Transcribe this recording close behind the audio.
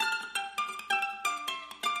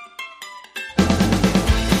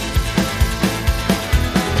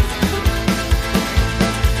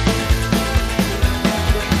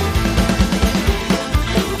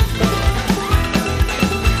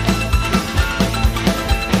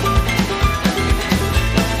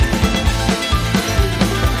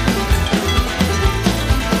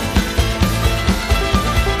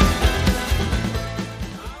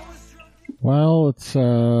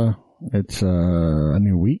It's a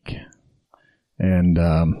new week, and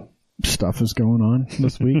stuff is going on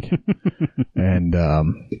this week. And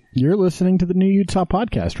you're listening to the New Utah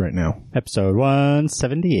Podcast right now. Episode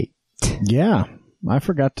 178. Yeah. I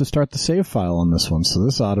forgot to start the save file on this one, so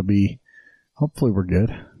this ought to be... Hopefully we're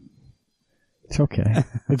good. It's okay.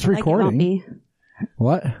 It's recording. Like it won't be.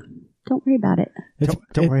 What? Don't worry about it.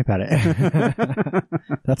 Don't worry about it.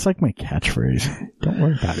 That's like my catchphrase. Don't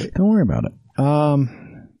worry about it. Don't worry about it.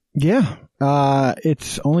 Yeah.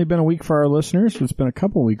 It's only been a week for our listeners. It's been a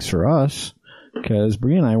couple weeks for us because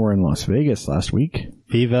Bree and I were in Las Vegas last week.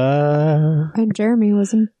 Viva. And Jeremy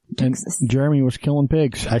was in Texas. And Jeremy was killing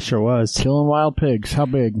pigs. I sure was. Killing wild pigs. How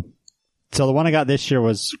big? So the one I got this year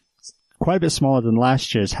was quite a bit smaller than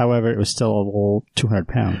last year's. However, it was still a little 200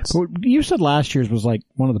 pounds. Well, you said last year's was like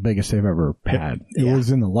one of the biggest they've ever had. It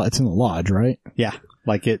was in the it's in the lodge, right? Yeah,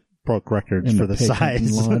 like it broke records in for the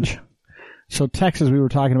size. Lodge. So Texas, we were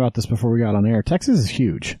talking about this before we got on air. Texas is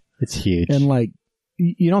huge. It's huge. And like,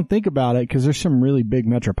 you don't think about it because there's some really big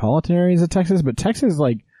metropolitan areas of Texas, but Texas,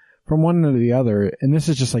 like, from one end to the other, and this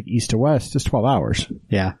is just like east to west, it's 12 hours.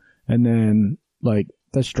 Yeah. And then, like,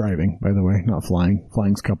 that's driving, by the way, not flying.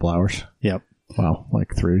 Flying's a couple hours. Yep. Wow,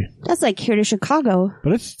 like 3. That's like here to Chicago.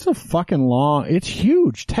 But it's a fucking long, it's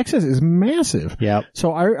huge. Texas is massive. Yep.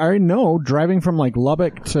 So I know driving from like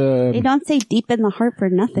Lubbock to... They don't say deep in the heart for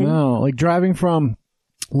nothing. No, like driving from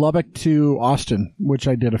Lubbock to Austin, which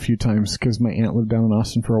I did a few times because my aunt lived down in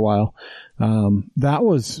Austin for a while.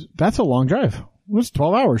 That's a long drive. It was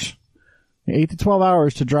 12 hours. 8 to 12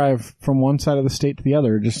 hours to drive from one side of the state to the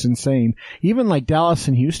other. Just insane. Even like Dallas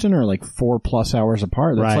and Houston are like 4+ hours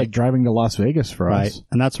apart. That's like driving to Las Vegas for us.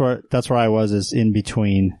 And that's where I was, is in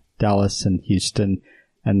between Dallas and Houston.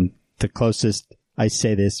 And the closest, I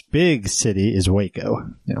say this, big city is Waco.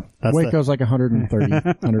 Yeah. Waco's like 130,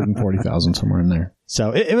 140,000, somewhere in there.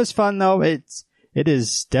 So it was fun though. It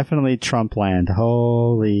is definitely Trump land.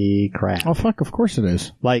 Holy crap. Oh, fuck, of course it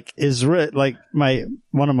is. Like, one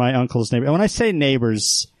of my uncle's neighbors, and when I say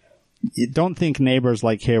neighbors, you don't think neighbors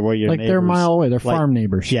like here where your like neighbors. They're a mile away. They're like, farm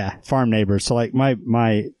neighbors. Yeah, farm neighbors. So like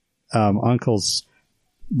my uncle's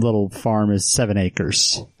little farm is 7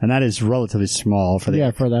 acres, and that is relatively small for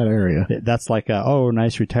for that area. That's like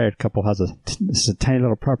nice retired couple has this is a tiny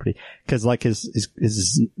little property, because like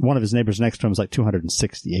his one of his neighbors next to him is like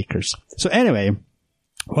 260 acres. So anyway,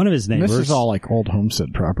 one of his neighbors, this is all like old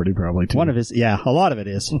homestead property probably too. A lot of it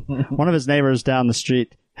is. One of his neighbors down the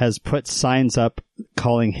street has put signs up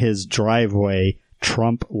calling his driveway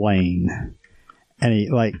Trump Lane, and he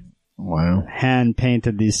wow. hand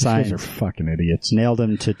painted these signs. These guys are fucking idiots. Nailed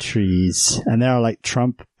them to trees. And there are like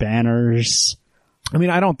Trump banners. I mean,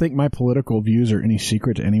 I don't think my political views are any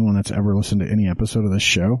secret to anyone that's ever listened to any episode of this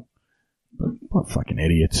show. But what fucking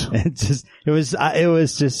idiots. It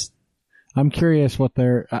was just. I'm curious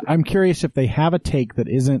if they have a take that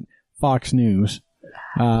isn't Fox News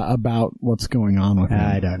about what's going on with him.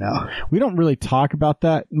 I don't know. We We don't really talk about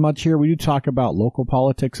that much here. We do talk about local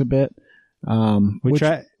politics a bit. We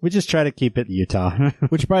just try to keep it Utah.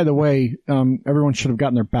 Which, by the way, everyone should have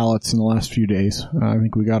gotten their ballots in the last few days. I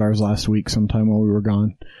think we got ours last week sometime while we were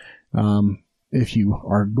gone. If you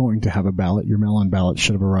are going to have a ballot, your mail-in ballot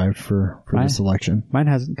should have arrived for this election. Mine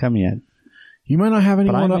hasn't come yet. You might not have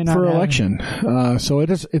anyone up for election. So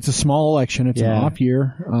it's a small election. It's an off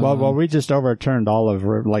year. Well, we just overturned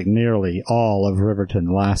nearly all of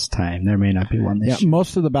Riverton last time. There may not be one this year.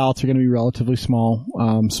 Most of the ballots are going to be relatively small,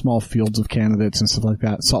 small fields of candidates and stuff like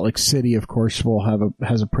that. Salt Lake City, of course,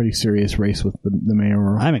 has a pretty serious race with the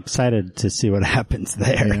mayor. I'm excited to see what happens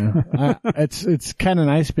there. Yeah. It's kind of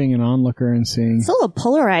nice being an onlooker and seeing. It's a little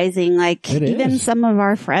polarizing. Like, even some of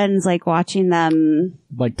our friends, like, watching them.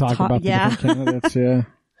 Like, talk about the different candidates, yeah.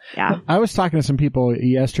 Yeah. I was talking to some people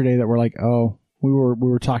yesterday that were like, we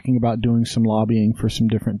were talking about doing some lobbying for some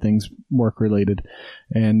different things, work related.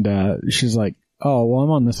 And, she's like, I'm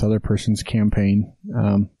on this other person's campaign,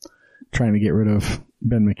 trying to get rid of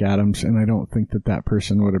Ben McAdams. And I don't think that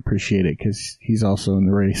person would appreciate it because he's also in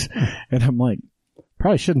the race. And I'm like,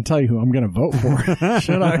 probably shouldn't tell you who I'm going to vote for,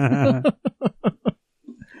 should I?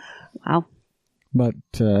 Wow. But,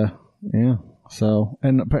 yeah. So,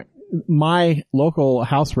 but my local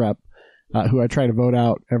House rep, who I try to vote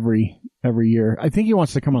out every year, I think he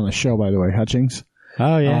wants to come on the show, by the way, Hutchings.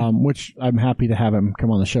 Oh, yeah. Which I'm happy to have him come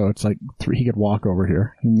on the show. It's like he could walk over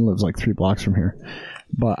here. He lives like 3 blocks from here.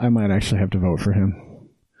 But I might actually have to vote for him.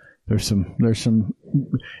 There's some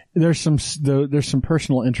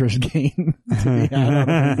personal interest gain to be had out of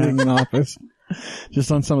him being in office,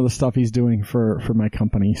 just on some of the stuff he's doing for my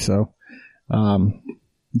company. So,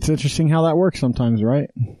 it's interesting how that works sometimes, right?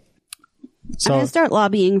 I'm going to start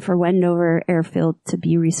lobbying for Wendover Airfield to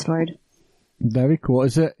be restored. That'd be cool.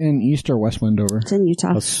 Is it in East or West Wendover? It's in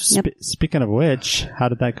Utah. Well, speaking of which, how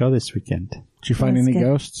did that go this weekend? Did you find any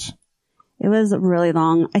ghosts? It was really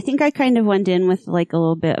long. I think I kind of went in with like a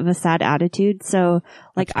little bit of a sad attitude. So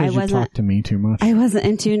like I wasn't. You talked to me too much. I wasn't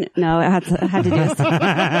in tune. No, it had to do with, no,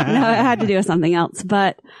 it had to do with something else.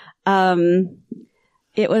 But,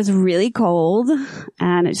 it was really cold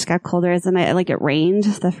and it just got colder as the night, like it rained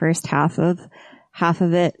the first half of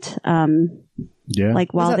it. Yeah.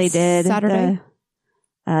 Like while they did Saturday?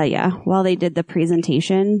 while they did the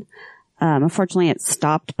presentation. Unfortunately it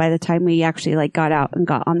stopped by the time we actually like got out and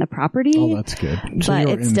got on the property. Oh, that's good. So but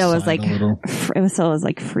it still was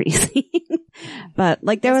like, freezing. But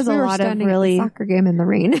like there was a lot of really soccer game in the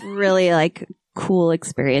rain. really like cool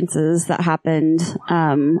experiences that happened.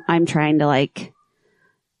 I'm trying to like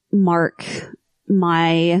mark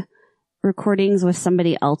my recordings with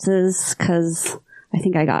somebody else's because I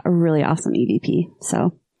think I got a really awesome EVP.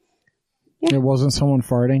 So yeah. It wasn't someone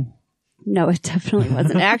farting? No, it definitely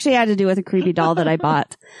wasn't. It actually had to do with a creepy doll that I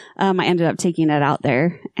bought. I ended up taking it out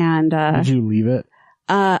there and, did you leave it?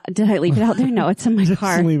 Did I leave it out there? No, it's in my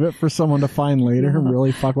car. Just leave it for someone to find later and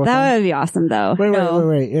really fuck with that would be awesome though.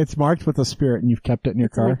 Wait. It's marked with a spirit and you've kept it in your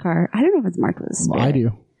car? In my car. I don't know if it's marked with a spirit. Well, I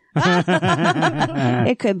do.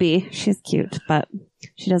 It could be. She's cute, but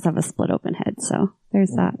she does have a split open head, so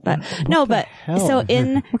there's that. But what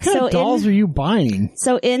kind of dolls are you buying?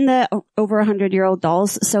 So in the over 100-year-old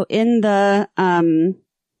dolls, so in the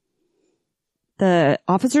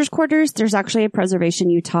officers' quarters, there's actually a Preservation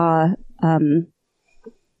Utah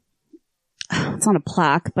it's not a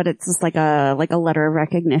plaque, but it's just like a letter of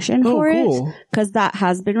recognition for it because that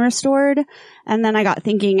has been restored. And then I got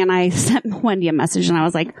thinking and I sent Wendy a message and I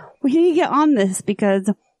was like, we need to get on this because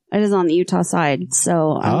it is on the Utah side.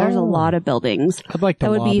 So there's a lot of buildings. I'd like to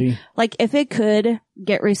that would lobby. be like if it could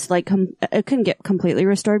get it couldn't get completely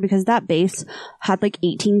restored because that base had like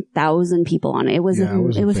 18,000 people on it. It was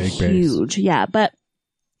huge. Base. Yeah, but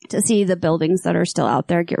to see the buildings that are still out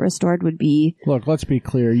there get restored would be. Look, let's be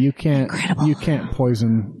clear. You can't incredible.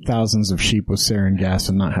 Poison thousands of sheep with sarin gas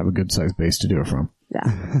and not have a good sized base to do it from.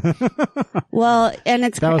 Yeah. Well, and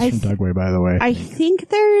it's that was from Dugway, by the way. I think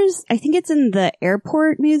it's in the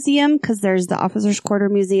airport museum because there's the officers' quarter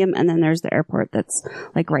museum and then there's the airport that's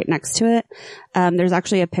like right next to it. There's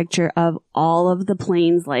actually a picture of all of the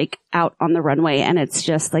planes like out on the runway, and it's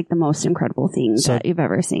just like the most incredible thing that you've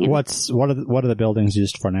ever seen. What are the buildings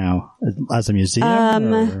used for now? As a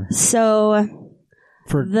museum? So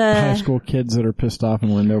for the high school kids that are pissed off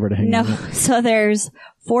and went over to hang out. No, so there's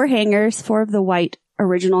 4 hangars, 4 of the white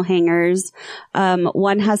original hangars.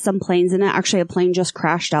 One has some planes in it. Actually, a plane just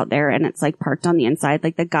crashed out there and it's like parked on the inside.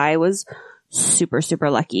 Like the guy was super, super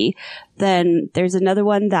lucky. Then there's another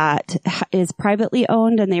one that is privately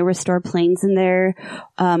owned and they restore planes in there.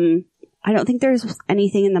 I don't think there's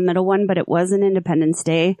anything in the middle one, but it was an Independence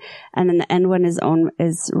Day. And then the end one is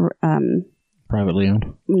privately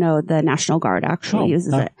owned? No, the National Guard actually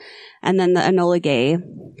uses it. And then the Enola Gay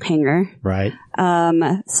hangar. Right.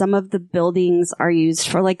 Some of the buildings are used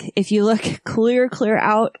for like, if you look clear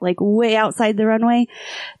out, like way outside the runway,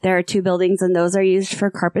 there are 2 buildings and those are used for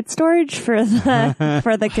carpet storage for the,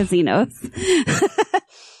 for the casinos.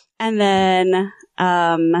 And then,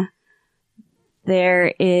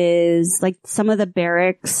 there is like some of the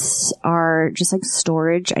barracks are just like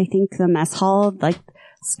storage. I think the mess hall, like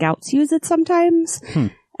scouts use it sometimes.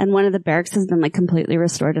 And one of the barracks has been like completely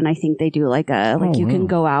restored. And I think they do like you can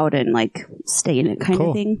go out and like stay in it kind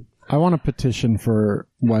of thing. I want a petition for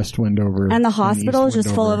West Wendover. And the hospital is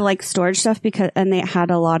just full of like storage stuff and they had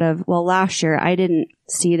a lot of, well, last year I didn't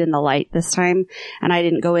see it in the light this time and I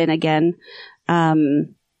didn't go in again.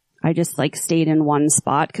 I just like stayed in one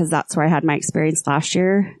spot because that's where I had my experience last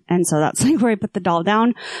year. And so that's like where I put the doll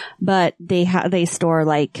down. But they store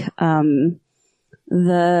like,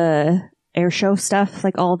 the air show stuff,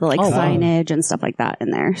 like all the like signage and stuff like that in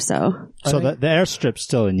there. So the airstrip's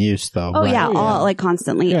still in use though. Oh right? yeah, all like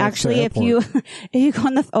constantly. Yeah, actually, if you go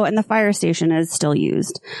on and the fire station is still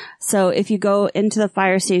used. So if you go into the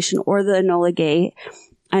fire station or the Enola Gate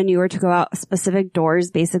and you were to go out specific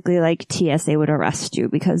doors, basically like TSA would arrest you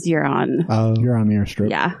because you're on the airstrip.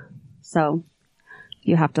 Yeah. So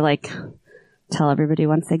you have to like tell everybody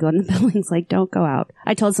once they go in the buildings, like, don't go out.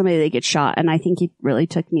 I told somebody they get shot, and I think he really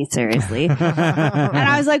took me seriously. And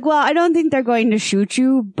I was like, well, I don't think they're going to shoot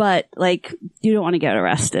you, but, like, you don't want to get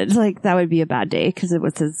arrested. Like, that would be a bad day, because it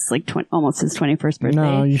was his, like, almost his 21st birthday.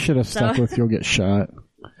 No, you should have stuck with you'll get shot.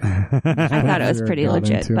 I thought it was pretty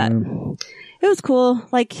legit, but it was cool.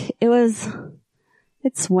 Like, it's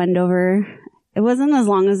Wendover. It wasn't as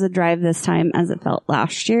long as a drive this time as it felt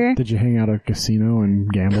last year. Did you hang out at a casino and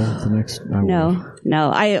gamble the next?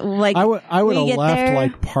 No. I would have left there,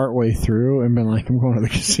 like partway through and been like, I'm going to the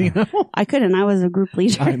casino. I couldn't. I was a group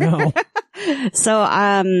leader. I know. So,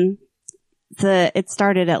 it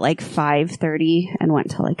started at like 5:30 and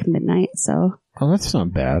went till like midnight. So. Oh, that's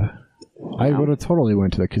not bad. I would have totally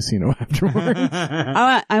went to the casino afterwards.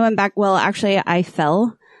 I went back. Well, actually, I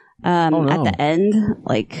fell. At the end,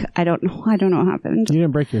 like, I don't know what happened. You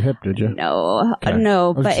didn't break your hip, did you? No, okay.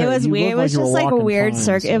 No, but it was weird. It was just like a weird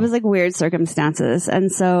it was like weird circumstances.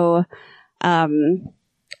 And so,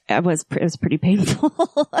 it was pretty painful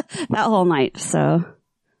that whole night. So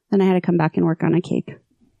then I had to come back and work on a cake.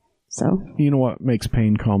 So. You know what makes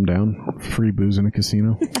pain calm down? Free booze in a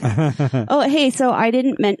casino. Oh, hey, so I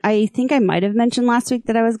think I might have mentioned last week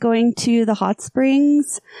that I was going to the hot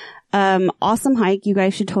springs. Awesome hike. You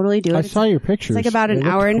guys should totally do it. I saw your pictures. It's like about an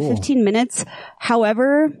hour and 15 minutes.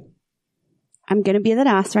 However, I'm going to be that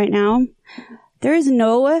ass right now. There is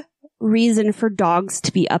no reason for dogs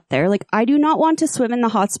to be up there. Like, I do not want to swim in the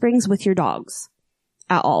hot springs with your dogs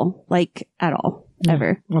at all. Like, at all. Yeah,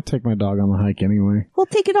 ever. I'll take my dog on the hike anyway. We'll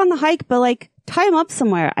take it on the hike, but like, tie him up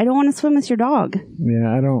somewhere. I don't want to swim with your dog.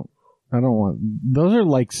 Yeah, I don't want, those are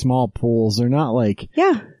like small pools. They're not like,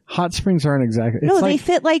 yeah. Hot springs aren't exactly. No, they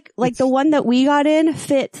fit like the one that we got in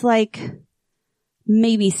fits like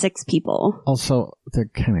maybe 6 people. Also, they're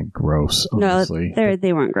kind of gross, honestly. No,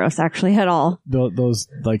 they weren't gross actually at all. Those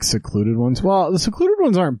like secluded ones. Well, the secluded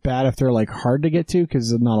ones aren't bad if they're like hard to get to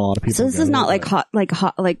because not a lot of people. So this is not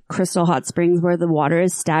like crystal hot springs where the water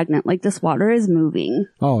is stagnant. Like this water is moving.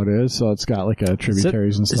 Oh, it is. So it's got like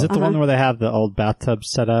tributaries and stuff. Is it the one where they have the old bathtub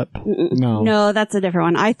set up? No, that's a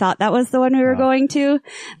different one. I thought that was the one we were going to,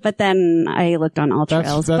 but then I looked on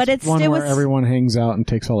AllTrails. But it's one where everyone hangs out and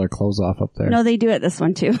takes all their clothes off up there. No, they do it this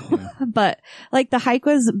one too. Yeah. But like the hike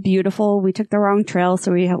was beautiful. We took the wrong trail,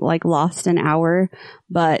 so we like lost an hour,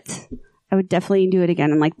 but I would definitely do it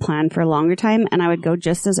again and like plan for a longer time. And I would go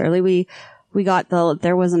just as early. We got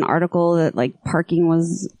there was an article that like parking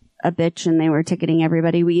was a bitch and they were ticketing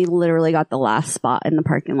everybody. We literally got the last spot in the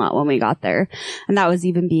parking lot when we got there. And that was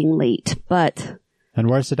even being late, And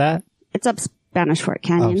where's it at? It's up Spanish Fort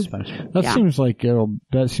Canyon. Oh, Spanish. That seems like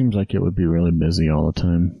it would be really busy all the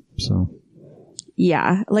time. So.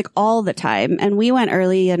 Yeah, like all the time. And we went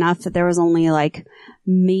early enough that there was only like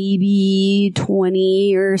maybe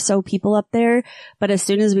 20 or so people up there. But as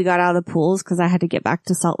soon as we got out of the pools, because I had to get back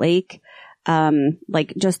to Salt Lake,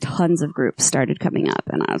 like just tons of groups started coming up.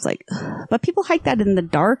 And I was like, ugh. But people hike that in the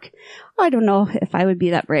dark. I don't know if I would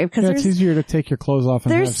be that brave. Cause it's easier to take your clothes off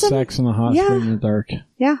and have sex in the hot spring in the dark.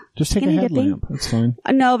 Yeah. Just take a headlamp. It's fine.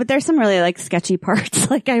 No, but there's some really like sketchy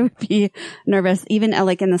parts. Like I would be nervous. Even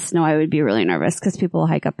like in the snow, I would be really nervous because people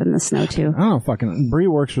hike up in the snow too. I don't know. Bree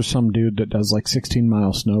works with some dude that does like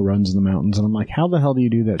 16-mile snow runs in the mountains. And I'm like, how the hell do you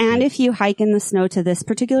do that? And if you hike in the snow to this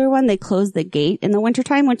particular one, they close the gate in the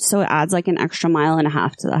wintertime, so it adds like an extra 1.5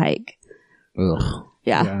 miles to the hike. Ugh.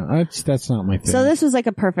 Yeah. That's not my thing. So this was like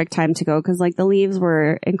a perfect time to go because like the leaves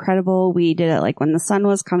were incredible. We did it like when the sun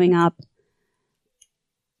was coming up.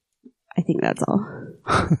 I think that's all.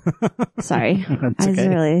 Sorry. I was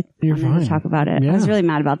really wanting to talk about it. Yeah. I was really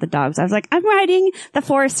mad about the dogs. I was like, I'm riding the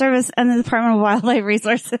Forest Service and the Department of Wildlife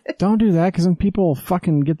Resources. Don't do that because then people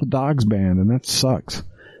fucking get the dogs banned and that sucks.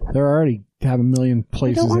 They're already have a million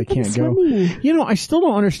places they can't go. You know, I still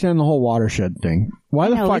don't understand the whole watershed thing. Why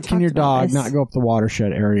the fuck can your dog not go up the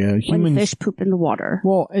watershed area? When fish poop in the water.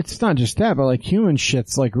 Well, it's not just that, but like human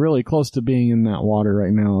shit's like really close to being in that water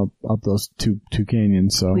right now up those two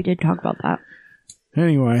canyons. So we did talk about that.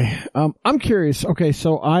 Anyway, I'm curious. Okay,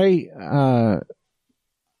 so I've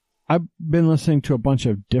been listening to a bunch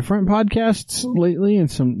of different podcasts lately and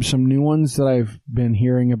some new ones that I've been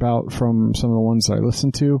hearing about from some of the ones that I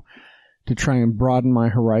listen to try and broaden my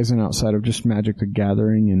horizon outside of just Magic the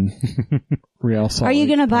Gathering and Real Salt Lake. Are you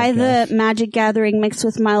going to buy the Magic Gathering mixed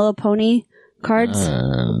with My Little Pony cards?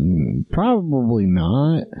 Probably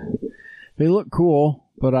not. They look cool,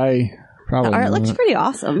 but probably the art not. Looks pretty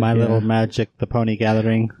awesome. My Little Magic, the Pony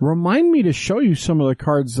Gathering. Remind me to show you some of the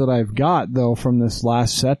cards that I've got, though, from this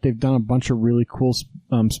last set. They've done a bunch of really cool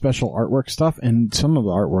special artwork stuff, and some of the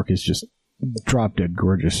artwork is just drop dead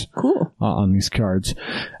gorgeous. Cool. On these cards.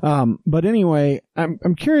 But anyway,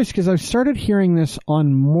 I'm curious because I've started hearing this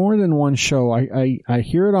on more than one show. I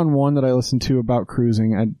hear it on one that I listen to about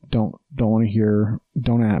cruising. I don't want to hear,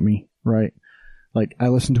 don't at me, right? Like I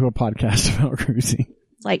listen to a podcast about cruising.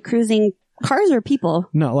 Like cruising Cars or people?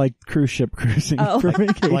 No, like cruise ship cruising for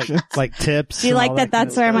vacation. like tips. Do you like that?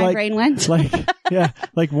 That's where my brain went.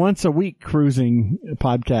 like once a week cruising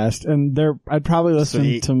podcast, and I'd probably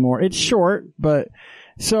listen to more. It's short, but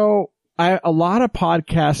so a lot of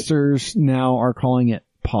podcasters now are calling it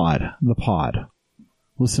the pod.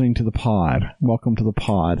 Listening to the pod. Welcome to the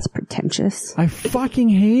pod. It's pretentious. I fucking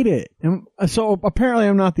hate it. And so apparently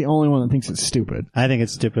I'm not the only one that thinks it's stupid. I think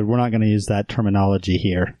it's stupid. We're not going to use that terminology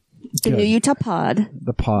here. The New Utah Pod.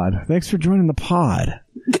 The pod. Thanks for joining the pod.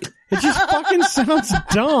 It just fucking sounds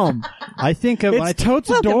dumb. I think of it's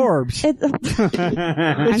totes adorbs.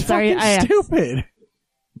 It's sorry, fucking stupid.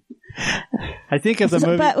 I think of the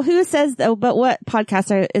movie. But who says though? But what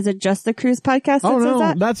podcast is it? Just the cruise podcast? Oh no,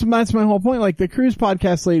 that? that's my whole point. Like the cruise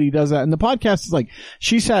podcast lady does that, and the podcast is like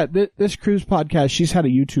she's had this cruise podcast. She's had a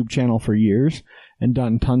YouTube channel for years and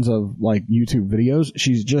done tons of like YouTube videos.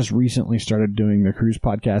 She's just recently started doing the cruise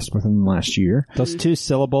podcast within the last year. Those 2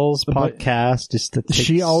 syllables, podcast, just to take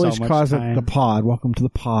she always so calls it the pod. Welcome to the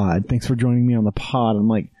pod. Thanks for joining me on the pod. I'm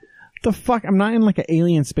like, the fuck? I'm not in like an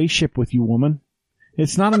alien spaceship with you, woman.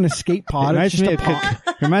 It's not an escape pod. It's just a pod.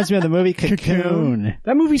 Reminds me of the movie Cocoon.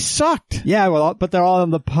 That movie sucked. Yeah, well, but they're all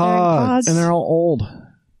in the pods. And they're all old.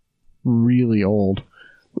 Really old.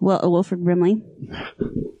 Well, Wilford Brimley.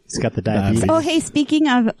 He's got the diabetes. Oh, hey, speaking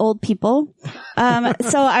of old people,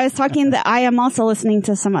 so I was talking that I am also listening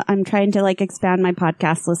to I'm trying to like expand my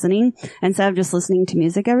podcast listening instead of just listening to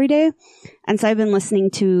music every day. And so I've been listening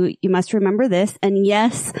to You Must Remember This. And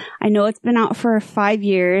yes, I know it's been out for 5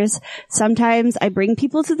 years. Sometimes I bring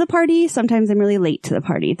people to the party. Sometimes I'm really late to the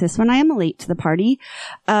party. This one I am late to the party.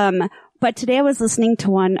 But today I was listening to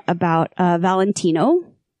one about Valentino.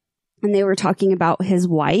 And they were talking about his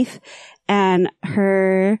wife and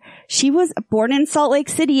she was born in Salt Lake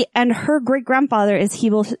City and her great grandfather is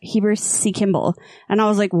Heber C. Kimball. And I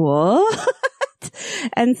was like, what?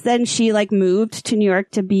 And then she like moved to New York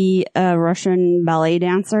to be a Russian ballet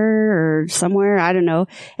dancer or somewhere. I don't know.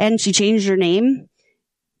 And she changed her name.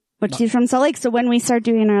 But she's from Salt Lake, so when we start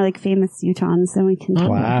doing our like famous Utahns, then we can talk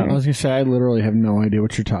about her. I was gonna say I literally have no idea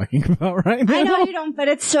what you're talking about right now. I know you don't, but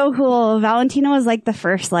it's so cool. Valentino was like the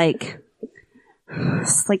first like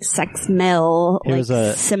sex male like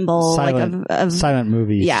a symbol silent, like of silent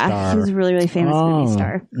movie star. Yeah, he was a really, really famous movie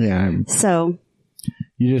star. Yeah. So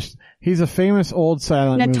he's a famous old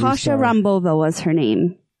silent movie star. Natasha Rambova was her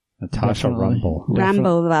name. Natasha Rumble.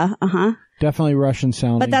 Rambova, Definitely Russian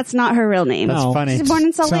sounding. But that's not her real name. That's funny. She's born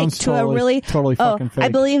in Salt Lake to a really totally fucking fake. I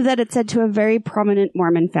believe that it said to a very prominent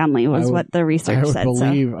Mormon family was what the research said.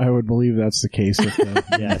 I would believe that's the case if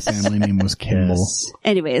the family name was Kimball. Yes.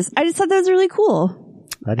 Anyways, I just thought that was really cool.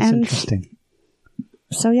 That is interesting.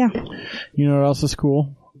 So yeah. You know what else is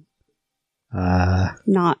cool?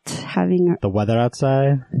 Not having the weather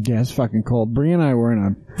outside. Yeah, it's fucking cold. Bree and I were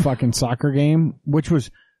in a fucking soccer game, which was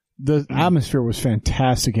the atmosphere was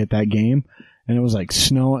fantastic at that game, and it was like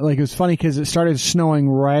snowing. Like it was funny because it started snowing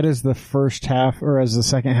right as the first half or as the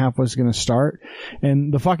second half was going to start,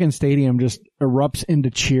 and the fucking stadium just erupts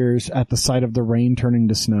into cheers at the sight of the rain turning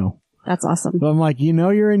to snow. That's awesome. So I'm like,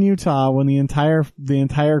 you're in Utah when the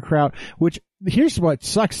entire crowd. Which here's what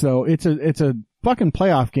sucks though. It's a fucking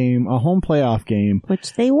playoff game, a home playoff game,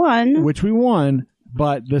 which they won, which we won.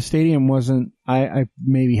 But the stadium wasn't, I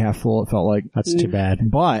maybe half full, it felt like. That's too bad.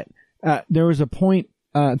 But, there was a point,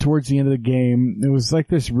 towards the end of the game, it was like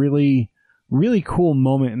this really, really cool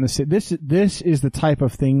moment in the city. This is the type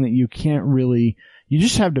of thing that you can't really, you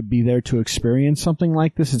just have to be there to experience something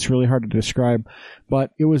like this. It's really hard to describe.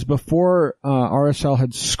 But it was before, RSL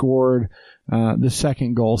had scored, the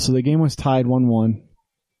second goal. So the game was tied 1-1.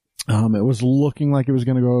 It was looking like it was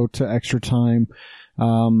going to go to extra time.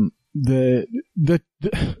 The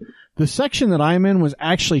section that I'm in was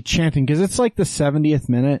actually chanting because it's like the 70th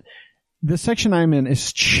minute. The section I'm in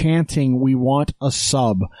is chanting, "We want a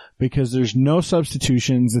sub," because there's no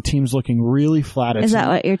substitutions. The team's looking really flat. Is that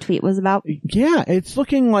what your tweet was about? Yeah, it's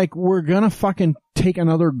looking like we're gonna fucking take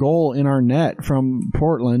another goal in our net from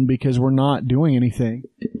Portland because we're not doing anything.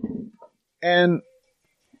 And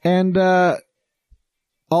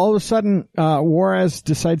all of a sudden, Juarez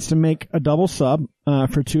decides to make a double sub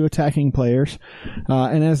for 2 attacking players.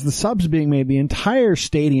 And as the sub's being made, the entire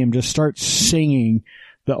stadium just starts singing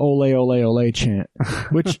the "Ole, Ole, Ole" chant,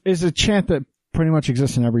 which is a chant that pretty much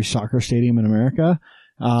exists in every soccer stadium in America.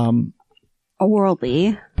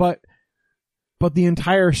 Worldly. But But the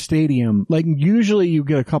entire stadium, like usually you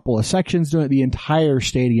get a couple of sections doing it, the entire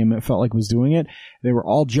stadium, it felt like was doing it. They were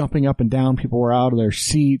all jumping up and down. People were out of their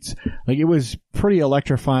seats. Like it was pretty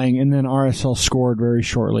electrifying. And then RSL scored very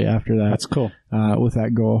shortly after that. That's cool. With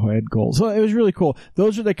that go-ahead goal. So it was really cool.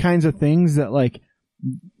 Those are the kinds of things that like,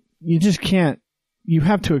 you just can't, you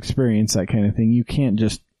have to experience that kind of thing. You can't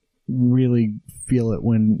just really feel it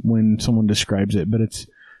when someone describes it, but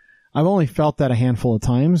I've only felt that a handful of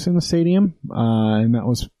times in the stadium, and that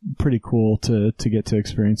was pretty cool to get to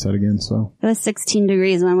experience that again. So it was 16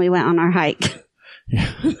 degrees when we went on our hike. Yeah,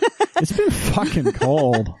 it's been fucking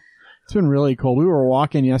cold. It's been really cold. We were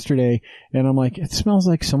walking yesterday, and I'm like, it smells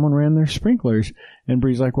like someone ran their sprinklers. And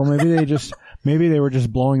Bree's like, well, maybe they were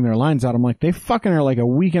just blowing their lines out. I'm like, they fucking are like a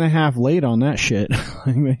week and a half late on that shit.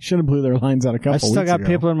 They should have blew their lines out a couple weeks ago. I still got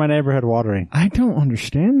people in my neighborhood watering. I don't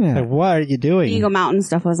understand that. Like, what are you doing? Eagle Mountain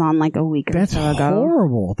stuff was on like a week or so ago. That's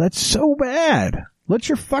horrible. That's so bad. Let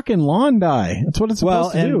your fucking lawn die. That's what it's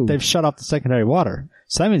supposed to do. And they've shut off the secondary water.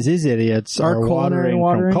 Simon's these idiots are watering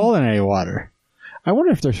from culinary water. I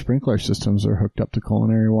wonder if their sprinkler systems are hooked up to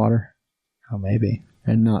culinary water. Oh, maybe.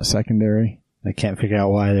 And not secondary. I can't figure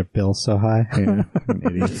out why their bill's so high. Yeah,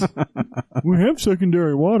 idiots. We have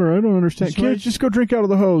secondary water. I don't understand. Kids, just go drink out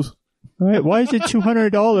of the hose. All right, why is it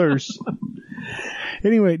 $200?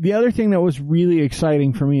 Anyway, the other thing that was really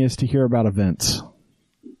exciting for me is to hear about events.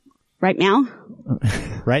 Right meow?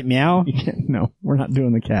 Right meow? No, we're not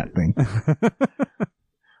doing the cat thing.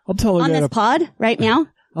 I'll tell the guy on this pod, right meow?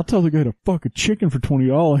 I'll tell the guy to fuck a chicken for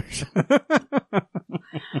 $20.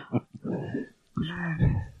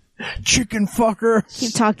 Chicken fucker.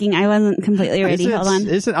 Keep talking. I wasn't completely ready. Hold on.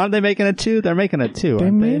 Aren't they making a 2? They're making a 2.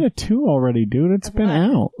 They made a 2 already, dude. It's been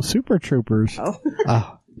out. Super Troopers.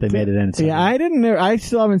 Oh. They made it in. Yeah, I didn't know. I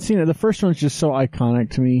still haven't seen it. The first one's just so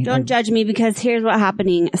iconic to me. Don't judge me because here's what's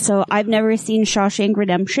happening. So I've never seen Shawshank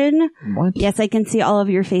Redemption. What? Yes, I can see all of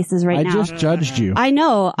your faces now. I just judged you. I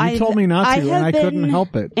know. You told me not to, and I couldn't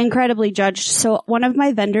help it. Incredibly judged. So one of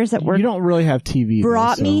my vendors at work. You don't really have TV.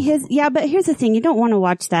 Brought me his. Yeah, but here's the thing. You don't want to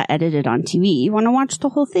watch that edited on TV. You want to watch the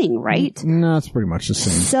whole thing, right? No, it's pretty much the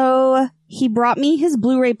same. So he brought me his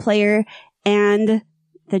Blu-ray player and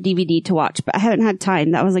the DVD to watch, but I haven't had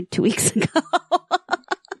time. That was like 2 weeks ago.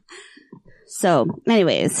 So,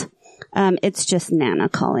 anyways, it's just Nana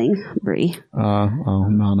calling Bree.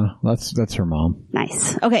 Nana. That's her mom.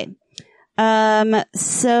 Nice. Okay.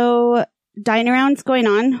 So Dine Around's going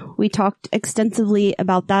on. We talked extensively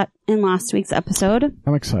about that in last week's episode.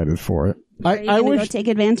 I'm excited for it. I wish go take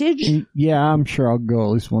advantage. Yeah, I'm sure I'll go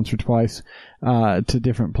at least once or twice to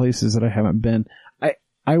different places that I haven't been.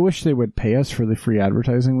 I wish they would pay us for the free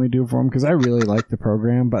advertising we do for them, because I really like the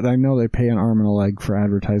program, but I know they pay an arm and a leg for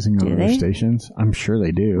advertising on other stations. I'm sure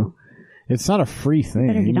they do. It's not a free thing.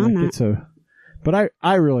 Better get on that. But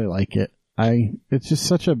I really like it. It's just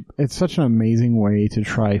such an amazing way to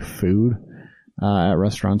try food at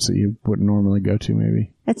restaurants that you wouldn't normally go to,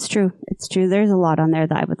 maybe. It's true. It's true. There's a lot on there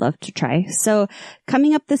that I would love to try. So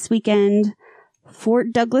coming up this weekend,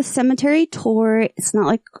 Fort Douglas Cemetery tour. It's not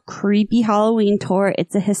like a creepy Halloween tour.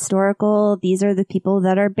 It's a historical. These are the people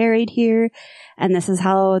that are buried here, and this is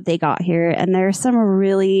how they got here. And there are some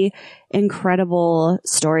really incredible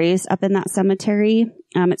stories up in that cemetery.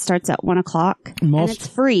 It starts at 1:00, and it's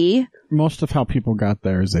free. Most of how people got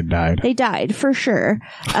there is they died. They died for sure,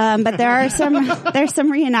 but there's some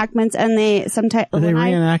reenactments, and they sometimes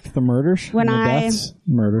reenact the murders.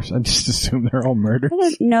 Murders. I just assume they're all murders.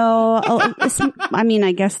 No, I mean,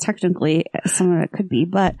 I guess technically some of it could be,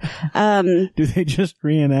 but do they just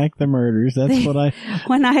reenact the murders? That's what I.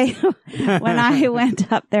 When I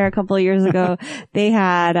went up there a couple of years ago, they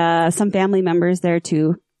had some family members there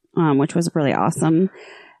too, which was really awesome.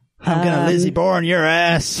 I'm gonna Lizzie Borden your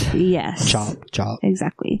ass. Yes. Chop.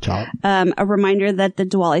 Exactly. Chop. A reminder that the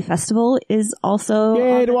Diwali festival is also.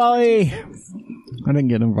 Yay, Diwali! I didn't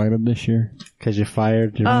get invited this year. Cause you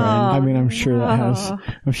fired your friend. I mean, I'm sure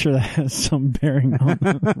that has some bearing on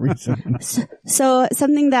the reason. So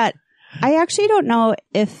something that I actually don't know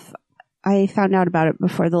if I found out about it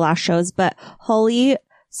before the last shows, but Holy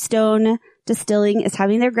Stone Distilling is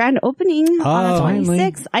having their grand opening on the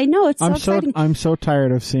 26th. I know, it's so exciting. I'm so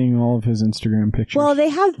tired of seeing all of his Instagram pictures. Well, they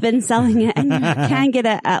have been selling it, and you can get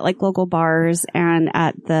it at like local bars and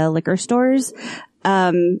at the liquor stores.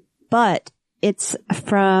 But it's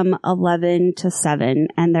from 11 to 7,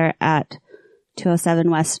 and they're at 207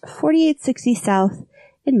 West, 4860 South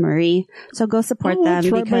in Murray. So go support them. It's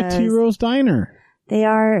right by T. Rose Diner. They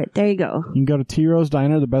are, there you go. You can go to T. Rose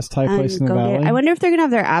Diner, the best Thai place in the valley. I wonder if they're going to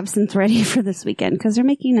have their absinthe ready for this weekend, because they're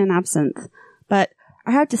making an absinthe. But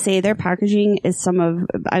I have to say their packaging is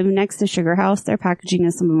I'm next to Sugar House. Their packaging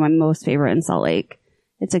is some of my most favorite in Salt Lake.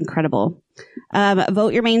 It's incredible.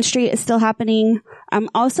 Vote Your Main Street is still happening.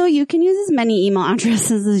 Also, you can use as many email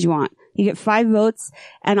addresses as you want. You get 5 votes,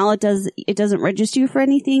 and all it doesn't register you for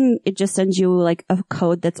anything. It just sends you like a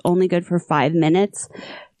code that's only good for 5 minutes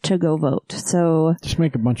to go vote. So just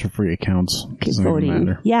make a bunch of free accounts. Keep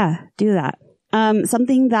voting. Yeah, do that.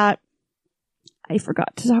 Something that I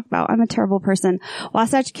forgot to talk about. I'm a terrible person.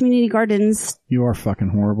 Wasatch Community Gardens. You are fucking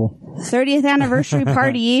horrible. 30th anniversary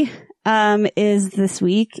party is this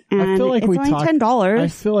week, and I feel like it's only $10. I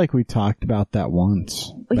feel like we talked about that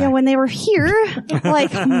once. Yeah, when they were here,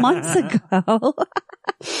 like months ago.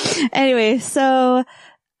 Anyway, so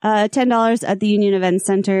 $10 at the Union Event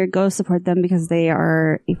Center. Go support them because they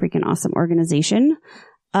are a freaking awesome organization.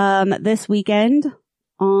 This weekend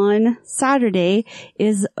on Saturday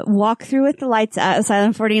is Walk Through with the Lights at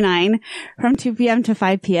Asylum 49 from 2 p.m. to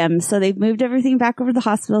 5 p.m. So they've moved everything back over to the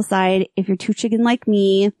hospital side. If you're too chicken like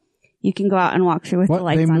me, you can go out and walk through with the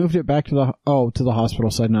lights on. They moved it back to the hospital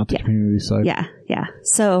side, not the community side. Yeah.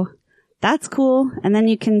 So that's cool. And then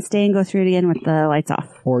you can stay and go through it again with the lights off.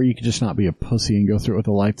 Or you could just not be a pussy and go through it with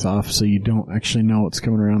the lights off so you don't actually know what's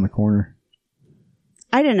coming around the corner.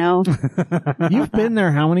 I don't know. You've been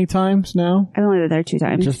there how many times now? I've only been there 2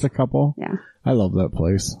 times. Just a couple? Yeah. I love that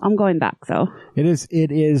place. I'm going back though. It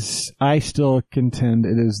is, I still contend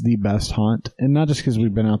it is the best haunt. And not just because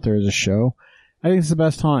we've been out there as a show. I think it's the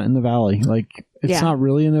best haunt in the valley. Like, it's not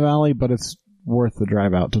really in the valley, but it's worth the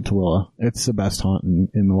drive out to Tooele. It's the best haunt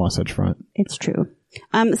in the Wasatch Front. It's true.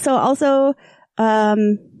 So also,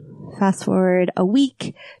 fast forward a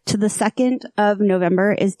week to the 2nd of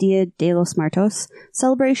November is Dia de los Muertos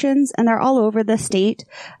celebrations, and they're all over the state.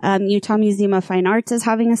 Utah Museum of Fine Arts is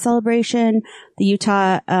having a celebration. The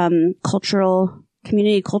Utah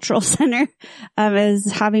Community Cultural Center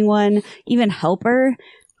is having one. Even Helper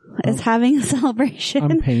is having a celebration.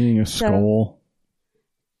 I'm painting a skull.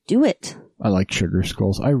 Do it. I like sugar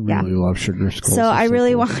skulls. I really love sugar skulls. So I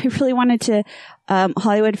really wanted to,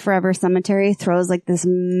 Hollywood Forever Cemetery throws like this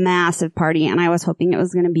massive party, and I was hoping it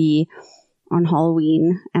was going to be on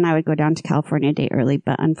Halloween and I would go down to California a day early,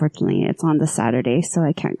 but unfortunately it's on the Saturday, so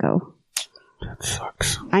I can't go. That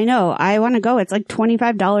sucks. I know. I want to go. It's like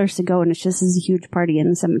 $25 to go, and it's just this huge party in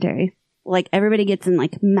the cemetery. Like, everybody gets in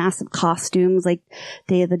like massive costumes, like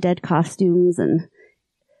Day of the Dead costumes, and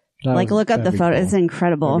look up the photo. Cool. It's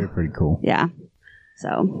incredible. That'd be pretty cool. Yeah.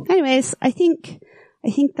 So anyways, I think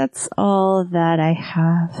that's all that I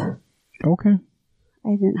have. Okay. I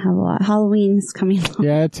didn't have a lot. Halloween's coming along.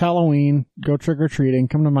 Yeah, it's Halloween. Go trick-or-treating.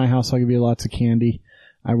 Come to my house. I'll give you lots of candy.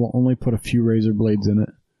 I will only put a few razor blades in it.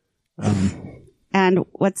 And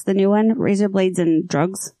what's the new one? Razor blades and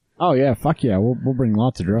drugs? Oh yeah, fuck yeah. We'll bring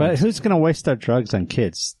lots of drugs. But who's gonna waste our drugs on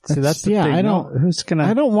kids? See, that's the thing. I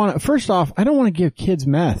don't want to, first off, I don't want to give kids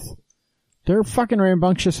meth. They're fucking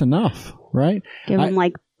rambunctious enough, right? Give them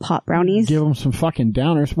like pot brownies. Give them some fucking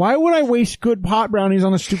downers. Why would I waste good pot brownies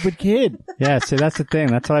on a stupid kid? Yeah, see, that's the thing.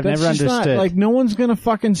 That's what I've never understood. Like, no one's gonna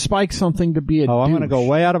fucking spike something to be a I'm gonna go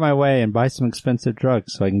way out of my way and buy some expensive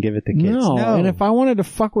drugs so I can give it to kids. No. And if I wanted to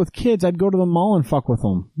fuck with kids, I'd go to the mall and fuck with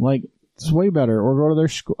them. Like, it's way better. Or go to their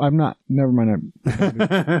school. Never mind.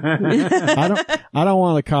 I don't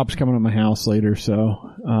want the cops coming to my house later,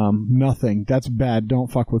 so, nothing. That's bad.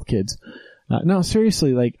 Don't fuck with kids. No,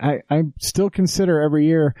 seriously, like, I still consider every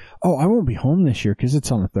year, I won't be home this year because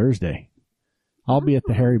it's on a Thursday. I'll be at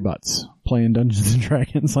the Hairy Butts playing Dungeons and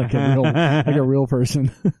Dragons like a real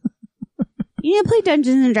person. You need to play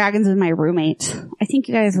Dungeons and Dragons with my roommate. I think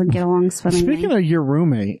you guys would get along swimmingly. Speaking of your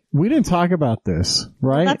roommate, we didn't talk about this,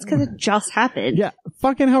 right? Well, that's because it just happened. Yeah,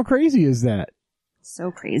 fucking how crazy is that?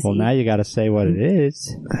 So crazy. Well, now you got to say what it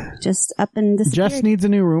is. Just up and disappeared. Jess needs a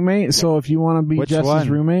new roommate, so if you want to be Jess's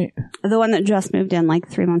roommate. The one that just moved in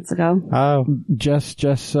like 3 months ago. Oh. Jess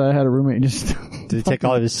had a roommate just... Did he take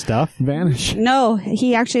all of his stuff? Vanish. No,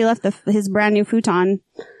 he actually left his brand new futon.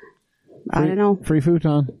 I don't know. Free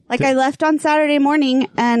futon. Like, I left on Saturday morning,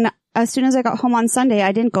 and as soon as I got home on Sunday,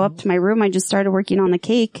 I didn't go up to my room. I just started working on the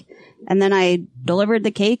cake. And then I delivered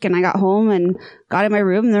the cake, and I got home and got in my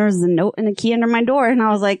room, and there was a note and a key under my door. And I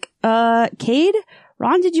was like, Cade,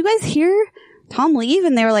 Ron, did you guys hear Tom leave?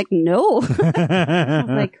 And they were like, no. I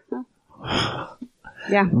was like, oh.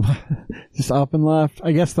 Yeah. Just up and left.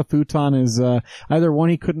 I guess the futon is either one,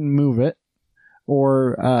 he couldn't move it,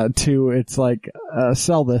 or two, it's like,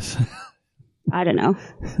 sell this. I don't know.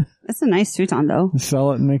 It's a nice futon, though.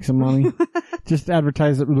 Sell it and make some money. Just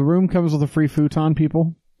advertise it. The room comes with a free futon,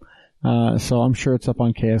 people. So I'm sure it's up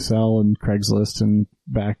on KSL and Craigslist and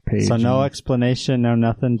Backpage. So no explanation, no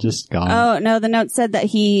nothing, just gone. Oh, no, the note said that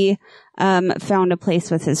he found a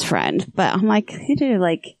place with his friend. But I'm like, he did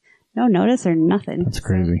no notice or nothing. That's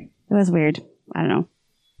crazy. It was weird. I don't know.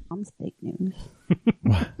 Mom's fake news.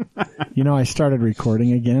 I started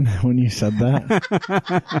recording again when you said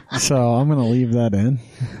that, so I'm gonna leave that in.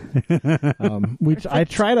 I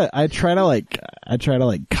try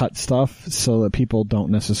to cut stuff so that people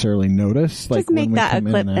don't necessarily notice. Just make that a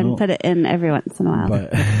clip and put it in every once in a while.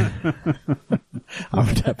 But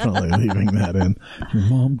I'm definitely leaving that in. Your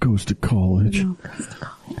mom goes to college.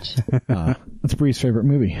 That's Bree's favorite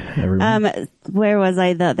movie. Everyone. Where was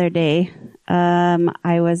I the other day?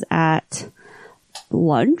 I was at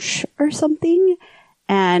lunch or something,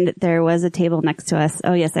 and there was a table next to us.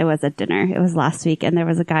 Oh yes, I was at dinner. It was last week, and there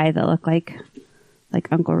was a guy that looked like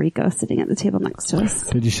Uncle Rico sitting at the table next to us.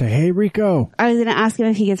 Did you say, "Hey, Rico"? I was going to ask him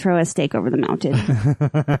if he could throw a steak over the mountain.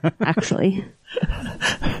 Actually,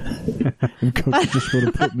 and Coach just would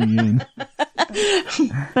have put me in.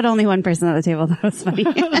 But only one person at the table. That was funny.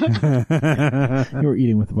 You were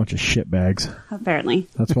eating with a bunch of shitbags. Apparently.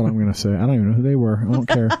 That's what I'm going to say. I don't even know who they were. I don't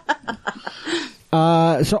care.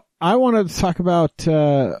 So I wanted to talk about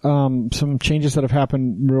some changes that have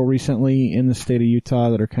happened real recently in the state of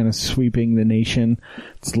Utah that are kind of sweeping the nation.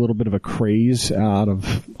 It's a little bit of a craze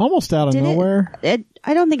almost out of nowhere.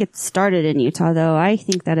 I don't think it started in Utah, though. I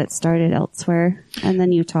think that it started elsewhere, and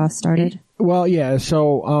then Utah started. Well, yeah.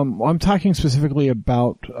 So I'm talking specifically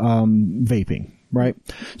about vaping. Right.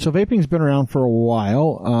 So vaping's been around for a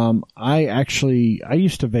while. I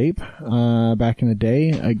used to vape back in the day.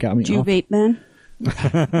 It got me. Do you vape, man?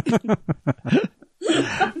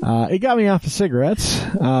 It got me off of cigarettes,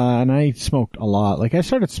 and I smoked a lot. I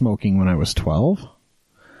started smoking when I was 12,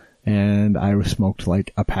 and I smoked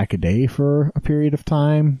a pack a day for a period of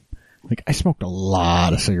time. I smoked a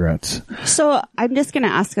lot of cigarettes. So I'm just going to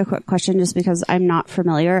ask a quick question just because I'm not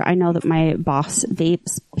familiar. I know that my boss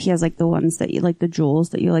vapes. He has the ones that you the Juuls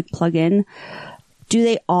that you plug in. Do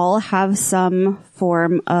they all have some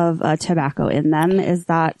form of tobacco in them? Is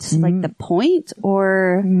that the point,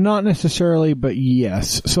 or? Not necessarily, but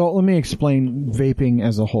yes. So let me explain vaping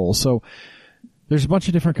as a whole. So there's a bunch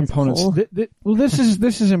of different components.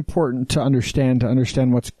 This is important to understand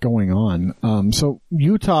what's going on. So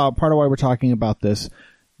Utah, part of why we're talking about this,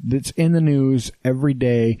 it's in the news every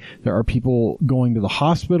day. There are people going to the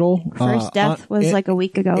hospital. First death was a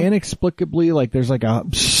week ago. Inexplicably, there's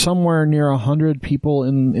somewhere near 100 people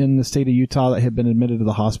in the state of Utah that have been admitted to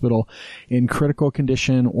the hospital in critical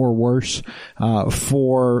condition or worse,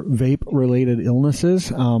 for vape related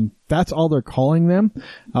illnesses. That's all they're calling them.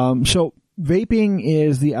 So vaping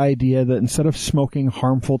is the idea that instead of smoking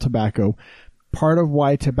harmful tobacco, part of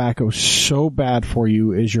why tobacco is so bad for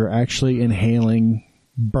you is you're actually inhaling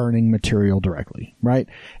burning material directly, right?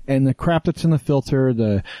 And the crap that's in the filter,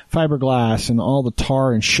 the fiberglass and all the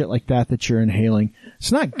tar and shit like that you're inhaling,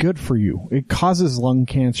 it's not good for you. It causes lung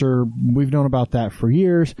cancer. We've known about that for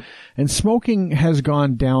years. And smoking has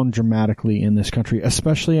gone down dramatically in this country,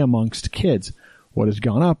 especially amongst kids. What has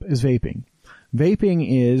gone up is vaping. Vaping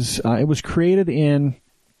is, it was created in,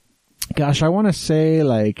 I want to say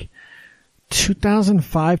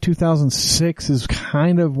 2005, 2006 is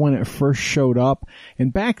kind of when it first showed up.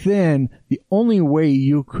 And back then, the only way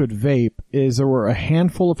you could vape is there were a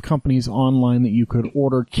handful of companies online that you could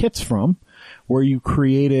order kits from where you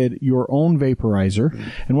created your own vaporizer.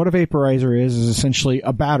 And what a vaporizer is essentially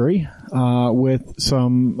a battery, with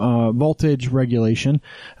some, voltage regulation,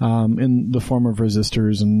 in the form of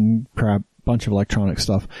resistors and crap, bunch of electronic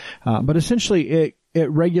stuff. But essentially it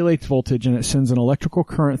regulates voltage and it sends an electrical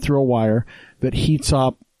current through a wire that heats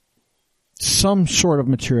up some sort of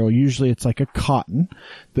material. Usually it's a cotton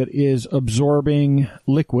that is absorbing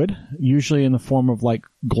liquid, usually in the form of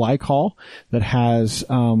glycol that has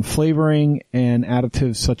flavoring and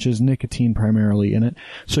additives such as nicotine primarily in it.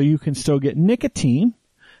 So you can still get nicotine,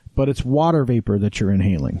 but it's water vapor that you're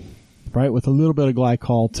inhaling. Right, with a little bit of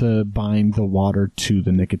glycol to bind the water to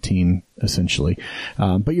the nicotine, essentially.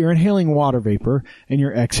 But you're inhaling water vapor and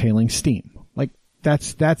you're exhaling steam.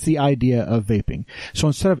 That's the idea of vaping. So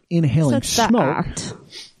instead of inhaling smoke,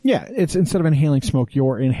 it's instead of inhaling smoke,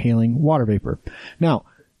 you're inhaling water vapor. Now,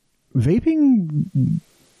 vaping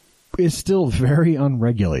is still very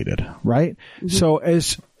unregulated, right? Mm-hmm. So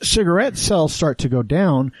as cigarette sales start to go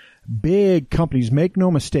down, big companies, make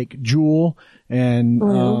no mistake, Juul and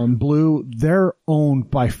Blue, they're owned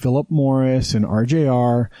by Philip Morris and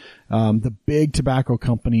RJR. the big tobacco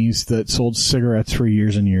companies that sold cigarettes for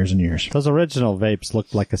years and years and years. Those original vapes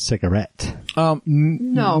looked like a cigarette.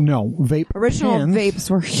 No. Original pens, vapes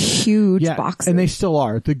were huge boxes. And they still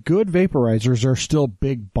are. The good vaporizers are still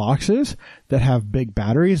big boxes that have big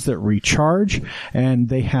batteries that recharge, and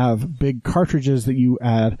they have big cartridges that you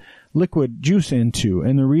add liquid juice into.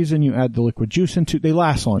 And the reason you add the liquid juice into, they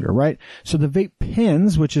last longer, right? So the vape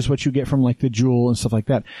pens, which is what you get from like the Juul and stuff like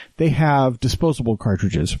that, they have disposable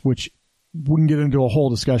cartridges, which we can get into a whole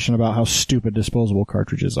discussion about how stupid disposable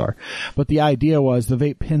cartridges are. But the idea was the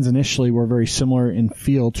vape pens initially were very similar in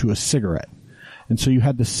feel to a cigarette. And so you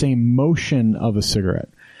had the same motion of a cigarette.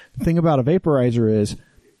 The thing about a vaporizer is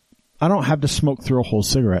I don't have to smoke through a whole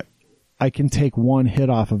cigarette. I can take one hit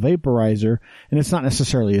off a vaporizer, and it's not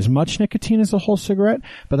necessarily as much nicotine as a whole cigarette,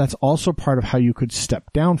 but that's also part of how you could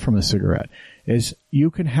step down from a cigarette, is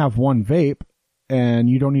you can have one vape and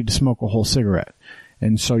you don't need to smoke a whole cigarette.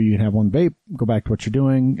 And so you can have one vape, go back to what you're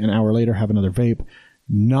doing, an hour later have another vape,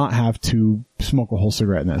 not have to smoke a whole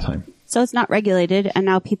cigarette in that time. So it's not regulated, and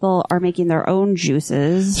now people are making their own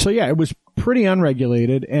juices. So yeah, it was pretty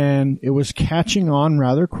unregulated, and it was catching on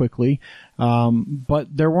rather quickly, but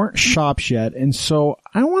there weren't shops yet. And so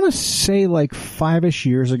I want to say like 5-ish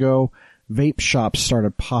years ago, vape shops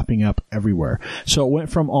started popping up everywhere. So it went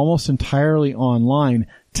from almost entirely online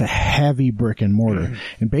to heavy brick and mortar.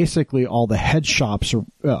 And basically all the head shops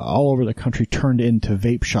all over the country turned into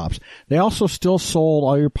vape shops. They also still sold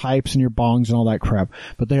all your pipes and your bongs and all that crap,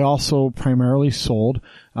 but they also primarily sold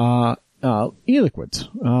e-liquids,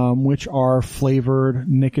 which are flavored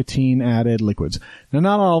nicotine added liquids. Now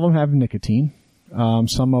not all of them have nicotine.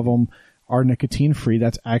 Some of them are nicotine free.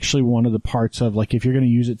 That's actually one of the parts of, like, if you're going to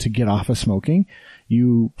use it to get off of smoking,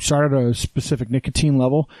 you start at a specific nicotine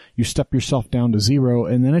level, you step yourself down to 0,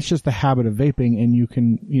 and then it's just the habit of vaping, and you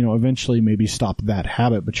can, eventually maybe stop that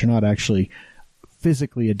habit, but you're not actually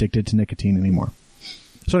physically addicted to nicotine anymore.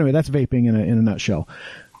 So anyway, that's vaping in a nutshell.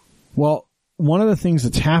 Well, one of the things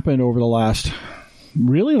that's happened over the last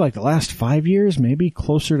 5 years, maybe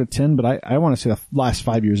closer to 10, but I want to say the last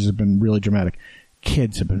 5 years has been really dramatic.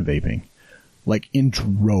 Kids have been vaping, like in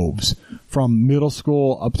droves, from middle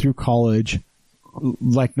school up through college,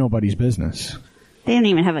 like nobody's business. They don't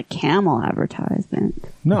even have a Camel advertisement.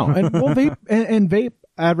 No, and vape and vape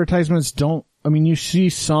advertisements don't. I mean, you see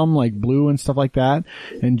some like Blue and stuff like that,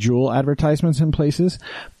 and Juul advertisements in places,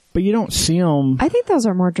 but you don't see them. I think those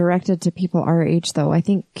are more directed to people our age, though. I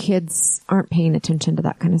think kids aren't paying attention to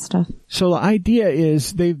that kind of stuff. So the idea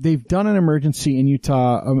is they've done an emergency in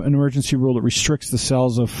Utah, an emergency rule that restricts the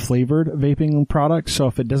sales of flavored vaping products. So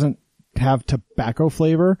if it doesn't have tobacco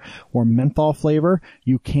flavor or menthol flavor,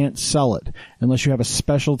 you can't sell it unless you have a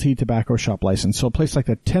specialty tobacco shop license. So a place like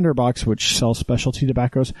the Tinderbox, which sells specialty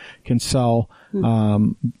tobaccos, can sell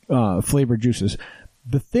flavored juices.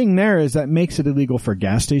 The thing there is that makes it illegal for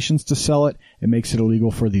gas stations to sell it. It makes it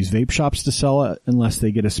illegal for these vape shops to sell it unless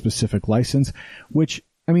they get a specific license, which,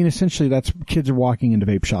 I mean, essentially that's kids are walking into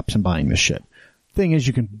vape shops and buying this shit. Thing is,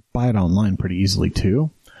 you can buy it online pretty easily too.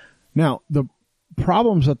 Now, the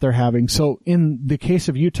problems that they're having, so in the case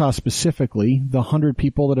of Utah specifically, the 100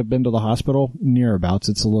 people that have been to the hospital, nearabouts,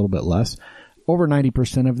 it's a little bit less, over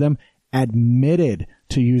 90% of them admitted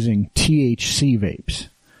to using THC vapes.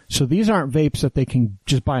 So these aren't vapes that they can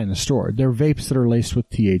just buy in the store. They're vapes that are laced with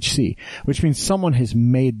THC, which means someone has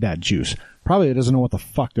made that juice. Probably doesn't know what the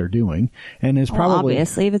fuck they're doing, and is probably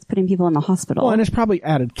obviously if it's putting people in the hospital. Well, and it's probably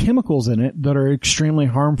added chemicals in it that are extremely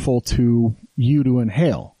harmful to you to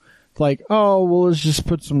inhale. Like, oh, well, let's just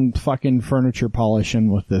put some fucking furniture polish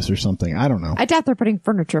in with this or something. I don't know. I doubt they're putting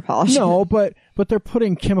furniture polish. No, but they're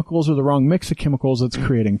putting chemicals or the wrong mix of chemicals that's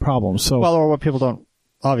creating problems. So, well, or what people don't.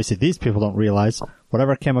 Obviously, these people don't realize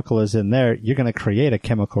whatever chemical is in there, you're going to create a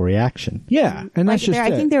chemical reaction. Yeah, and that's just it.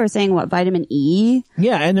 I think they were saying vitamin E.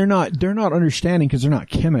 Yeah, and they're not understanding because they're not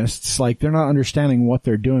chemists. Like, they're not understanding what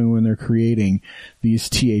they're doing when they're creating these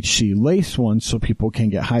THC lace ones so people can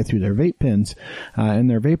get high through their vape pens and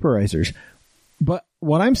their vaporizers. But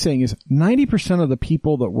what I'm saying is 90% of the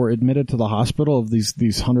people that were admitted to the hospital, of these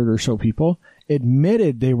 100 or so people,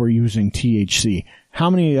 admitted they were using THC. How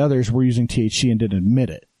many others were using THC and didn't admit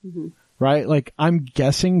it? Mm-hmm. Right? Like, I'm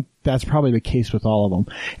guessing that's probably the case with all of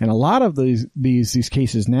them. And a lot of these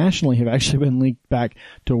cases nationally have actually been linked back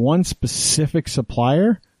to one specific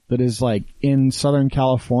supplier that is like in Southern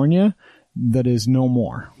California that is no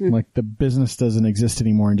more. Mm-hmm. Like, the business doesn't exist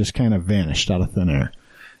anymore and just kind of vanished out of thin air.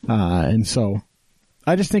 And so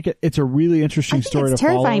I just think it's a really interesting story to follow. It's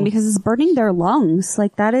terrifying because it's burning their lungs.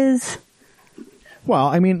 Like, that is... Well,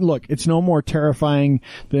 I mean, look, it's no more terrifying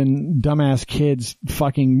than dumbass kids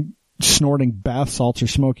fucking snorting bath salts or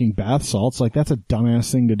smoking bath salts, like that's a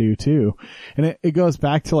dumbass thing to do too. And it goes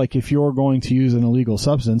back to like, if you're going to use an illegal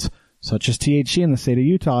substance, such as THC in the state of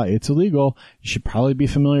Utah, it's illegal. You should probably be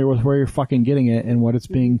familiar with where you're fucking getting it and what it's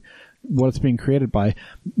being created by.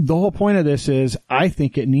 The whole point of this is, I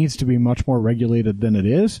think it needs to be much more regulated than it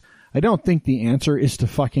is. I don't think the answer is to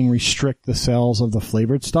fucking restrict the sales of the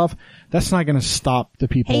flavored stuff. That's not going to stop the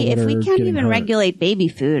people that are getting hurt. Hey, if we can't even regulate baby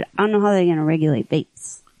food, I don't know how they're going to regulate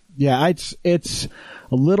vapes. Yeah, it's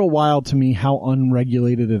a little wild to me how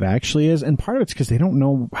unregulated it actually is, and part of it's because they don't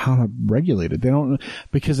know how to regulate it. They don't,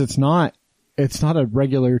 because it's not a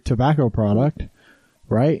regular tobacco product,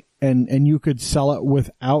 right? And you could sell it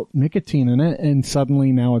without nicotine in it, and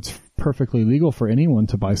suddenly now it's perfectly legal for anyone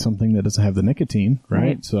to buy something that doesn't have the nicotine,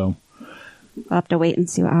 right? So we'll have to wait and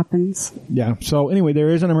see what happens. Yeah. So anyway, there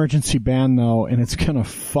is an emergency ban though, and it's gonna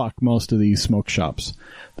fuck most of these smoke shops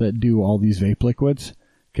that do all these vape liquids,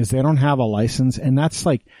 because they don't have a license. And that's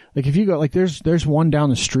like if you go, like there's one down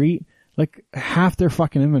the street, like half their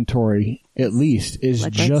fucking inventory at least is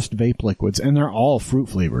just vape liquids, and they're all fruit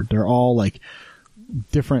flavored. They're all like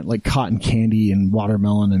different, like cotton candy and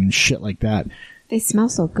watermelon and shit like that. They smell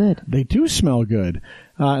so good. They do smell good.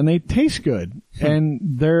 And they taste good. And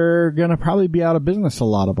they're gonna probably be out of business, a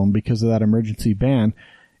lot of them, because of that emergency ban.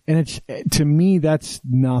 And it's, to me, that's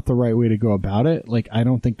not the right way to go about it. Like, I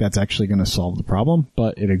don't think that's actually going to solve the problem,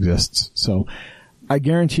 but it exists. So I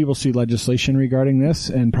guarantee we'll see legislation regarding this,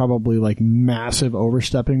 and probably like massive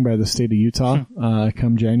overstepping by the state of Utah,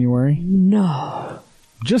 come January. No.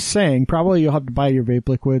 Just saying, probably you'll have to buy your vape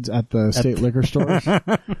liquids at the state liquor stores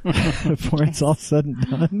before it's all said and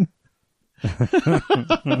done.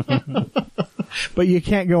 But you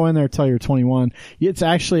can't go in there till you're 21. It's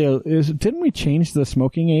actually didn't we change the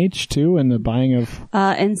smoking age too in the buying of?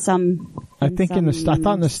 In some. I thought in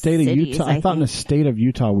the state of Utah. I thought in the state of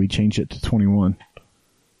Utah we changed it to 21.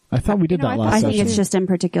 I thought we did that last session. I think it's just in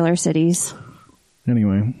particular cities.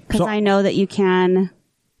 Anyway, because I know that you can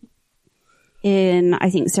in,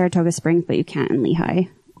 I think, Saratoga Springs, but you can't in Lehigh,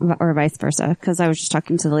 or vice versa, because I was just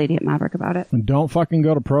talking to the lady at Maverick about it. And don't fucking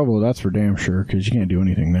go to Provo, that's for damn sure, because you can't do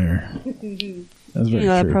anything there. That's very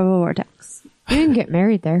true. Provo Vortex. You can get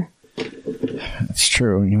married there. It's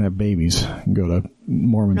true. You can have babies. You can go to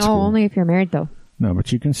Mormon school. No, only if you're married, though. No,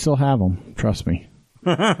 but you can still have them. Trust me.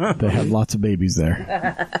 They have lots of babies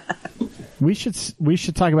there. We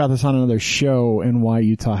should talk about this on another show, and why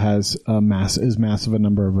Utah has as massive a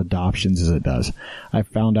number of adoptions as it does. I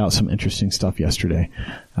found out some interesting stuff yesterday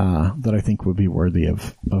that I think would be worthy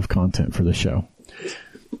of content for the show.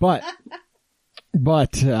 But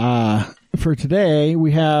for today,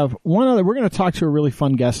 we have one other. We're going to talk to a really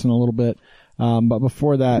fun guest in a little bit. But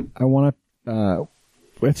before that, I want to.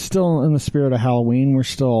 It's still in the spirit of Halloween. We're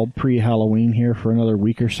still pre-Halloween here for another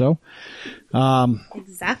week or so.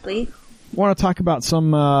 Exactly. I want to talk about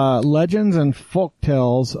some legends and folk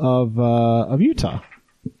tales of Utah.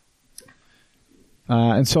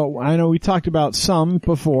 And so I know we talked about some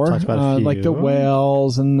before, like the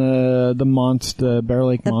whales and the monster, Bear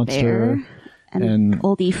Lake Monster, and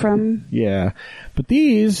Old Ephraim. Yeah, but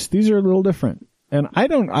these are a little different, and I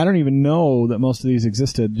don't even know that most of these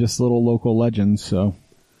existed. Just little local legends. So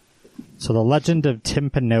the legend of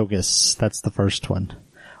Timpanogos, that's the first one,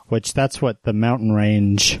 which that's what the mountain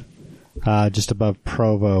range just above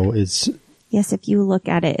Provo is. Yes, if you look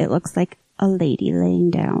at it, it looks like a lady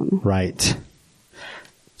laying down. Right.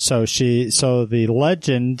 So the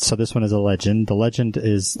legend, so this one is a legend. The legend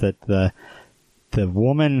is that the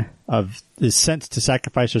woman is sent to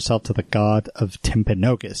sacrifice herself to the god of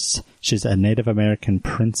Timpanogos. She's a Native American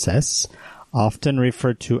princess, often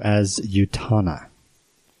referred to as Utana.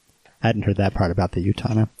 I hadn't heard that part about the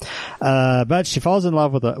Utana. But she falls in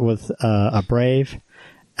love with a brave,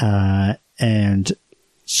 and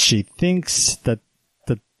she thinks that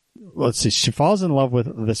she falls in love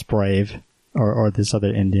with this brave, or this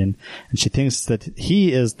other Indian, and she thinks that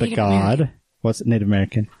he is the god. American. What's it, Native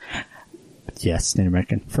American? Yes, Native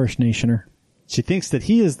American. First Nationer. She thinks that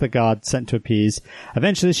he is the god sent to appease.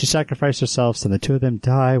 Eventually, she sacrifices herself, and the two of them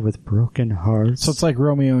die with broken hearts. So it's like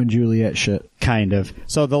Romeo and Juliet shit. Kind of.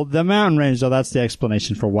 So the mountain range, though, that's the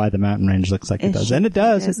explanation for why the mountain range looks like it does. And it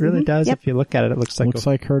does. It really does. Yep. If you look at it, it looks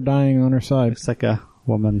like her dying on her side. Looks like a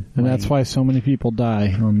woman. And that's why so many people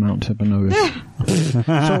die on Mount Timpanogos. So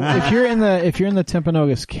if you're in the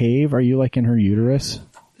Timpanogos cave, are you like in her uterus?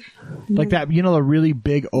 Like that, the really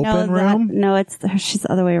big open room? No, she's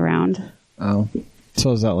the other way around. Oh,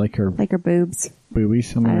 so is that like her boobs?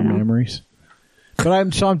 Boobies, some of her memories. But I'm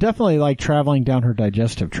definitely like traveling down her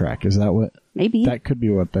digestive tract. Is that what? Maybe that could be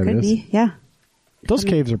what that is. Could be, yeah. Those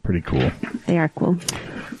caves are pretty cool. They are cool.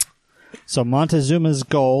 So Montezuma's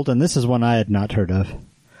gold, and this is one I had not heard of.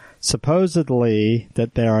 Supposedly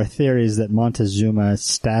that there are theories that Montezuma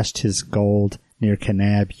stashed his gold near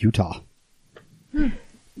Kanab, Utah.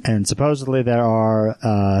 And supposedly there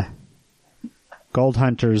are gold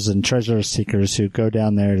hunters and treasure seekers who go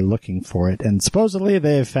down there looking for it. And supposedly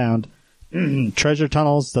they have found treasure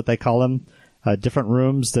tunnels, that they call them, different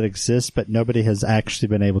rooms that exist, but nobody has actually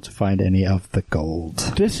been able to find any of the gold.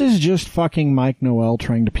 This is just fucking Mike Noel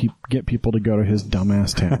trying to get people to go to his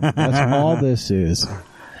dumbass town. That's all this is.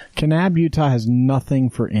 Kanab, Utah has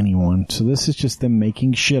nothing for anyone, so this is just them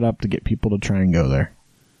making shit up to get people to try and go there.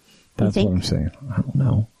 That's what I'm saying. I don't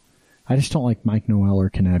know. I just don't like Mike Noel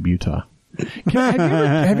or Kanab, Utah.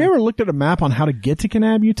 Have you ever looked at a map on how to get to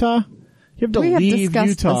Kanab, Utah? You have to leave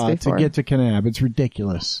Utah to get to Kanab. It's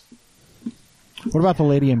ridiculous. What about the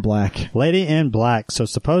Lady in Black? Lady in Black. So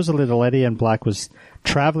supposedly the Lady in Black was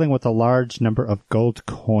traveling with a large number of gold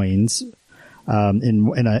coins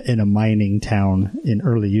in a mining town in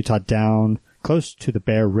early Utah, down close to the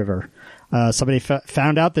Bear River. Somebody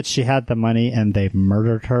found out that she had the money, and they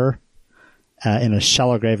murdered her in a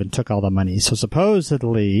shallow grave and took all the money. So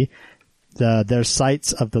supposedly there's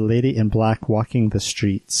sights of the Lady in Black walking the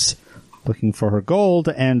streets looking for her gold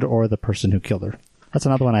and or the person who killed her. That's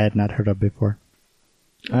another one I had not heard of before.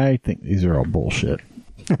 I think these are all bullshit.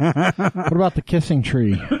 What about the Kissing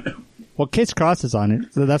Tree? Well, Case Cross is on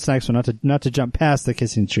it. So that's the next one. Not to jump past the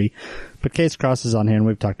Kissing Tree, but Case Cross is on here, and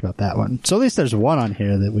we've talked about that one. So at least there's one on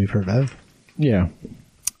here that we've heard of. Yeah.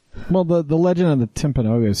 Well, the Legend of the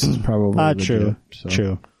Timpanogos is probably true.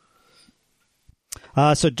 True.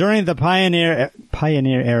 So during the Pioneer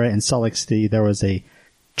era in Salt Lake City, there was a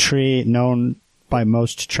tree known by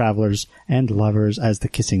most travelers and lovers as the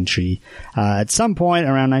Kissing Tree. At some point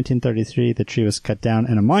around 1933, the tree was cut down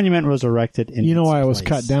and a monument was erected in its place. You know why it was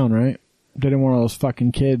cut down, right? Didn't want all those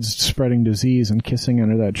fucking kids spreading disease and kissing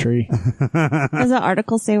under that tree. Does the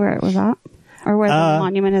article say where it was at? Or where the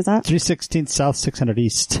monument is at? 316 South, 600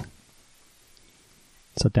 East.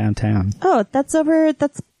 So downtown. Oh, that's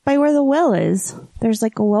by where the well is. There's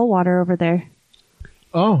like a well water over there.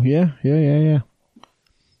 Oh, yeah.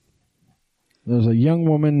 There's a young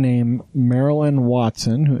woman named Marilyn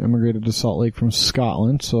Watson who immigrated to Salt Lake from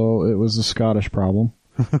Scotland, so it was a Scottish problem.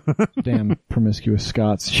 Damn promiscuous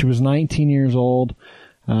Scots. She was 19 years old,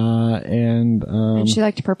 and she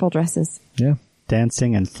liked purple dresses. Yeah.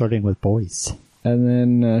 Dancing and flirting with boys.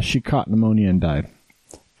 And then she caught pneumonia and died.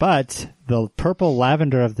 But the purple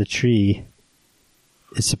lavender of the tree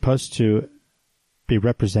is supposed to be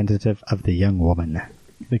representative of the young woman.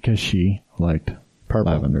 Because she liked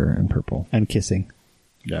purple. Lavender and purple. And kissing.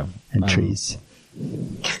 Yeah. And trees.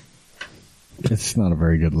 It's not a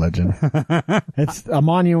very good legend. A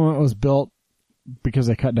monument was built because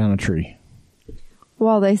they cut down a tree.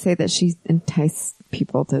 Well, they say that she enticed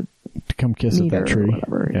people to come kiss at that tree.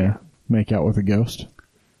 Whatever, yeah. Make out with a ghost.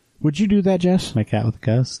 Would you do that, Jess? Make out with a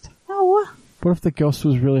ghost? No. What if the ghost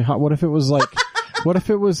was really hot? What if it was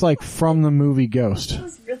like from the movie Ghost? It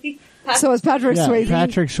was really So is Patrick Swayze.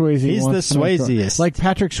 Patrick Swayze. He's the Swayziest. Like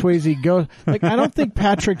Patrick Swayze goes. Like I don't think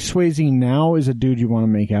Patrick Swayze now is a dude you want to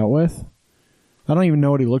make out with. I don't even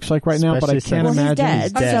know what he looks like right now, but I can't imagine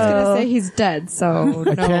he's dead. I was just going to say he's dead, so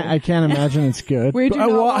I can't imagine it's good. We do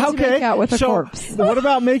not want to make out with a corpse. What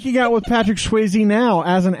about making out with Patrick Swayze now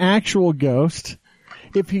as an actual ghost?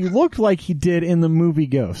 If he looked like he did in the movie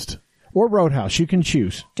Ghost or Roadhouse, you can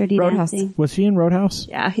choose. Dirty Roadhouse. Dancing. Was he in Roadhouse?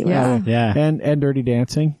 Yeah, he was. Yeah. And Dirty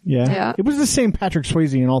Dancing. Yeah. It was the same Patrick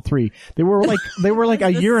Swayze in all three. They were like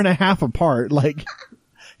a year and a half apart. Like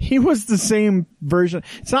he was the same version.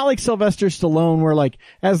 It's not like Sylvester Stallone where like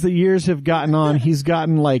as the years have gotten on, he's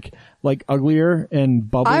gotten like uglier and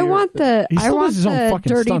bubblier. I want the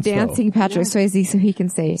Dirty stunts, Dancing Patrick Swayze so he can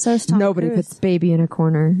say nobody puts baby in a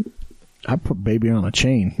corner. I put baby on a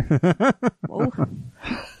chain.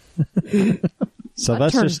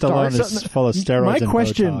 Sylvester Stallone is full of steroids. My and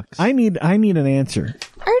question, Botox. I need an answer.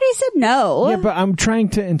 I already said no. Yeah, but I'm trying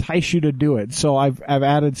to entice you to do it, so I've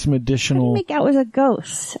added some additional. How do you make out with a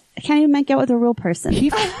ghost? I can't even make out with a real person.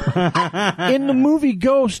 In the movie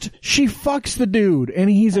Ghost, she fucks the dude,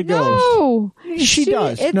 and he's a ghost. No, she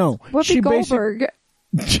does. It's no, Whoopi Goldberg.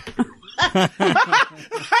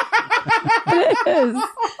 It is.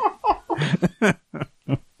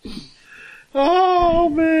 Oh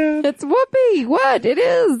man, it's Whoopi. What? It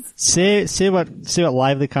is. See what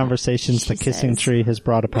lively conversations the Kissing Tree has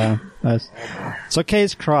brought upon us. So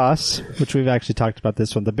K's Cross, which we've actually talked about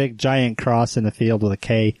this one, the big giant cross in the field with a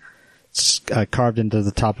K carved into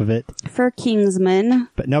the top of it. For Kingsman.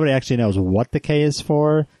 But nobody actually knows what the K is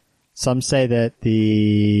for. Some say that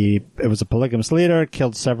it was a polygamous leader,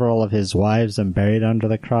 killed several of his wives and buried under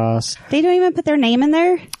the cross. They don't even put their name in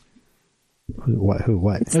there? Who,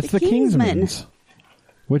 what? It's the Kingsmans,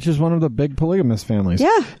 which is one of the big polygamous families.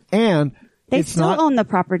 Yeah. And they still own the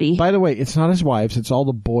property. By the way, it's not his wives. It's all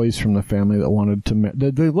the boys from the family that wanted to.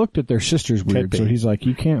 They looked at their sisters weird, so he's like,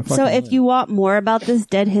 you can't fucking. So if you want more about this,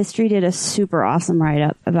 Dead History did a super awesome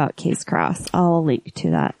write-up about Case Cross. I'll link to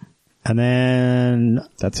that. And then...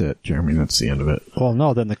 That's it, Jeremy. That's the end of it. Well,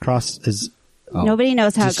 no, then the cross is... Nobody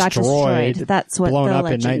knows how it got destroyed. That's what blown the up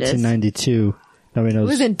legend in 1992. Nobody knows.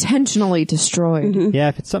 It was intentionally destroyed. Mm-hmm. Yeah,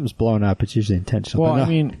 if something's blown up, it's usually intentional. Well, no, I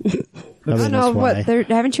mean... I don't know what.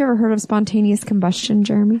 Haven't you ever heard of spontaneous combustion,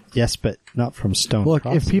 Jeremy? Yes, but not from stone. Look,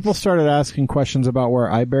 crosses. if people started asking questions about where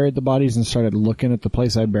I buried the bodies and started looking at the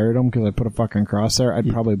place I buried them because I put a fucking cross there, I'd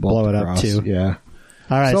probably blow it up too. Yeah.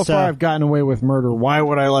 All right. So far, I've gotten away with murder. Why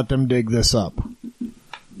would I let them dig this up?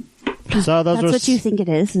 So that's what you think it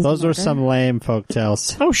is. Those are some lame folk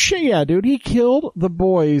tales. Oh shit, yeah, dude. He killed the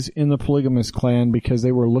boys in the polygamous clan because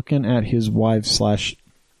they were looking at his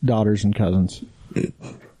wives/daughters and cousins.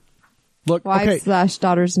 Look,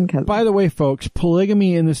 wives/daughters and cousins. By the way, folks,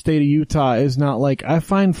 polygamy in the state of Utah is not like I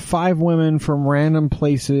find 5 women from random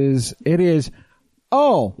places. It is,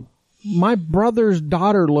 my brother's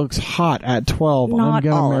daughter looks hot at 12. Not I'm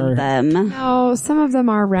gonna all marry of them. No, some of them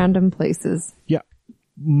are random places. Yeah.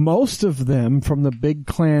 Most of them from the big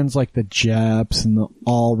clans like the Jeps and the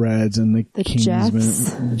Allreds and the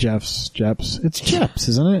Kingsmen. Jeffs. It's Jeps,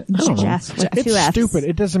 isn't it? I don't know. Jeff with It's 2 Fs. stupid.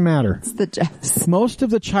 It doesn't matter. It's the Jeffs. Most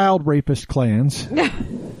of the child rapist clans,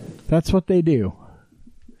 that's what they do.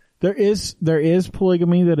 There is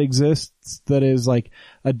polygamy that exists that is like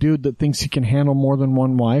a dude that thinks he can handle more than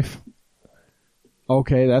one wife.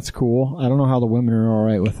 Okay, that's cool. I don't know how the women are all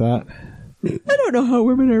right with that. I don't know how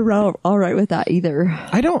women are all right with that either.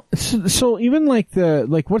 I don't. So even what's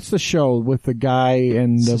the show with the guy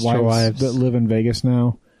and the wives that live in Vegas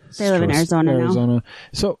now? They live in Arizona now.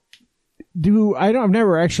 So I've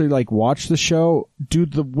never actually watched the show. Do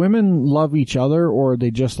the women love each other or they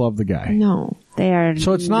just love the guy? No, they are.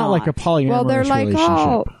 So it's not like a polyamorous well, they're like,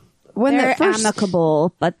 relationship. When they're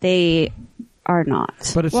amicable, but they are not.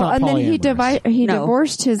 But it's not polyamorous. And then he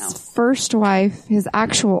divorced his first wife, his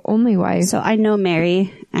actual only wife. So I know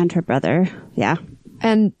Mary and her brother. Yeah.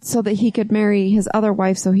 And so that he could marry his other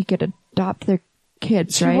wife so he could adopt their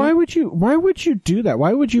kids, right? Why would you do that?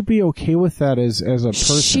 Why would you be okay with that as a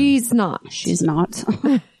person? She's not.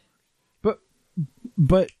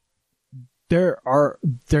 But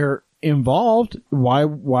they're involved.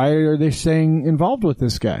 Why are they staying involved with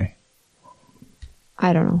this guy?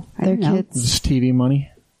 I don't know. Their kids. Just TV money?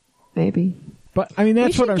 Maybe. But, I mean,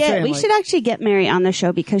 that's what I'm saying. We should actually get Mary on the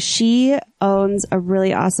show because she owns a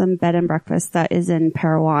really awesome bed and breakfast that is in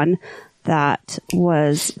Parowan that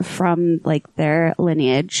was from, their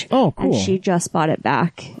lineage. Oh, cool. And she just bought it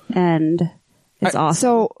back, and it's awesome.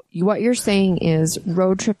 So, what you're saying is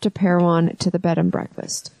road trip to Parowan to the bed and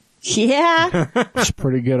breakfast. Yeah. It's a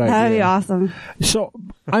pretty good idea. That'd be awesome. So,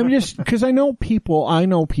 I'm just, because I know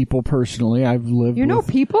people personally. I've lived with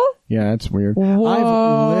people? Yeah, it's weird. Whoa.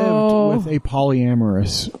 I've lived with a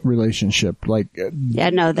polyamorous relationship.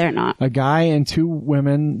 Yeah, no, they're not. A guy and 2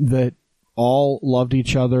 women that all loved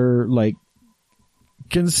each other,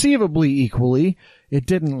 conceivably equally. It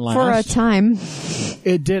didn't last. For a time.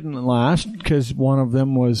 It didn't last because one of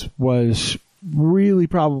them was really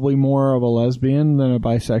probably more of a lesbian than a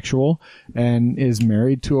bisexual and is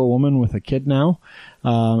married to a woman with a kid now.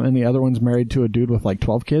 And the other one's married to a dude with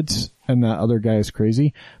 12 kids and that other guy is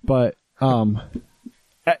crazy. But,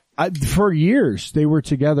 for years they were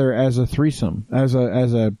together as a threesome, as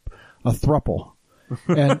a throuple.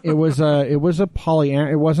 And it was a it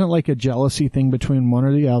wasn't like a jealousy thing between one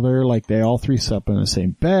or the other. They all 3 slept in the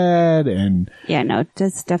same bed and. Yeah, no,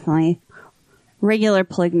 it's definitely. Regular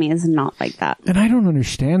polygamy is not like that. And I don't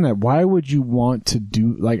understand that. Why would you want to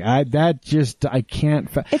do I can't.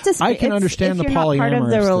 I can understand the polyamorous. If you're not part of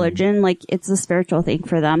the religion, it's a spiritual thing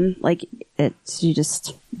for them. That's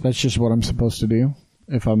just what I'm supposed to do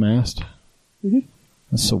if I'm asked. Mm-hmm.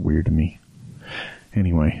 That's so weird to me.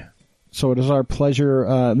 Anyway, so it is our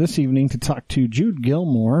pleasure this evening to talk to Jude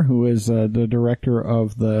Gilmore, who is the director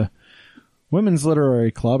of the Women's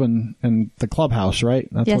Literary Club and the Clubhouse, right?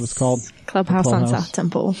 That's what it's called? Clubhouse on South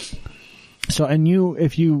Temple. So, and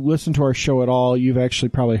if you listen to our show at all, you've actually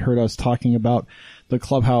probably heard us talking about the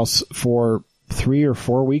Clubhouse for 3 or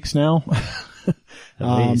 4 weeks now.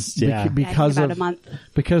 At least, yeah. Because of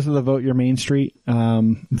the Vote Your Main Street.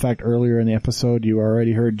 In fact, earlier in the episode, you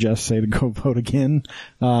already heard Jess say to go vote again,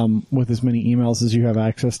 with as many emails as you have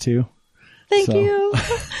access to. Thank you.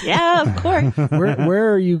 Yeah, of course.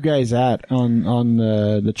 Where are you guys at on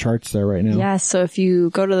the charts there right now? Yeah, so if you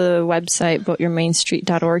go to the website,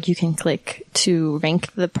 voteyourmainstreet.org, you can click to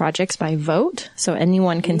rank the projects by vote. So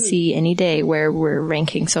anyone can see any day where we're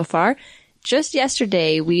ranking so far. Just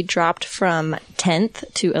yesterday, we dropped from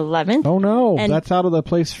 10th to 11th. Oh no, and that's out of the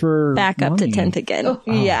place for back up to money. 10th again. Oh.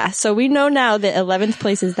 Yeah, so we know now that 11th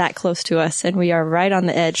place is that close to us, and we are right on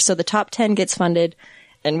the edge. So the top 10 gets funded,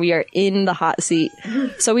 and we are in the hot seat.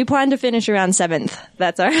 So we plan to finish around 7th.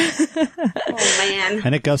 That's our... Oh, man.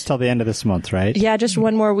 And it goes till the end of this month, right? Yeah, just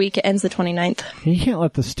one more week. It ends the 29th. You can't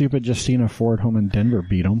let the stupid Justina Ford home in Denver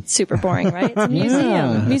beat them. Super boring, right? It's a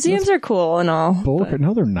museum. Museums are cool and all.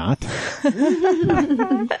 No, they're not. I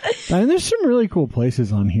mean, there's some really cool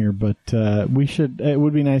places on here, but it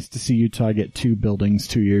would be nice to see Utah get 2 buildings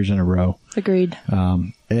 2 years in a row. Agreed.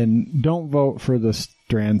 And don't vote for the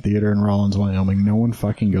Strand Theater in Rollins, Wyoming. No one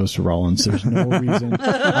fucking goes to Rollins. There's no reason.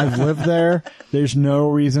 I've lived there. There's no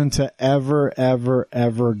reason to ever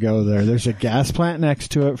go there. There's a gas plant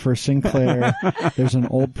next to it for Sinclair. There's an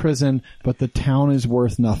old prison, but the town is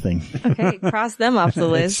worth nothing. Okay, cross them off the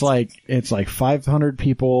list. It's like 500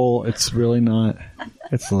 people. It's really not.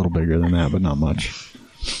 It's a little bigger than that, but not much.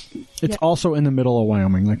 It's also in the middle of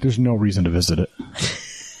Wyoming. Like, there's no reason to visit it.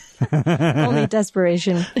 Only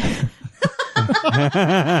desperation.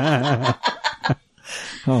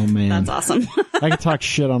 Oh man, that's awesome. I could talk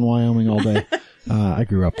shit on Wyoming all day. I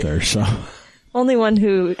grew up there, so only one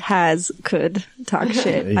who could talk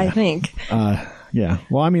shit. Yeah. I think. Yeah.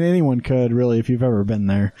 Well, I mean, anyone could really if you've ever been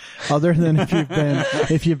there. Other than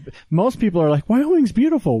most people are like, Wyoming's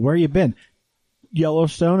beautiful. Where you been?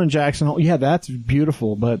 Yellowstone and Jackson Hole. Yeah, that's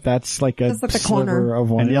beautiful, but that's like a sliver of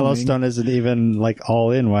Wyoming. And Yellowstone isn't even like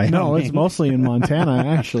all in Wyoming. No, it's mostly in Montana,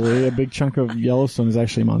 actually. A big chunk of Yellowstone is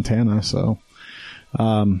actually Montana, so.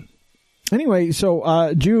 Anyway,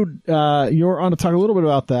 so, Jude, you're on to talk a little bit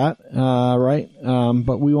about that, right?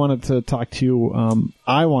 But we wanted to talk to you,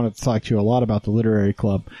 I wanted to talk to you a lot about the literary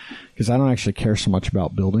club, because I don't actually care so much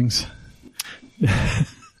about buildings.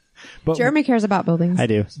 But Jeremy cares about buildings. I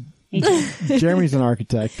do. Jeremy's an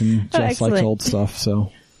architect and Jess likes old stuff, so.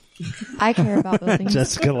 I care about buildings.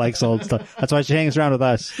 Jessica likes old stuff. That's why she hangs around with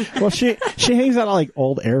us. Well, she hangs out at like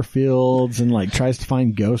old airfields and like tries to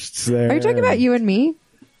find ghosts there. Are you talking about you and me?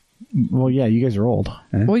 Well, yeah, you guys are old.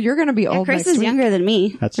 Well, you're going to be old. Chris next is week. younger than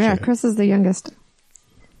me. That's true. Yeah, Chris is the youngest.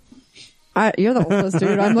 You're the oldest,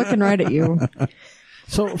 dude. I'm looking right at you.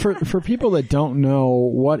 So for people that don't know,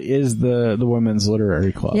 what is the women's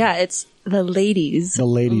literary club? Yeah, it's the ladies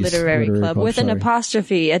literary club with an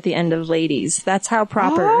apostrophe at the end of ladies. That's how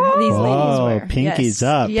proper these ladies were. Pinkies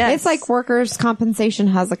up. Yes. It's like workers' compensation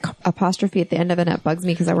has a apostrophe at the end of it, and it bugs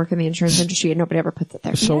me because I work in the insurance industry and nobody ever puts it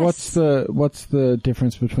there. So what's the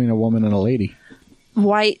difference between a woman and a lady?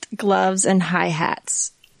 White gloves and high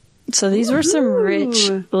hats. So these were some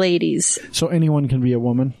rich ladies. So anyone can be a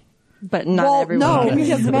woman? But not everyone. No,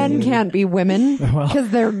 because men can't be women because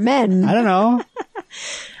they're men. I don't know.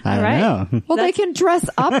 I don't know. Well, they can dress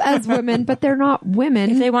up as women, but they're not women.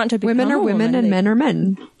 If they want to become women are women and men are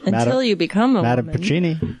men. Until you become a Madame woman.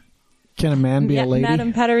 Puccini. Can a man be a lady?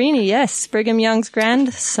 Madame Paterini, yes. Brigham Young's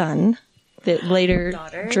grandson that later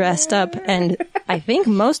dressed up and I think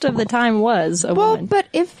most of the time was a woman. Well, but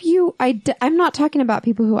if you... I'm not talking about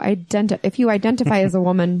people who if you identify as a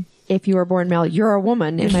woman... If you were born male, you're a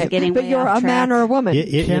woman, but you're a man or a woman. You're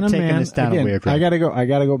taking this down a weird road. I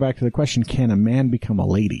gotta go back to the question: can a man become a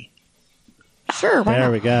lady? Sure. Why there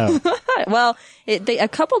not? we go. Well, a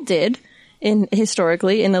couple did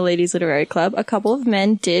historically in the Ladies Literary Club. A couple of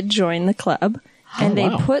men did join the club, and they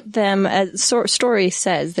put them, as story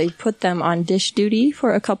says, they put them on dish duty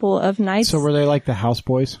for a couple of nights. So were they like the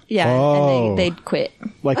houseboys? Yeah, and they'd quit.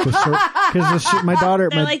 Like because my daughter,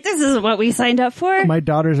 they're like, this isn't what we signed up for. My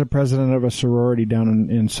daughter's a president of a sorority down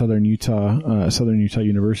in Southern Utah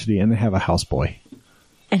University, and they have a houseboy.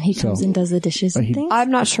 And he comes and does the dishes and things?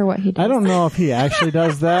 I'm not sure what he does. I don't know if he actually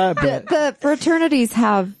does that. But the fraternities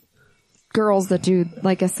have girls that do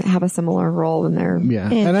have a similar role in their... Yeah,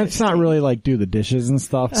 and it's not really like do the dishes and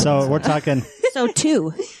stuff. So we're talking... So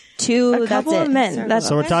two, a couple of men.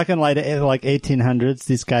 So we're talking like 1800s.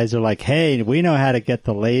 These guys are like, hey, we know how to get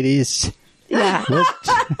the ladies. Yeah.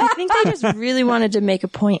 I think they just really wanted to make a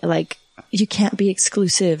point like, you can't be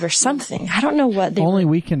exclusive or something. I don't know what they Only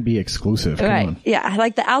we can be exclusive. Come right. on. Yeah.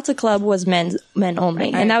 Like the Alta Club was men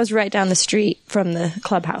only. And that was right down the street from the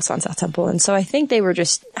clubhouse on South Temple. And so I think they were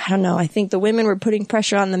just, I don't know. I think the women were putting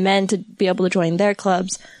pressure on the men to be able to join their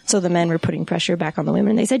clubs. So the men were putting pressure back on the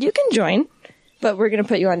women. They said, you can join, but we're going to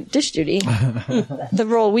put you on dish duty. The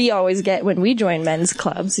role we always get when we join men's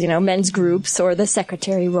clubs, men's groups, or the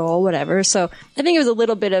secretary role, whatever. So I think it was a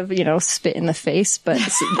little bit of, spit in the face, but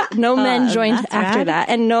no men joined after that.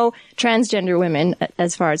 And no transgender women,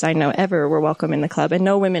 as far as I know, ever were welcome in the club. And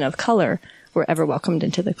no women of color were ever welcomed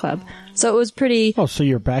into the club. So it was pretty. Oh, so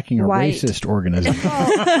you're backing a racist organism.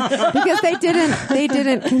 Because they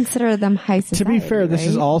didn't consider them high society. To be fair, this right?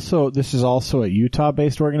 is also a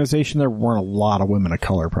Utah-based organization. There weren't a lot of women of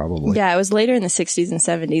color, probably. Yeah, it was later in the 60s and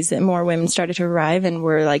 70s that more women started to arrive and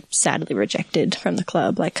were sadly rejected from the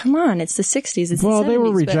club. Come on, it's the 60s. It's well, the 70s, they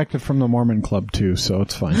were rejected from the Mormon club too, so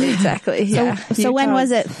it's fine. Exactly. Yeah. So when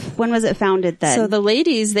was it? When was it founded then? So the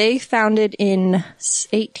ladies, they founded in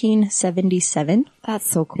 1877. That's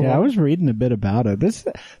so cool. Yeah, I was reading a bit about it.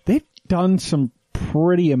 They've done some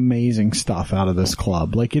pretty amazing stuff out of this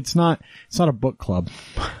club. It's not a book club.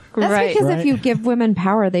 That's because if you give women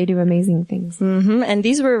power, they do amazing things. Mm-hmm. And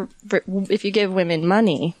these were, if you give women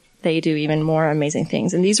money, they do even more amazing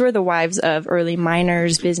things. And these were the wives of early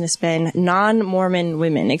miners, businessmen, non-Mormon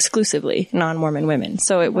women, exclusively non-Mormon women.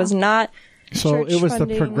 So it was not. So it was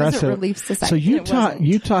funding. the progressive. Relief Society. So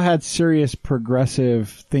Utah had serious progressive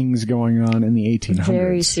things going on in the 1800s.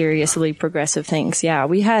 Very seriously progressive things. Yeah,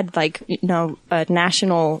 we had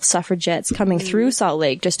national suffragettes coming through Salt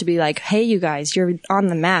Lake just to be like, "Hey, you guys, you're on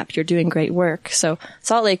the map. You're doing great work." So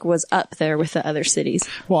Salt Lake was up there with the other cities.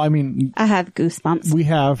 Well, I mean, I have goosebumps.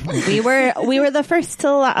 We were the first to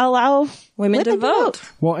allow women to vote.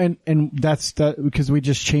 Well, and that's because we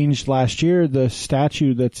just changed last year the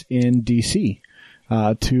statue that's in D.C.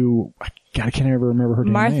 to, God, I can't ever remember her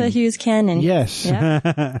name. Martha Hughes Cannon. Yes.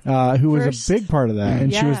 Yeah. Who was a big part of that.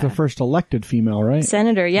 And she was the first elected female, right?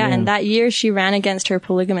 Senator, yeah. And that year she ran against her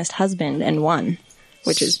polygamist husband and won,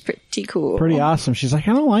 which is pretty cool. Pretty awesome. She's like,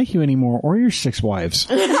 I don't like you anymore or your 6 wives.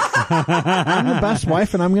 I'm the best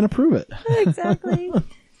wife and I'm going to prove it. Exactly.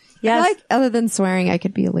 Yes. Other than swearing, I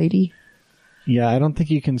could be a lady. Yeah, I don't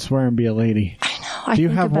think you can swear and be a lady. I know. Do you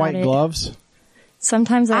have white gloves?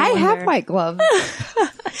 Sometimes I have white gloves.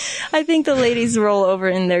 I think the ladies roll over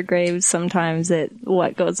in their graves sometimes at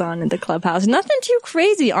what goes on in the clubhouse. Nothing too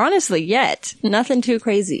crazy, honestly, yet. Nothing too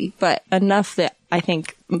crazy, but enough that I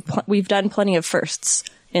think we've done plenty of firsts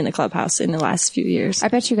in the clubhouse in the last few years. I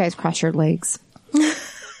bet you guys cross your legs.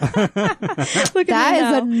 That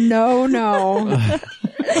is a no.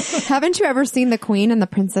 Haven't you ever seen the Queen and the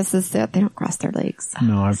princesses? They don't cross their legs.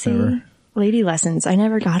 No, I've never. Lady lessons. I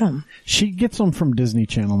never got them. She gets them from Disney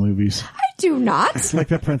Channel movies. I do not. Like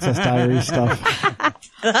the Princess Diaries stuff.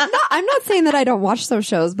 No, I'm not saying that I don't watch those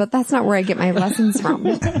shows, but that's not where I get my lessons from.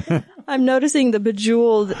 I'm noticing the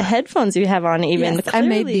bejeweled headphones you have on even. Yes, clearly, I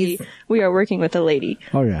made these. We are working with a lady.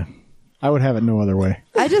 Oh, yeah. I would have it no other way.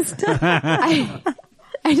 I just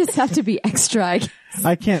have to be extra, I guess.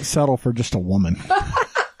 I can't settle for just a woman.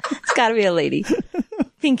 It's gotta be a lady.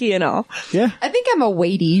 Pinky and all. Yeah. I think I'm a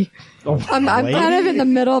weighty. I'm kind of in the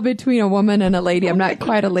middle between a woman and a lady. I'm not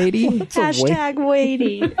quite a lady. Hashtag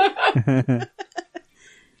weighty.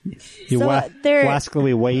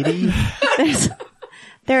 Wascally weighty.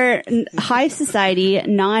 They're high society,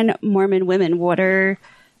 non-Mormon women. What are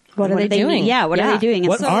they doing? Yeah, what are they doing?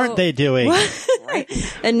 What aren't they doing?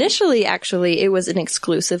 Initially, actually, it was an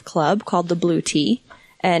exclusive club called the Blue Tea,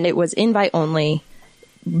 and it was invite only.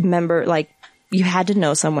 Member, you had to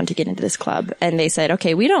know someone to get into this club, and they said,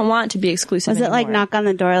 "Okay, we don't want to be exclusive." Was it anymore. knock on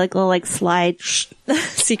the door, little slide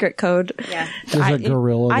secret code? Yeah, there's a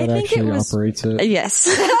gorilla that actually operates it. Yes.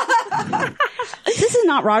 This is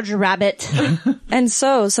not Roger Rabbit. And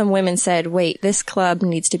so some women said, "Wait, this club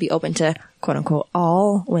needs to be open to quote unquote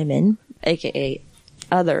all women, aka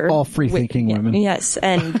all free-thinking women." Yes,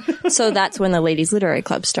 and so that's when the Ladies Literary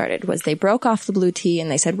Club started. Was they broke off the Blue Tea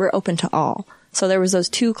and they said, "We're open to all." So there was those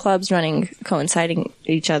 2 clubs coinciding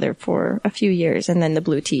each other for a few years, and then the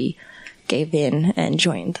Blue Tea gave in and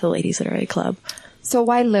joined the Ladies Literary Club. So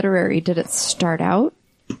why literary? Did it start out?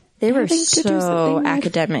 They were so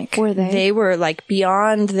academic. Were they? They were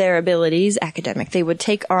beyond their abilities academic. They would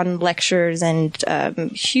take on lectures and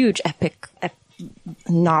huge epic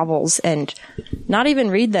novels and not even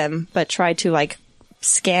read them, but try to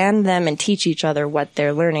scan them and teach each other what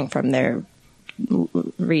they're learning from their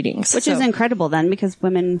readings, which is incredible then, because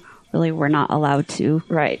women really were not allowed to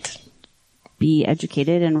be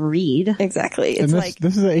educated and read. Exactly. It's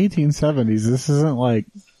this is the 1870s. This isn't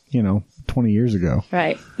 20 years ago.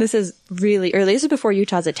 Right. This is really early. This is before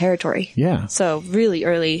Utah's a territory. Yeah. So really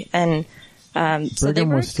early, and Brigham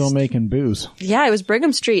was still making booze. Yeah, it was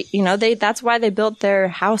Brigham Street. That's why they built their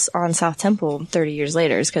house on South Temple 30 years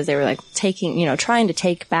later, is because they were trying to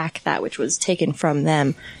take back that which was taken from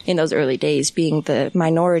them in those early days, being the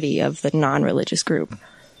minority of the non-religious group.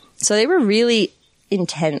 So they were really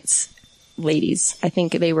intense ladies. I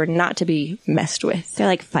think they were not to be messed with. They're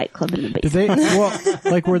like Fight Club in the basement. Did they,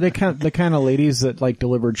 were they the kind of ladies that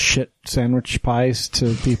delivered shit sandwich pies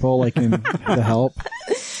to people in The Help?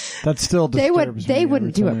 That still disturbs me. They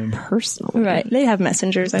wouldn't do it personally. Right. They have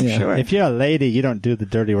messengers, I'm sure. If you're a lady, you don't do the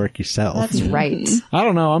dirty work yourself. That's right. I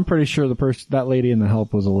don't know. I'm pretty sure that lady in The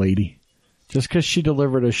Help was a lady. Just because she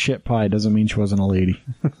delivered a shit pie doesn't mean she wasn't a lady.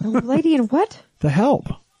 A lady in what? The Help.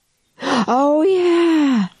 Oh,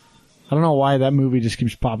 yeah. I don't know why that movie just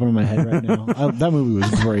keeps popping in my head right now. That movie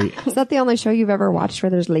was great. Is that the only show you've ever watched where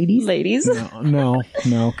there's ladies? Ladies? No,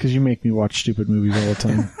 because you make me watch stupid movies all the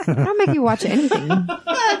time. I don't make you watch anything.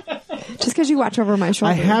 Just because you watch over my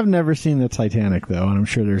shoulder. I have never seen the Titanic, though, and I'm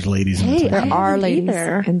sure there's ladies in the Titanic. There are ladies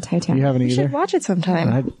in Titanic. You haven't either? You should watch it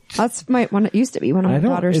sometime. That's it used to be one of my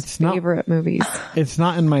daughter's favorite movies. It's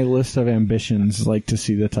not in my list of ambitions, to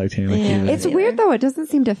see the Titanic either. It's weird, though. It doesn't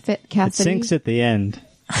seem to fit Cassidy. It sinks at the end.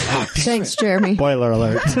 Thanks, Jeremy. Spoiler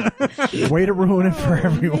alert. Way to ruin it for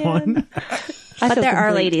everyone. But there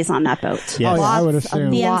are ladies on that boat. Yes. Oh, yeah, I would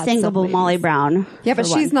assume. The unsinkable Molly Brown. Yeah, but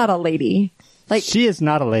she's not a lady. She is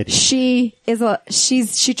not a lady. She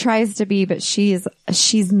tries to be, but she's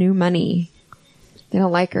new money. They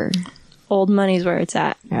don't like her. Old money's where it's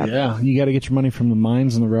at. Yep. Yeah, you got to get your money from the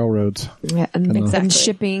mines and the railroads. Yeah, and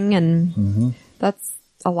shipping, and that's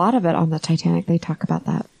a lot of it on the Titanic. They talk about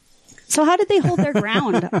that. So how did they hold their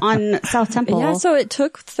ground on South Temple? Yeah, so it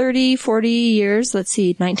took 30, 40 years. Let's see,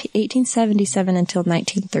 1877 until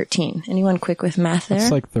 1913. Anyone quick with math there?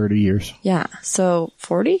 It's 30 years. Yeah, so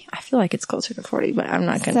 40? I feel like it's closer to 40, but I'm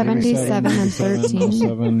not going to... 77 and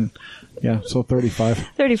 13. Yeah, so 35.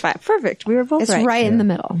 35, perfect. We were both right. It's right in the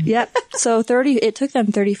middle. Yep. So it took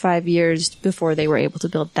them 35 years before they were able to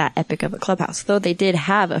build that epic of a clubhouse. Though they did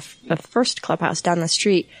have a first clubhouse down the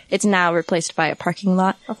street. It's now replaced by a parking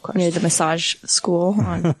lot near the massage school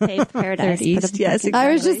on Paved Paradise. East. Yes, exactly.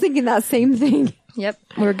 I was just thinking that same thing. Yep.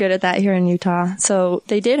 We're good at that here in Utah. So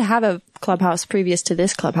they did have a clubhouse previous to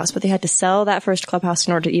this clubhouse, but they had to sell that first clubhouse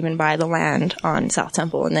in order to even buy the land on South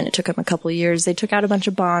Temple. And then it took them a couple of years. They took out a bunch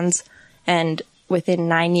of bonds and within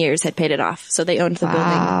 9 years had paid it off. So they owned the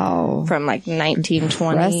building from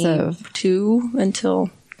 1922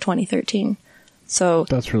 until 2013. So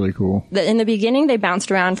that's really cool. In the beginning, they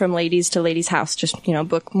bounced around from ladies to ladies' house, just,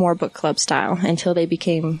 more book club style until they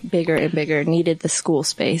became bigger and bigger, needed the school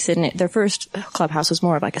space. And their first clubhouse was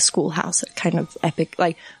more of a schoolhouse, kind of epic.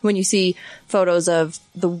 When you see photos of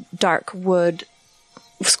the dark wood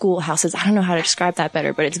schoolhouses, I don't know how to describe that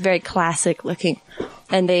better, but it's very classic looking.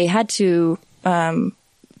 And they had to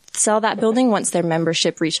sell that building once their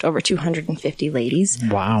membership reached over 250 ladies.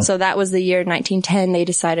 Wow. So that was the year 1910. They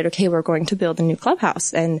decided, okay, we're going to build a new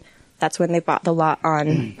clubhouse. And that's when they bought the lot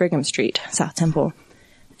on Brigham Street, South Temple.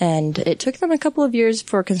 And it took them a couple of years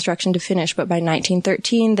for construction to finish, but by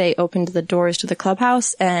 1913, they opened the doors to the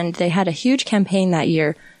clubhouse, and they had a huge campaign that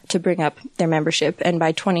year to bring up their membership. And by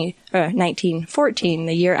 1914,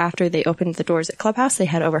 the year after they opened the doors at Clubhouse, they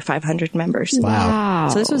had over 500 members. Wow.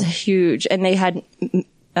 So this was huge. And they had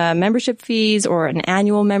membership fees or an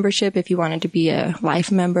annual membership if you wanted to be a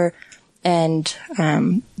life member. And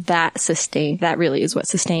that really is what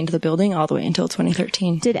sustained the building all the way until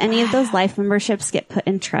 2013. Did any of those life memberships get put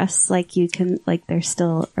in trusts? They're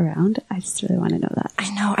still around? I just really want to know that.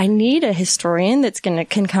 I know. I need a historian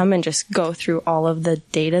can come and just go through all of the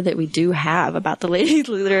data that we do have about the Ladies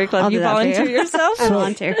Literary Club. I'll you volunteer yourself? I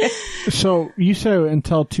volunteer. So you said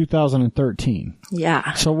until 2013.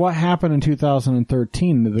 Yeah. So what happened in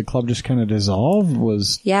 2013? Did the club just kind of dissolve?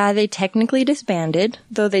 Yeah, they technically disbanded,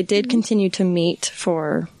 though they did continue to meet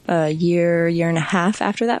for a year and a half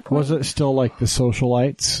after that point. Was it still like the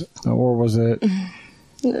socialites, or was it?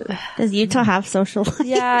 Does Utah have socialites?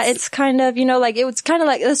 Yeah, it's kind of, it was kind of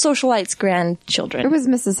like the socialites' grandchildren. It was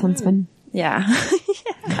Mrs. Huntsman. Yeah.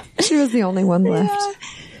 Yeah. She was the only one left.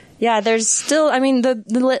 Yeah, there's still,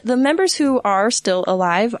 the members who are still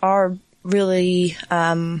alive are really,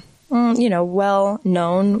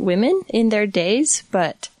 well-known women in their days,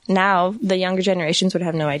 but now the younger generations would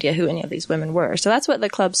have no idea who any of these women were. So that's what the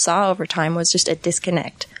club saw over time, was just a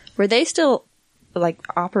disconnect where they still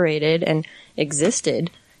operated and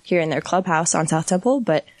existed here in their clubhouse on South Temple,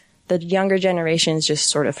 but the younger generations just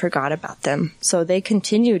sort of forgot about them. So they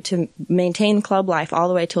continued to maintain club life all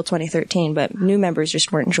the way till 2013, but new members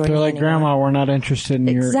just weren't joining. They're like, anymore. Grandma, we're not interested in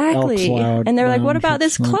your Elks Loud. And they're like, what about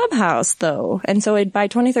this clubhouse though? And so by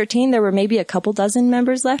 2013, there were maybe a couple dozen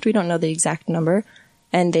members left. We don't know the exact number.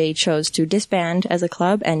 And they chose to disband as a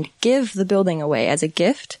club and give the building away as a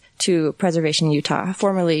gift to Preservation Utah,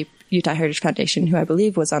 formerly Utah Heritage Foundation, who I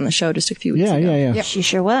believe was on the show just a few weeks ago. Yeah. Yep. She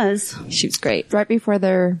sure was. She was great. Right before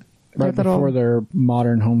their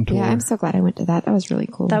modern home tour. Yeah, I'm so glad I went to that. That was really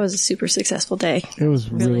cool. That was a super successful day. It was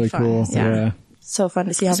really cool. Yeah. So fun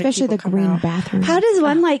to see how especially many the people green come out. bathroom. How does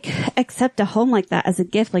one accept a home like that as a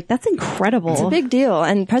gift? Like, that's incredible. It's a big deal.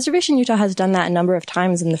 And Preservation Utah has done that a number of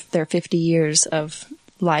times in their 50 years of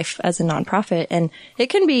life as a nonprofit. And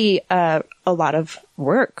it can be a lot of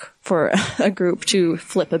work for a group to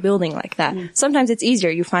flip a building like that. Sometimes it's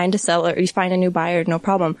easier. You find a seller, you find a new buyer, no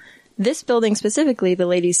problem. This building specifically, the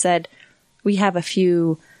lady said, we have a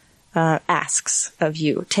few asks of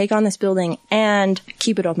you. Take on this building and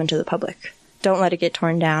keep it open to the public. Don't let it get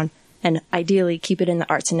torn down, and ideally keep it in the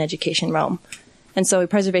arts and education realm. And so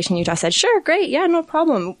Preservation Utah said, sure, great, yeah, no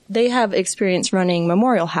problem. They have experience running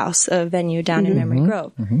Memorial House, a venue down in Memory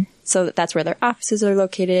Grove. So that's where their offices are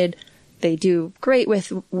located. They do great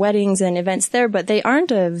with weddings and events there, but they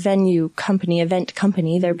aren't a event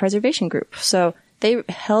company. They're a preservation group. So they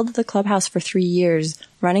held the clubhouse for 3 years,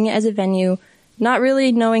 running it as a venue, not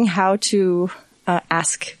really knowing how to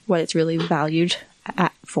ask what it's really valued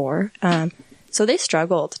for. So they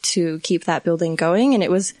struggled to keep that building going, and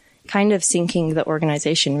it was kind of sinking the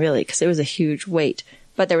organization, really, because it was a huge weight.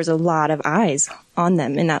 But there was a lot of eyes on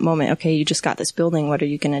them in that moment. Okay, you just got this building. What are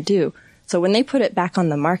you going to do? So when they put it back on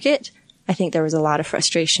the market, I think there was a lot of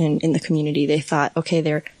frustration in the community. They thought, okay,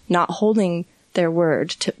 they're not holding their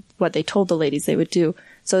word to what they told the ladies they would do.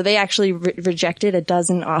 So they actually rejected a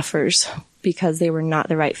dozen offers because they were not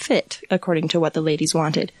the right fit, according to what the ladies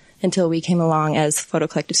wanted, until we came along as Photo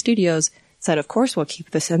Collective Studios, said, of course, we'll keep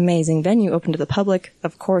this amazing venue open to the public.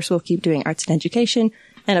 Of course, we'll keep doing arts and education.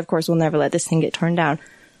 And of course, we'll never let this thing get torn down.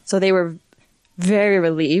 So they were very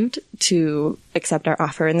relieved to accept our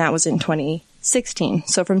offer. And that was in 2016.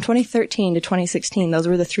 So from 2013 to 2016, those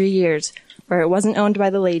were the 3 years where it wasn't owned by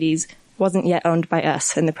the ladies, wasn't yet owned by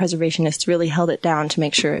us. And the preservationists really held it down to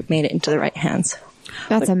make sure it made it into the right hands.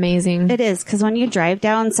 That's amazing. It is. Cause when you drive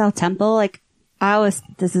down South Temple,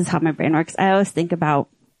 this is how my brain works. I always think about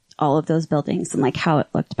all of those buildings and how it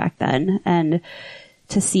looked back then. And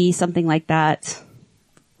to see something like that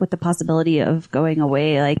with the possibility of going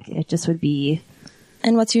away, it just would be.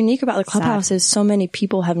 And what's unique about the clubhouse is so many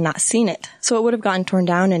people have not seen it. So it would have gotten torn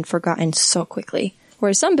down and forgotten so quickly.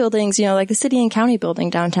 Whereas some buildings, like the city and county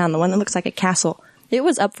building downtown, the one that looks like a castle, it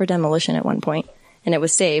was up for demolition at one point, and it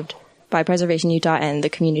was saved by Preservation Utah and the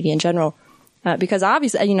community in general. Because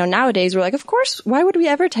obviously, nowadays we're like, of course, why would we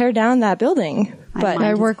ever tear down that building? But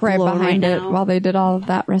I work right behind it while they did all of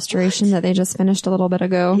that restoration that they just finished a little bit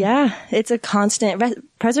ago. Yeah, it's a constant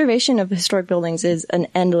preservation of historic buildings is an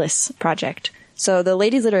endless project. So the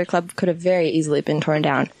Ladies Literary Club could have very easily been torn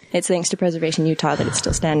down. It's thanks to Preservation Utah that it's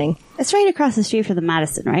still standing. It's right across the street from the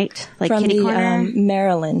Madison, right? From Kitty the Corner?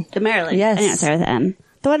 Maryland. The Maryland. Yes. I know, sorry, the M.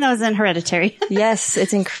 The one that was in Hereditary. Yes,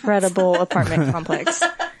 it's incredible apartment complex.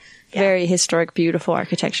 Yeah. Very historic, beautiful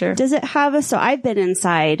architecture. Does it have so I've been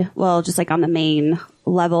inside, just on the main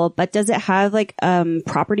level, but does it have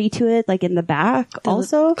property to it, in the back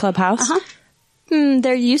also? Clubhouse? Uh-huh.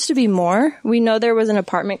 There used to be more. We know there was an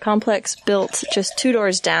apartment complex built just 2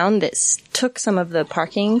 doors down that took some of the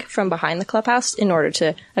parking from behind the clubhouse in order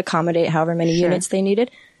to accommodate however many units they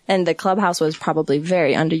needed. And the clubhouse was probably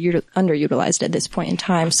very underutilized at this point in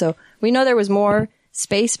time. So we know there was more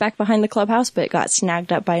space back behind the clubhouse, but it got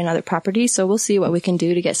snagged up by another property. So we'll see what we can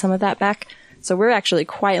do to get some of that back. So we're actually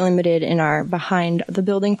quite limited in our behind the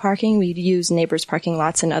building parking. We use neighbors' parking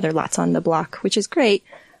lots and other lots on the block, which is great.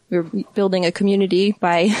 We're building a community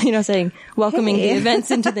by, welcoming the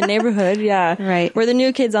events into the neighborhood. Yeah. Right. We're the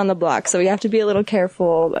new kids on the block, so we have to be a little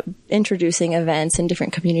careful introducing events and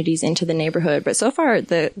different communities into the neighborhood. But so far,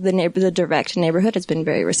 the direct neighborhood has been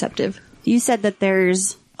very receptive. You said that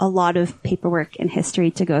there's a lot of paperwork and history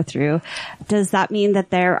to go through. Does that mean that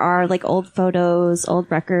there are old photos, old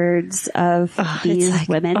records of these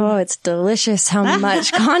women? Oh, it's delicious how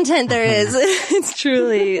much content there is. It's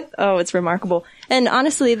truly, it's remarkable. And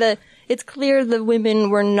honestly, it's clear the women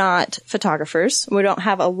were not photographers. We don't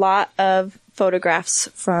have a lot of photographs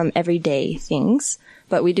from everyday things,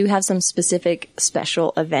 but we do have some specific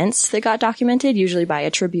special events that got documented, usually by a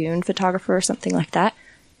Tribune photographer or something like that.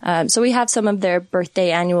 So we have some of their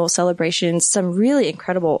birthday annual celebrations, some really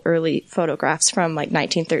incredible early photographs from like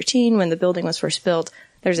 1913 when the building was first built.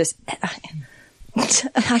 There's this,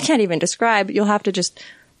 I can't even describe. You'll have to just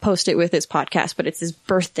post it with this podcast, but it's this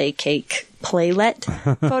birthday cake playlet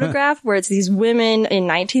photograph where it's these women in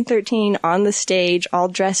 1913 on the stage all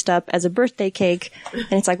dressed up as a birthday cake.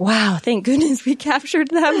 And it's like, wow, thank goodness we captured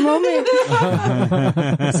that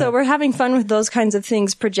moment. So we're having fun with those kinds of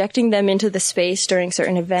things, projecting them into the space during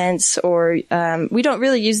certain events, or we don't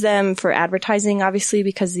really use them for advertising, obviously,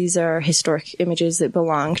 because these are historic images that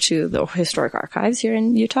belong to the historic archives here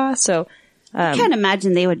in Utah. So I can't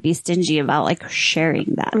imagine they would be stingy about like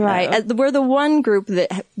sharing that. Right. We're the one group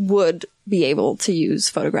that would be able to use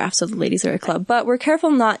photographs of the Ladies Literary Club, but we're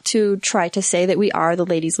careful not to try to say that we are the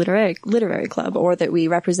Ladies Literary Club or that we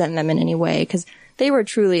represent them in any way, because they were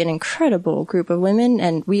truly an incredible group of women,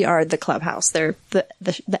 and we are the clubhouse. They're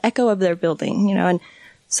the echo of their building, you know, and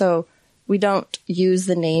so we don't use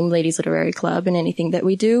the name Ladies Literary Club in anything that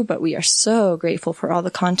we do, but we are so grateful for all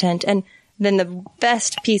the content. And then the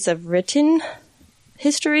best piece of written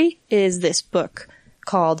history is this book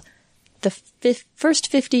called The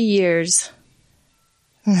First 50 Years,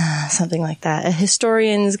 something like that, A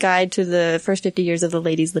Historian's Guide to the First 50 Years of the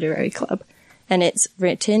Ladies Literary Club. And it's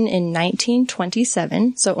written in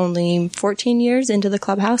 1927, so only 14 years into the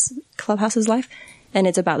clubhouse's life. And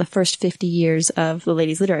it's about the first 50 years of the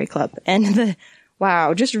Ladies Literary Club. And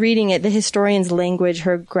wow, just reading it, the historian's language,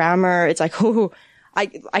 her grammar, it's like, oh, I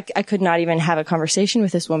could not even have a conversation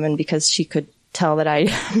with this woman because she could tell that I'm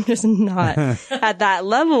just not at that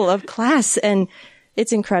level of class, and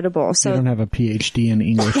it's incredible. So you don't have a PhD in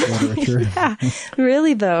English literature. Yeah,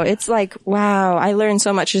 really though. It's like, wow, I learned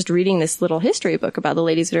so much just reading this little history book about the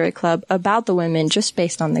Ladies Literary Club, about the women, just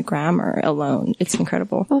based on the grammar alone. It's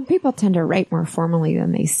incredible. Well, people tend to write more formally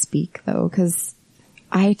than they speak though, because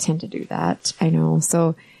I tend to do that. I know.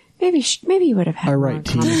 So maybe you would have had. I write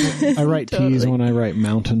T's. I write totally. T's when I write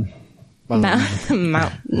mountain. Not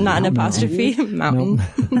an apostrophe. Mountain.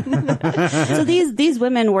 So these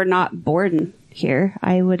women were not born here,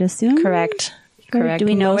 I would assume. Correct. Do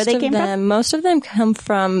we know where they came from? Most of them come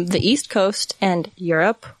from the East Coast and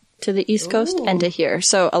Europe to the East Coast and to here.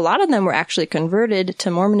 So a lot of them were actually converted to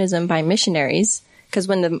Mormonism by missionaries, because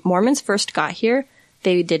when the Mormons first got here,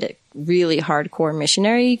 they did a really hardcore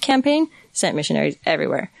missionary campaign, sent missionaries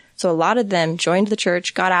everywhere. So a lot of them joined the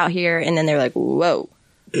church, got out here, and then they were like, whoa,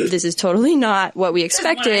 this is totally not what we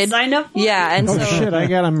expected. Signed up for. Yeah. And so shit, I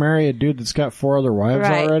gotta marry a dude that's got 4 other wives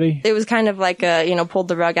already. It was kind of like pulled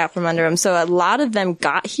the rug out from under them. So a lot of them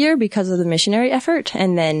got here because of the missionary effort.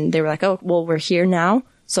 And then they were like, oh, well, we're here now,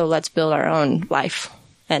 so let's build our own life.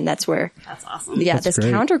 And that's where. That's awesome. Yeah, that's this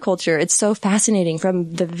great. counterculture, it's so fascinating.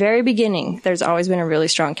 From the very beginning, there's always been a really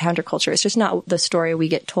strong counterculture. It's just not the story we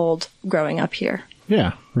get told growing up here.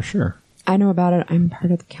 Yeah, for sure. I know about it. I'm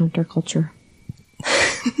part of the counterculture.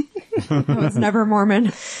 I was never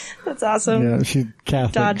Mormon. That's awesome. Yeah, she's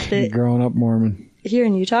Catholic, growing up Mormon. Here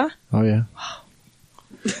in Utah? Oh, yeah.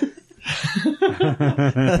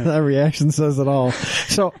 That reaction says it all.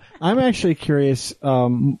 So I'm actually curious.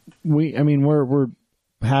 We're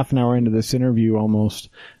half an hour into this interview almost.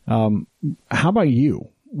 How about you?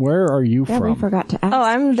 Where are you from? We forgot to ask. Oh,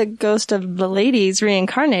 I'm the ghost of the ladies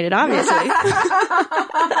reincarnated, obviously.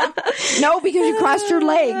 No, because you crossed your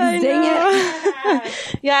legs. Dang it.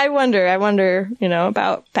 Yeah, I wonder,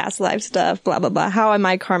 about past life stuff, blah, blah, blah. How am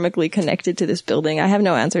I karmically connected to this building? I have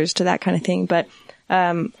no answers to that kind of thing. But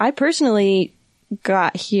I personally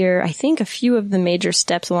got here, I think a few of the major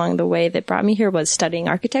steps along the way that brought me here was studying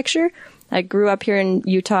architecture. I grew up here in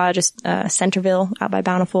Utah, just Centerville, out by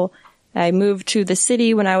Bountiful. I moved to the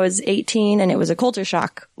city when I was 18, and it was a culture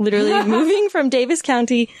shock. Literally moving from Davis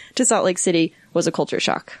County to Salt Lake City was a culture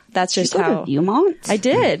shock. That's just how. You Viewmont? I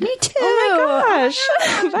did. Me too. Oh my gosh.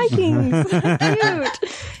 Vikings.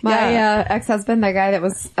 Cute. My ex-husband, the guy that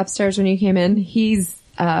was upstairs when you came in, he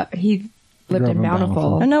lived in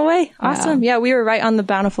Bountiful. Oh, no way. Awesome. Yeah, we were right on the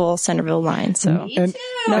Bountiful Centerville line. So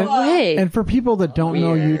no way. And for people that don't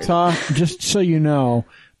know Utah, just so you know,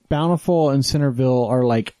 Bountiful and Centerville are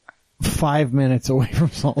like 5 minutes away from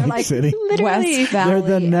Salt Lake City. Literally. West Valley.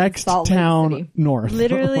 They're the next town north.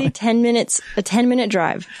 Literally 10 minutes, a 10-minute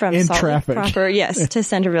drive from in Salt traffic. Lake proper, yes, to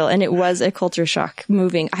Centerville. And it was a culture shock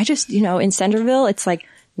moving. I just, in Centerville, it's like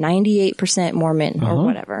 98% Mormon or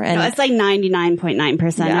whatever. And no, it's like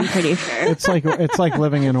 99.9%, yeah. I'm pretty sure. It's like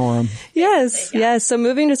living in Orem. Yes. So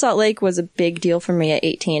moving to Salt Lake was a big deal for me at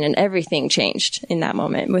 18, and everything changed in that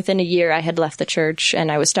moment. Within a year, I had left the church and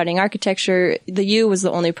I was studying architecture. The U was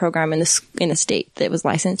the only program in the state that was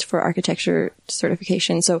licensed for architecture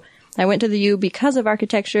certification. So I went to the U because of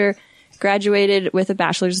architecture, graduated with a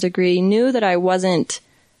bachelor's degree, knew that I wasn't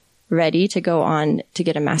ready to go on to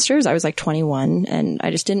get a master's. I was like 21 and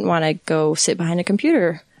I just didn't want to go sit behind a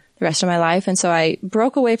computer the rest of my life. And so I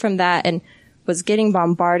broke away from that and was getting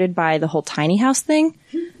bombarded by the whole tiny house thing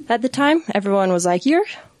at the time. Everyone was like, you're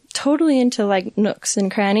totally into like nooks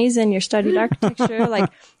and crannies and you studied architecture. Like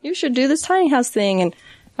you should do this tiny house thing. And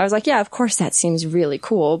I was like, yeah, of course that seems really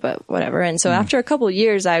cool, but whatever. And so after a couple of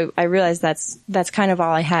years, I realized that's kind of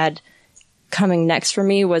all I had coming next for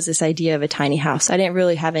me was this idea of a tiny house. I didn't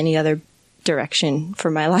really have any other direction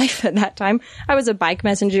for my life at that time. I was a bike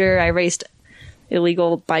messenger. I raced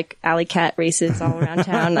illegal bike alley cat races all around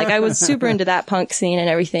town. Like I was super into that punk scene and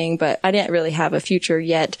everything, but I didn't really have a future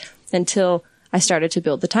yet until I started to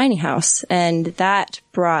build the tiny house. And that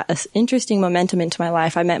brought an interesting momentum into my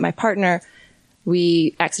life. I met my partner.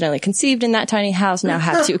 We accidentally conceived in that tiny house, now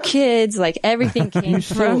have 2 kids, like everything came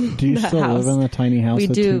from Do you still live in the tiny house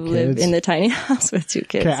with 2 kids? We do live in the tiny house with 2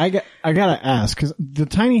 kids. Okay, I gotta ask, because the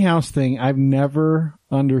tiny house thing, I've never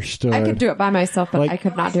understood. I could do it by myself, but I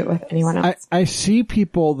could not do it with anyone else. I see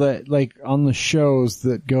people that, like, on the shows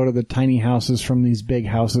that go to the tiny houses from these big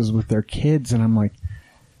houses with their kids, and I'm like,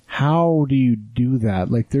 how do you do that?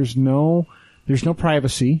 Like, there's no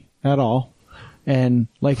privacy at all. And,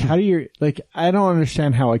 like, how do you, like, I don't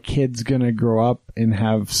understand how a kid's gonna grow up and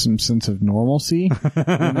have some sense of normalcy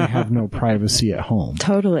when they have no privacy at home.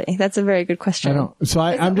 Totally. That's a very good question.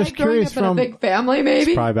 I'm just curious from a big family,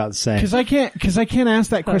 maybe? It's probably about the same. Because I can't ask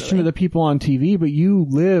that question to the people on TV, but you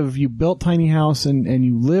built tiny house and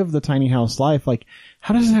you live the tiny house life. Like,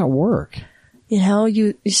 how does that work? You know,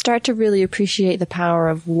 you start to really appreciate the power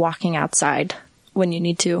of walking outside when you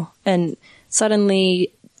need to. And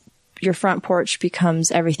suddenly your front porch becomes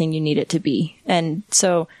everything you need it to be. And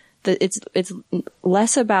so it's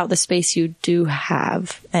less about the space you do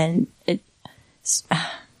have. And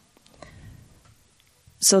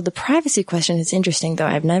so the privacy question is interesting, though.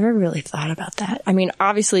 I've never really thought about that. I mean,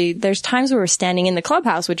 obviously there's times where we're standing in the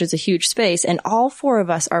clubhouse, which is a huge space, and all 4 of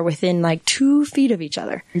us are within like 2 feet of each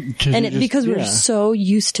other. Because we're so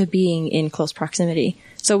used to being in close proximity.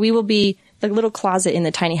 So we will be, the little closet in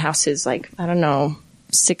the tiny house is like, I don't know,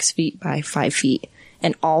 6 feet by 5 feet.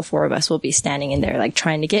 And all 4 of us will be standing in there, like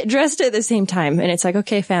trying to get dressed at the same time. And it's like,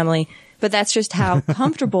 okay, family. But that's just how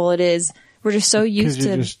comfortable it is. We're just so used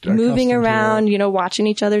to moving around, you know, watching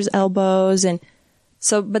each other's elbows. And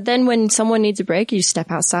so, but then when someone needs a break, you step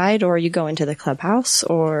outside or you go into the clubhouse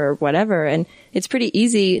or whatever. And it's pretty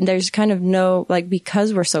easy. There's kind of no, like,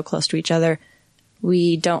 because we're so close to each other,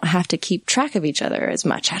 we don't have to keep track of each other as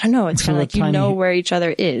much. I don't know. It's kind of like you know where each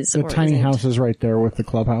other is. The tiny house is right there with the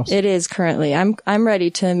clubhouse. It is currently. I'm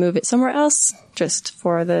ready to move it somewhere else just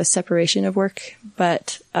for the separation of work.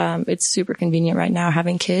 But it's super convenient right now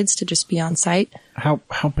having kids to just be on site. How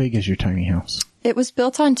big is your tiny house? It was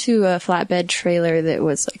built onto a flatbed trailer that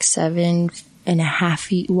was like 7.5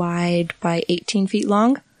 feet wide by 18 feet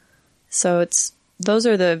long. So those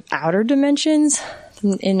are the outer dimensions.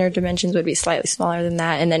 The inner dimensions would be slightly smaller than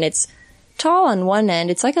that. And then it's tall on one end.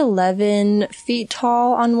 It's like 11 feet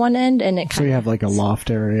tall on one end. And so you have like a loft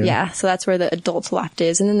area. Yeah. So that's where the adult loft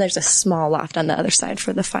is. And then there's a small loft on the other side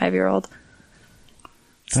for the 5-year-old.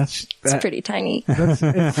 It's pretty tiny.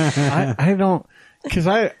 I don't,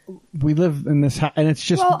 because we live in this house, and it's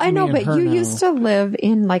just. Well, I know, but you used to live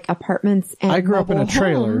in like apartments and I grew up in a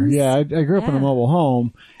trailer. Homes. Yeah, I grew up in a mobile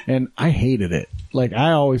home, and I hated it. Like,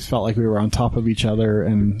 I always felt like we were on top of each other,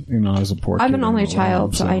 and, you know, as a poor kid. I'm an only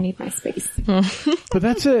child, so I need my space. But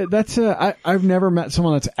I've never met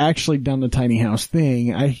someone that's actually done the tiny house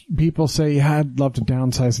thing. People say, yeah, I'd love to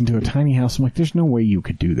downsize into a tiny house. I'm like, there's no way you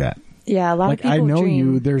could do that. Yeah, a lot of people I know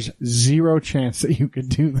dream. there's zero chance that you could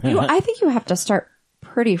do that. I think you have to start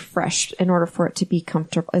pretty fresh in order for it to be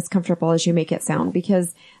as comfortable as you make it sound,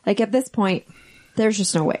 because like at this point, there's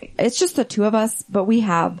just no way. It's just the 2 of us, but we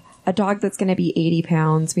have a dog that's going to be 80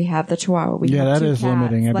 pounds. We have the Chihuahua. That is cats.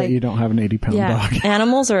 Limiting. I bet you don't have an 80-pound dog.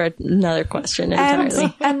 Animals are another question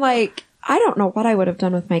entirely. And like, I don't know what I would have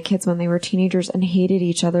done with my kids when they were teenagers and hated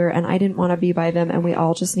each other, and I didn't want to be by them, and we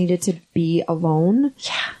all just needed to be alone.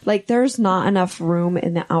 Yeah. Like, there's not enough room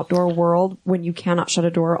in the outdoor world when you cannot shut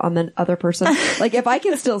a door on the other person. Like, if I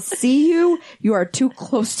can still see you, you are too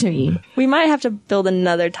close to me. We might have to build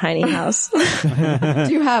another tiny house. Do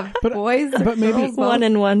you have boys? But maybe girls? 1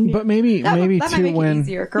 and 1. But maybe that too, might make it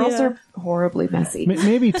easier. Girls are horribly messy.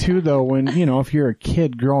 Maybe too, though, when, you know, if you're a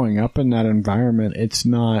kid growing up in that environment, it's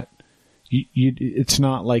not. It's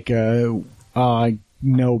not like I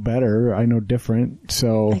know better, I know different,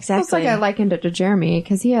 so. Exactly. It's like I likened it to Jeremy,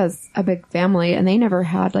 because he has a big family, and they never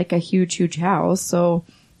had like a huge house, so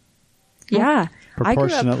Yeah.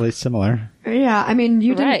 Proportionately similar. Yeah, I mean,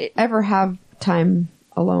 you didn't ever have time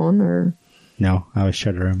alone or... No, I always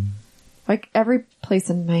shared a room. Like, every place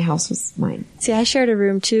in my house was mine. See, I shared a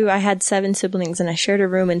room too. I had 7 siblings and I shared a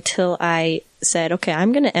room until I said, okay,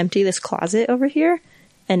 I'm going to empty this closet over here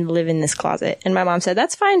and live in this closet. And my mom said,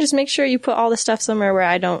 that's fine. Just make sure you put all the stuff somewhere where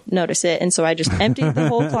I don't notice it. And so I just emptied the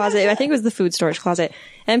whole closet. I think it was the food storage closet.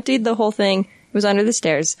 Emptied the whole thing. It was under the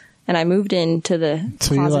stairs. And I moved into the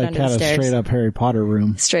closet under the stairs. So you had a straight up Harry Potter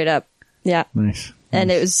room. Straight up. Yeah. Nice.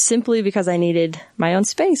 And it was simply because I needed my own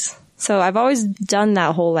space. So I've always done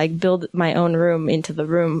that whole like build my own room into the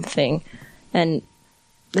room thing. And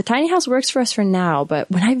the tiny house works for us for now, but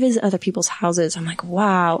when I visit other people's houses, I'm like,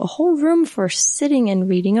 wow, a whole room for sitting and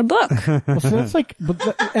reading a book. Well, so that's like,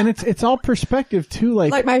 and it's all perspective too.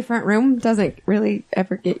 Like my front room doesn't really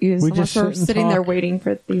ever get used unless we're sitting there waiting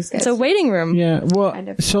for these guys. It's a waiting room. Yeah. Well, kind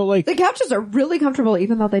of. So like the couches are really comfortable,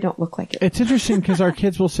 even though they don't look like it. It's interesting because our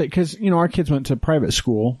kids will say, because our kids went to private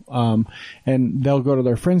school, and they'll go to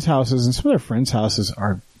their friends' houses, and some of their friends' houses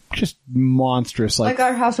are just monstrous. Like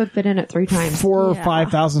our house would fit in it 3 times. 4,000 or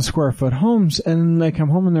 5,000 square foot homes, and they come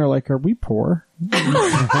home and they're like, "Are we poor?"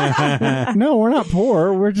 No, we're not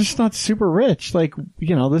poor. We're just not super rich. Like,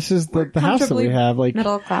 this is the house that we have. Like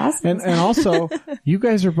middle class, and also you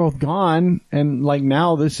guys are both gone, and like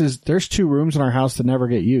now there's 2 rooms in our house that never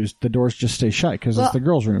get used. The doors just stay shut because it's the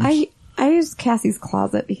girls' rooms. I use Cassie's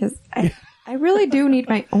closet because I really do need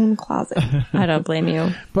my own closet. I don't blame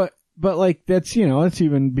you, But like that's it's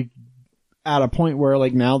even at a point where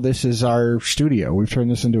like now this is our studio. We've turned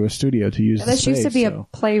this into a studio to use. This used to be a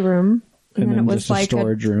playroom, and then it was just like a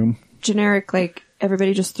storage room. Generic, like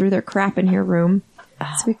everybody just threw their crap in here room.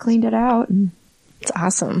 So we cleaned it out, and it's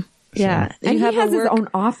awesome. Yeah, and he has his own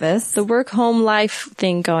office. The work home life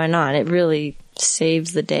thing going on. It really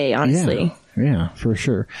saves the day, honestly. Yeah, for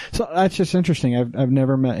sure. So that's just interesting. I've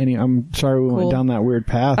never met any. I'm sorry we went down that weird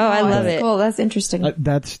path. Oh, I love it. Cool. That's interesting.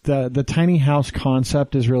 That's the tiny house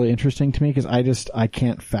concept is really interesting to me because I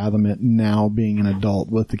can't fathom it now being an adult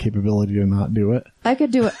with the capability to not do it. I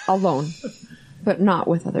could do it alone, but not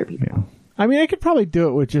with other people. Yeah. I mean, I could probably do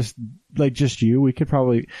it with just you. We could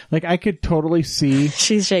probably, I could totally see.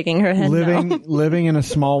 She's shaking her head. Living in a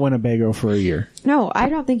small Winnebago for a year. No, I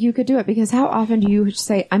don't think you could do it because how often do you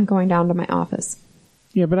say, I'm going down to my office?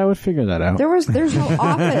 Yeah, but I would figure that out. There's no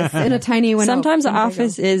office in a tiny Winnebago. Sometimes the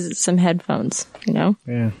office is some headphones,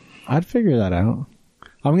 Yeah. I'd figure that out.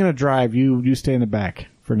 I'm going to drive. You stay in the back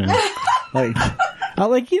for now.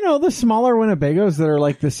 The smaller Winnebagos that are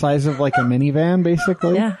like the size of like a minivan,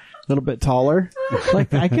 basically. Yeah. A little bit taller.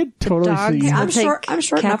 Like I could totally see. I'm short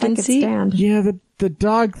enough I could stand. Yeah, the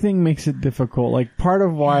dog thing makes it difficult. Like part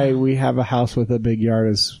of why we have a house with a big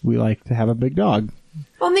yard is we like to have a big dog.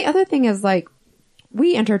 Well, and the other thing is like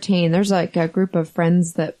we entertain. There's like a group of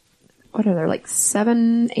friends that what are there like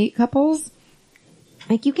 7, 8 couples?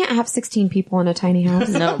 Like you can't have 16 people in a tiny house.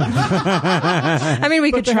 No. I mean,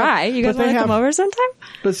 we could try. You guys want to come over sometime?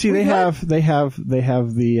 But see, they have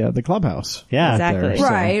the clubhouse. Yeah, exactly. There, so.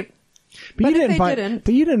 Right. But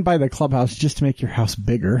you didn't buy the clubhouse just to make your house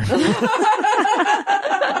bigger.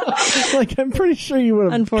 Like I'm pretty sure you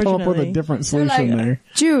would have come up with a different solution there.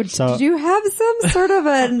 Jude, did you have some sort of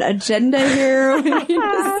an agenda here when you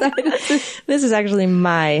decided this is actually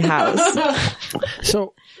my house?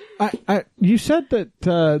 So, you said that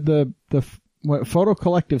the Photo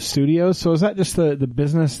Collective Studios. So is that just the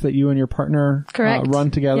business that you and your partner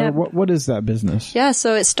run together? Yep. What is that business? Yeah,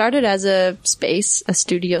 so it started as a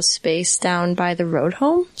studio space down by the road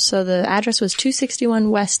home. So the address was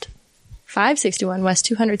 561 West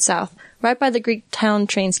 200 South, right by the Greektown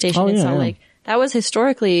train station in Salt Lake. That was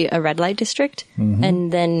historically a red light district,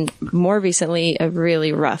 and then more recently a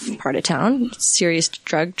really rough part of town, serious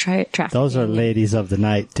drug trafficking. Those are ladies of the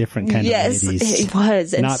night, different kind of ladies. Yes, it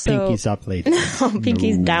was. And not pinkies up ladies. No,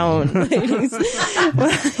 pinkies down ladies.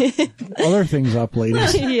 Other things up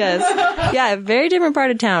ladies. Yes. Yeah, a very different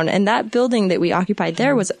part of town. And that building that we occupied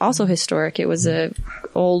there was also historic. It was a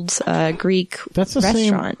old Greek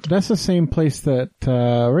restaurant. That's the same place that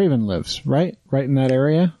Raven lives, right? Right in that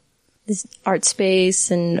area? This art space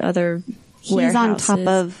and other He's on top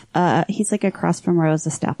of, he's like across from Rose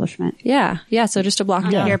Establishment. Yeah. Yeah. So just a block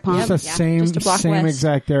down. It's the same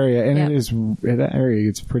exact area. And it is, that area,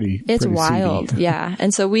 it's pretty wild. seedy. Yeah.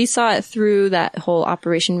 And so we saw it through that whole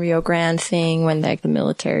Operation Rio Grande thing when the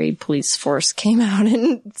military police force came out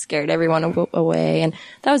and scared everyone away. And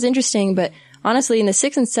that was interesting. But honestly, in the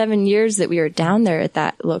 6 and 7 years that we were down there at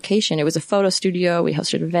that location, it was a photo studio. We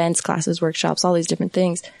hosted events, classes, workshops, all these different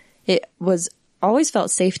things. It was always felt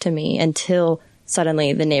safe to me until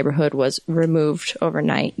suddenly the neighborhood was removed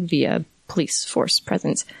overnight via police force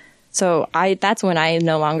presence. So that's when I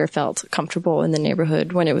no longer felt comfortable in the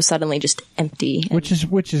neighborhood, when it was suddenly just empty. Which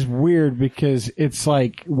is weird, because it's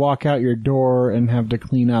like walk out your door and have to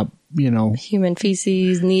clean up, human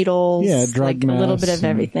feces, needles, drug mess, a little bit of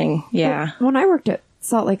everything. Yeah. When I worked at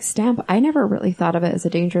Salt Lake Stamp, I never really thought of it as a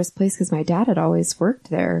dangerous place because my dad had always worked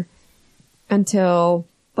there until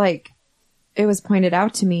it was pointed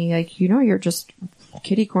out to me, you're just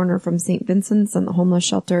kitty corner from St. Vincent's and the homeless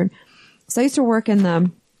shelter. So I used to work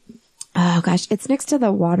in it's next to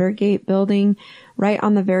the Watergate building, right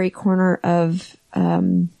on the very corner of,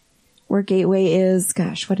 where Gateway is.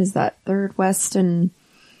 Gosh, what is that? 3rd West and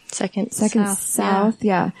Second South.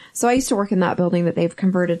 Yeah. So I used to work in that building that they've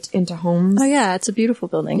converted into homes. Oh yeah. It's a beautiful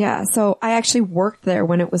building. Yeah. So I actually worked there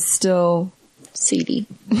when it was still seedy.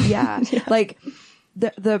 Yeah.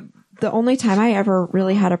 The only time I ever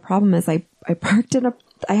really had a problem is I had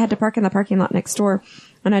to park in the parking lot next door,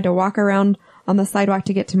 and I had to walk around on the sidewalk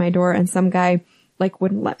to get to my door, and some guy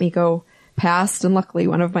wouldn't let me go past, and luckily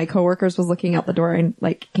one of my coworkers was looking out the door and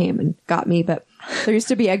came and got me. But there used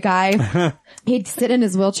to be a guy, he'd sit in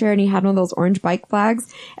his wheelchair and he had one of those orange bike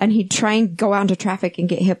flags, and he'd try and go out into traffic and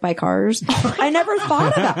get hit by cars. I never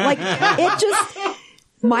thought of that.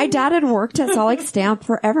 My dad had worked at Salt Lake Stamp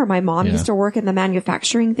forever. My mom used to work in the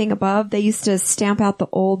manufacturing thing above. They used to stamp out the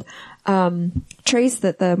old trays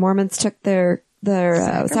that the Mormons took their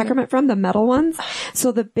sacrament from, the metal ones.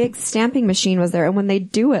 So the big stamping machine was there, and when they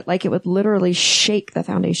do it, it would literally shake the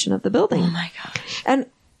foundation of the building. Oh my gosh. And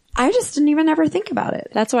I just didn't even ever think about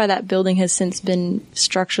it. That's why that building has since been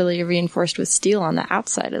structurally reinforced with steel on the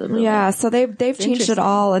outside of the building. Yeah, so they've changed it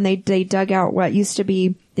all, and they dug out what used to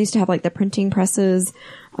be, they used to have the printing presses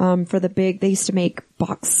for they used to make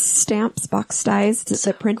box stamps, box dies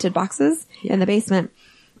that printed boxes in the basement.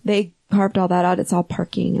 They carved all that out. It's all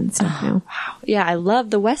parking and stuff now. Wow. Yeah, I love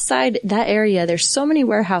the west side, that area. There's so many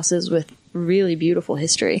warehouses with really beautiful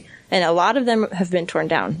history, and a lot of them have been torn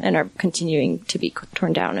down and are continuing to be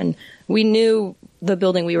torn down. And we knew the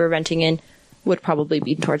building we were renting in would probably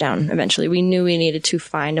be torn down eventually. We knew we needed to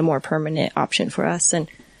find a more permanent option for us.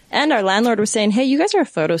 And our landlord was saying, hey, you guys are a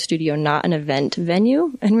photo studio, not an event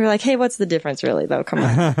venue. And we were like, hey, what's the difference really, though? Come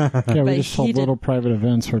on. Yeah, we just hold little private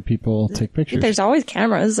events where people take pictures. There's always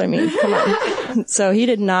cameras. I mean, come on. So he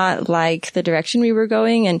did not like the direction we were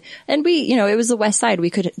going. And we, it was the west side. We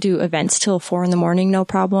could do events till 4 a.m, no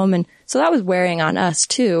problem. And so that was wearing on us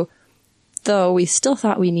too, though we still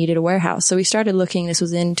thought we needed a warehouse. So we started looking, this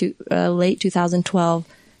was in late 2012,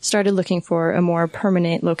 started looking for a more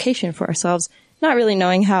permanent location for ourselves. Not really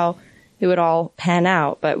knowing how it would all pan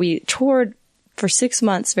out, but we toured for 6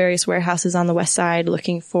 months various warehouses on the west side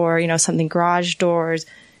looking for, something garage doors,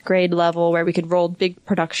 grade level, where we could roll big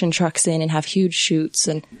production trucks in and have huge shoots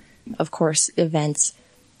and, of course, events.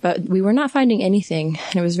 But we were not finding anything,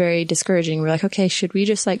 and it was very discouraging. We were like, okay, should we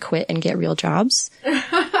just quit and get real jobs?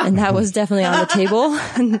 And that was definitely on the table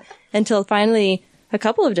until finally a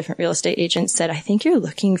couple of different real estate agents said, I think you're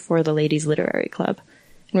looking for the Ladies Literary Club.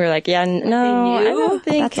 And we were like, yeah, no, I don't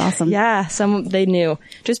think. That's awesome. Yeah, they knew.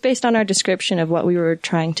 Just based on our description of what we were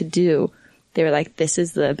trying to do, they were like, this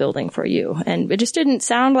is the building for you. And it just didn't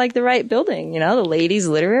sound like the right building, the Ladies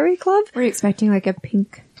Literary Club. Were you expecting a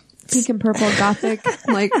pink and purple gothic?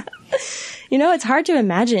 It's hard to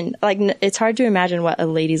imagine. It's hard to imagine what a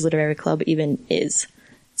Ladies Literary Club even is.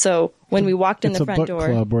 So when we walked in the front door. It's a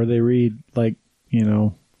book club where they read,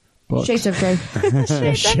 books. Shades of Grey.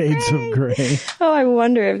 Shades of Grey. Oh, I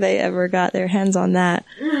wonder if they ever got their hands on that.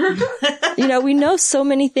 We know so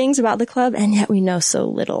many things about the club, and yet we know so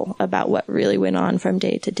little about what really went on from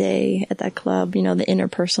day to day at that club. The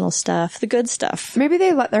interpersonal stuff, the good stuff. Maybe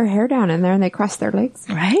they let their hair down in there and they crossed their legs.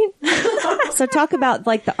 Right? So talk about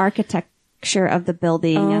the architecture of the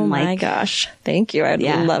building. Oh my gosh. Thank you. I'd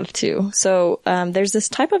love to. So, there's this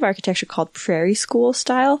type of architecture called Prairie School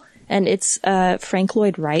style. And it's, Frank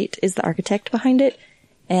Lloyd Wright is the architect behind it.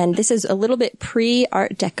 And this is a little bit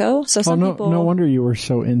pre-Art Deco. So people. No wonder you were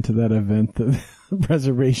so into that event that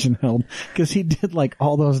Preservation held. Cause he did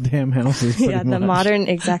all those damn houses. Yeah, the modern,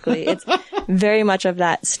 exactly. It's very much of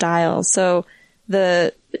that style. So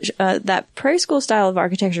that Prairie School style of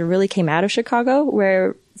architecture really came out of Chicago,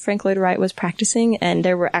 where Frank Lloyd Wright was practicing. And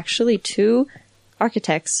there were actually 2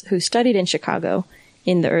 architects who studied in Chicago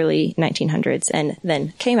in the early 1900s and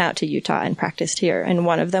then came out to Utah and practiced here. And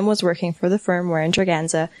one of them was working for the firm Warren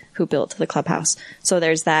Draganza, who built the clubhouse. So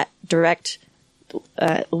there's that direct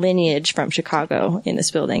lineage from Chicago in this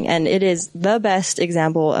building. And it is the best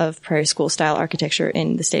example of Prairie School style architecture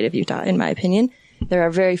in the state of Utah, in my opinion. There are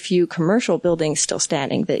very few commercial buildings still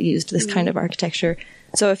standing that used this kind of architecture.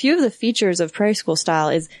 So a few of the features of Prairie School style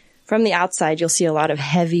is, from the outside, you'll see a lot of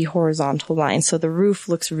heavy horizontal lines. So the roof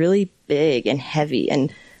looks really big and heavy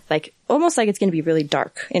and like almost like it's going to be really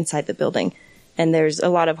dark inside the building. And there's a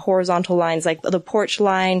lot of horizontal lines, like the porch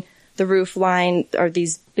line, the roof line are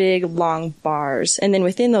these big, long bars. And then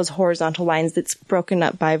within those horizontal lines, it's broken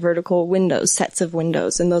up by vertical windows, sets of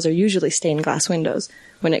windows. And those are usually stained glass windows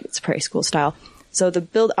when it's Prairie School style. So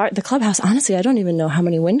the clubhouse, honestly, I don't even know how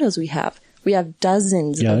many windows we have. We have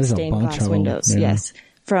dozens of stained glass windows. Yeah. Yes.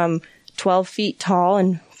 From 12 feet tall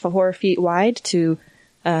and 4 feet wide to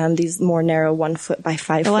these more narrow 1 foot by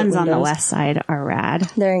 5 foot The ones windows. on the west side are rad.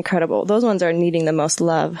 They're incredible. Those ones are needing the most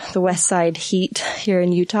love. The west side heat here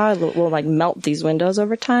in Utah will like melt these windows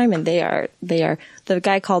over time, and they are, the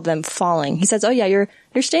guy called them falling. He says, oh yeah, your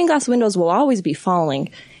stained glass windows will always be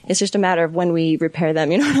falling. It's just a matter of when we repair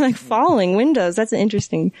them. You know, like falling windows. That's an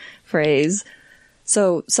interesting phrase.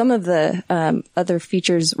 So some of the other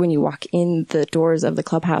features when you walk in the doors of the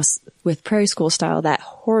clubhouse with Prairie School style, that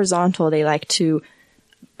horizontal, they like to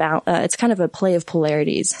it's kind of a play of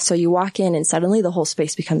polarities. So you walk in and suddenly the whole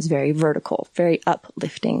space becomes very vertical, very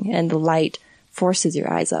uplifting, and the light forces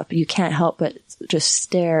your eyes up. You can't help but just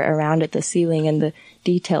stare around at the ceiling and the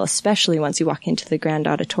detail, especially once you walk into the grand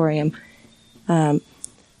auditorium.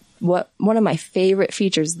 One of my favorite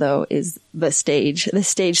features, though, is the stage. The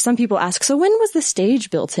stage. Some people ask, so when was the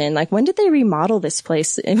stage built in? Like, when did they remodel this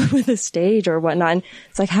place with a stage or whatnot? And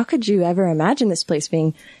it's like, how could you ever imagine this place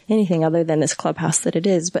being anything other than this clubhouse that it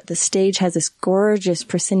is? But the stage has this gorgeous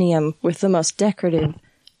proscenium with the most decorative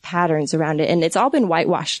patterns around it. And it's all been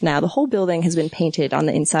whitewashed now. The whole building has been painted on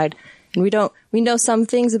the inside. And we know some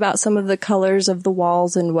things about some of the colors of the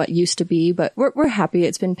walls and what used to be, but we're happy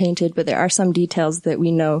it's been painted, but there are some details that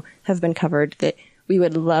we know have been covered that we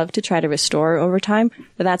would love to try to restore over time.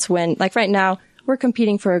 But that's when, like right now, we're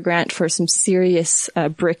competing for a grant for some serious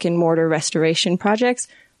brick and mortar restoration projects.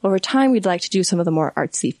 Over time, we'd like to do some of the more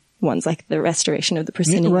artsy ones, like the restoration of the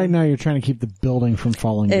proscenium. Right now, you're trying to keep the building from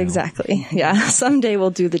falling down. Exactly. Yeah. Someday we'll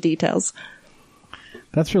do the details.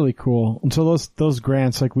 That's really cool. And so those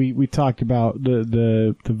grants, like we talked about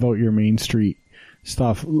the Vote Your Main Street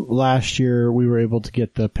stuff. Last year we were able to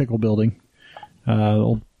get the pickle building,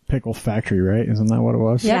 old pickle factory, right? Isn't that what it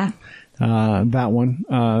was? Yeah. That one,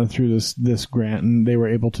 through this grant, and they were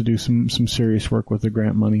able to do some serious work with the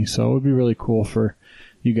grant money. So it would be really cool for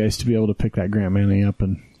you guys to be able to pick that grant money up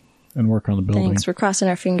and work on the building. Thanks. We're crossing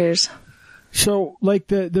our fingers. So like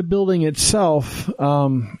the building itself,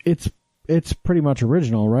 it's pretty much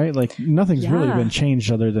original, right? Like nothing's really been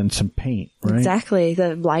changed other than some paint, right? Exactly.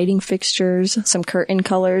 The lighting fixtures, some curtain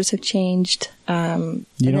colors have changed.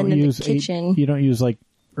 You don't use like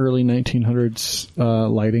early 1900s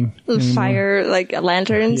lighting anymore? Fire like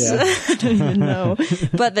lanterns. Yeah. I don't even know.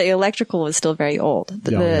 But the electrical is still very old.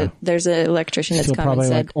 There's an electrician that's come and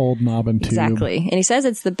said like old knob and tube. Exactly. And he says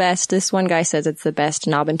it's the best. This one guy says it's the best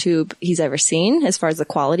knob and tube he's ever seen. As far as the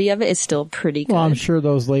quality of it, it's still pretty good. Well, I'm sure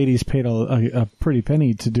those ladies paid a pretty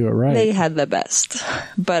penny to do it right. They had the best,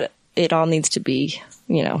 but it all needs to be,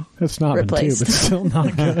 it's not replaced. It's still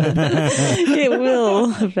not good. It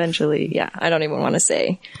will eventually. Yeah, I don't even want to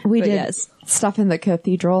say. We did stuff in the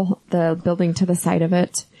cathedral, the building to the side of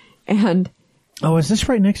it, and is this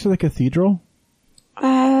right next to the cathedral?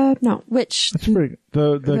 No. Which? That's pretty.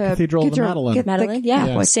 The Cathedral of the Madeleine. Madeleine,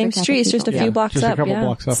 yeah. Same street. It's just a few blocks up. Just a couple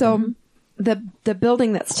blocks up. So the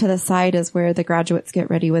building that's to the side is where the graduates get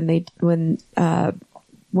ready when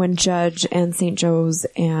Judge and St. Joe's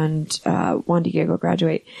and Juan Diego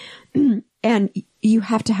graduate. And you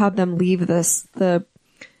have to have them leave the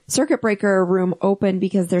circuit breaker room open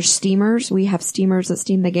because there's steamers. We have steamers that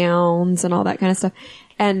steam the gowns and all that kind of stuff.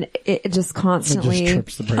 And it just constantly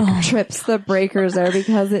trips the breakers there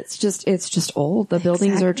because it's just old. The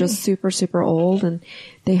buildings are just super, super old and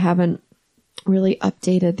they haven't really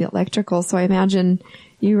updated the electrical. So I imagine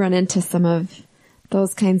you run into some of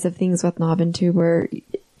those kinds of things with knob and tube where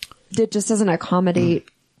it just doesn't accommodate.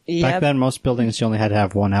 Back then, most buildings you only had to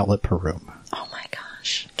have one outlet per room. Oh my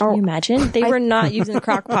gosh! Can you imagine? They were not using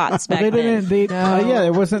crock pots back then.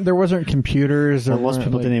 There wasn't computers. Or most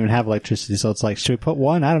people didn't even have electricity, so it's like, should we put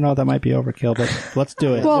one? I don't know. That might be overkill, but let's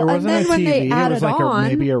do it. Well, there wasn't and then a TV. When they added it was like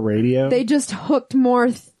maybe a radio. They just hooked more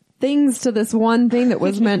things to this one thing that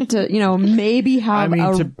was meant to, maybe have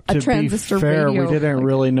a transistor be fair, radio. We didn't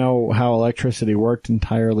really know how electricity worked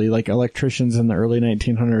entirely. Like electricians in the early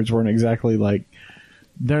 1900s weren't exactly like,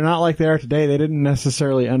 they're not like they are today. They didn't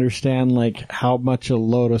necessarily understand like how much a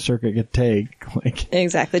load a circuit could take. Like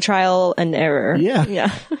exactly, trial and error.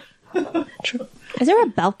 Yeah. True. Is there a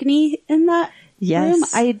balcony in that? room?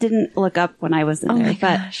 I didn't look up when I was in there,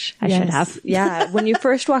 but I should have. Yeah. When you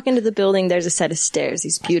first walk into the building, there's a set of stairs,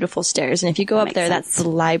 these beautiful stairs. And if you go up there, that's the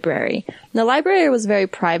library. And the library was very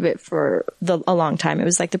private for a long time. It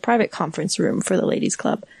was like the private conference room for the ladies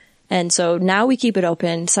club. And so now we keep it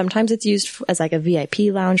open. Sometimes it's used as like a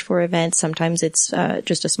VIP lounge for events. Sometimes it's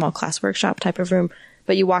just a small class workshop type of room.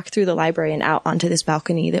 But you walk through the library and out onto this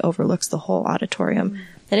balcony that overlooks the whole auditorium.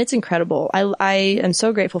 And it's incredible. I am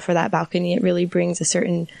so grateful for that balcony. It really brings a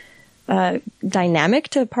certain dynamic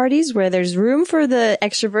to parties where there's room for the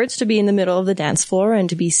extroverts to be in the middle of the dance floor and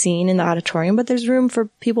to be seen in the auditorium, but there's room for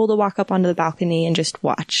people to walk up onto the balcony and just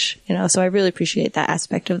watch, so I really appreciate that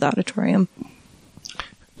aspect of the auditorium.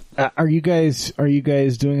 Are you guys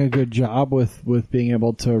doing a good job with being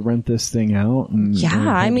able to rent this thing out?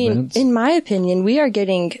 I mean, events? In my opinion,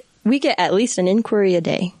 we get at least an inquiry a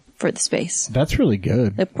day for the space. That's really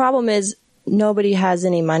good. The problem is nobody has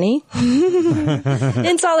any money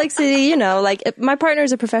in Salt Lake City. My partner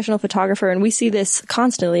is a professional photographer, and we see this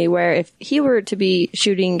constantly where if he were to be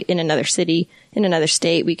shooting in another city, in another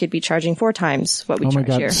state, we could be charging 4 times what we charge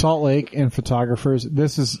here. Oh my God, Salt Lake and photographers,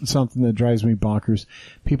 this is something that drives me bonkers.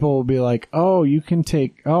 People will be like,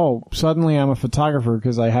 suddenly I'm a photographer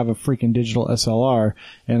because I have a freaking digital SLR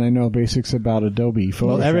and I know basics about Adobe Photoshop.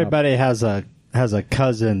 Well, everybody has a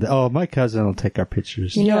cousin. Oh, my cousin will take our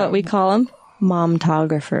pictures. You know what we call them?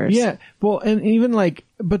 Momtographers. Yeah. Well, and even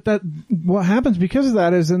what happens because of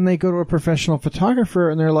that is then they go to a professional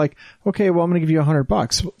photographer and they're like, okay, well, I'm going to give you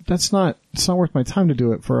 $100. It's not worth my time to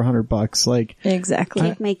do it for $100. Exactly.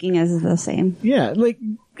 Cake making is the same. Yeah.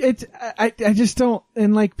 I just don't,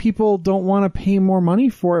 and people don't want to pay more money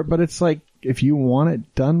for it, but it's like, if you want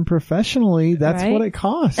it done professionally, that's what it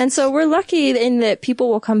costs. And so we're lucky in that people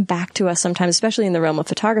will come back to us sometimes, especially in the realm of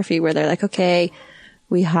photography, where they're like, okay,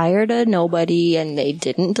 we hired a nobody and they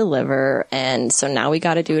didn't deliver. And so now we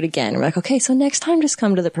got to do it again. We're like, okay, so next time just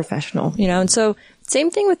come to the professional, And so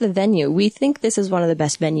same thing with the venue. We think this is one of the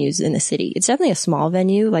best venues in the city. It's definitely a small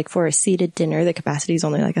venue. For a seated dinner, the capacity is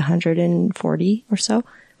only 140 or so,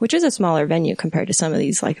 which is a smaller venue compared to some of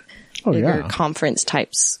these bigger conference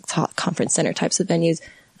center types of venues.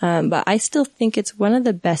 But I still think it's one of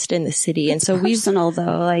the best in the city. And so personal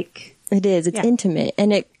though, it is, it's intimate,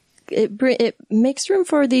 and it makes room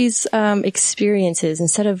for these, experiences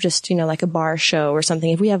instead of just, like a bar show or something.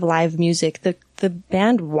 If we have live music, the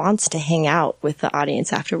band wants to hang out with the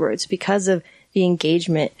audience afterwards because of the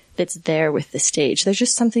engagement that's there with the stage. There's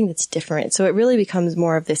just something that's different. So it really becomes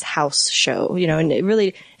more of this house show,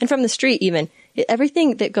 and from the street even,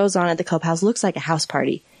 everything that goes on at the clubhouse looks like a house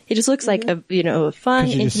party. It just looks like a fun, intimate house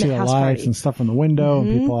party. You just see the lights and stuff in the window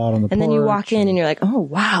and people out on the porch. And then you walk in and you're like, oh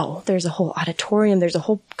wow, there's a whole auditorium. There's a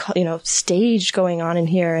whole, stage going on in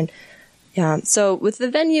here. And yeah, so with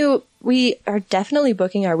the venue, we are definitely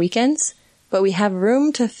booking our weekends, but we have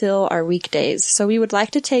room to fill our weekdays. So we would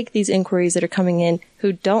like to take these inquiries that are coming in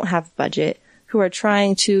who don't have budget, who are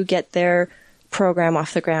trying to get their program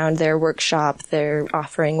off the ground, their workshop, their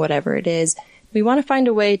offering, whatever it is. We want to find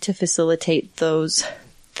a way to facilitate those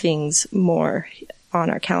things more on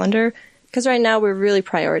our calendar, because right now we're really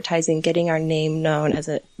prioritizing getting our name known as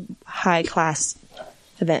a high class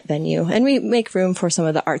event venue, and we make room for some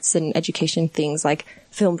of the arts and education things like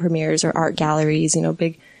film premieres or art galleries,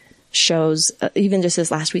 big shows. Even just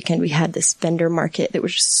this last weekend, we had this vendor market that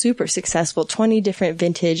was super successful. 20 different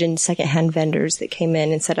vintage and secondhand vendors that came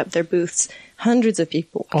in and set up their booths. Hundreds of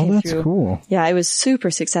people came through. Cool. Yeah, it was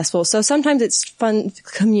super successful. So sometimes it's fun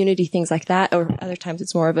community things like that, or other times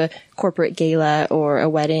it's more of a corporate gala or a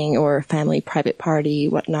wedding or a family private party,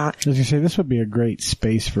 whatnot. As you say, this would be a great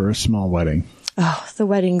space for a small wedding. Oh, the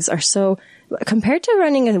weddings are so, compared to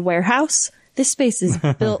running a warehouse, this space is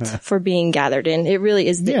built for being gathered in. It really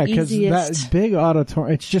is the easiest. Yeah, because that big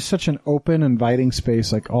auditorium, it's just such an open, inviting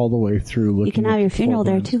space, all the way through. You can have your funeral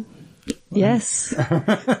there too. Yes,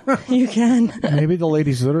 you can. Maybe the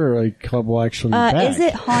Ladies Literary Club will actually be back. Is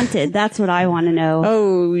it haunted? That's what I want to know.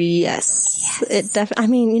 Oh, yes. It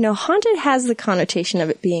definitely, haunted has the connotation of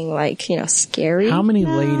it being scary. How many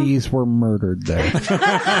ladies were murdered there?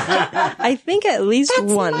 I think at least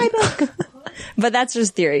one. My book. But that's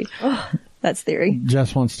just theory. That's theory.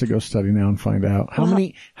 Jess wants to go study now and find out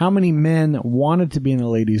how many men wanted to be in a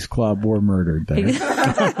ladies' club were murdered there,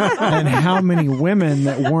 and how many women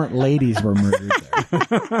that weren't ladies were murdered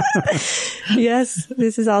there. Yes,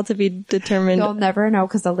 this is all to be determined. You'll never know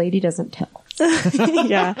because the lady doesn't tell.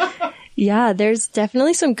 Yeah. There's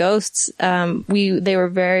definitely some ghosts. They were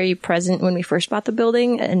very present when we first bought the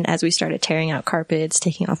building, and as we started tearing out carpets,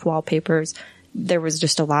 taking off wallpapers, there was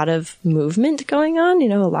just a lot of movement going on,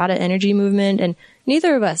 a lot of energy movement. And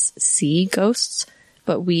neither of us see ghosts,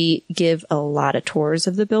 but we give a lot of tours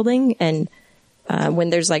of the building. And when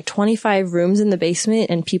there's like 25 rooms in the basement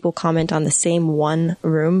and people comment on the same one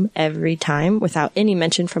room every time without any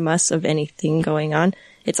mention from us of anything going on,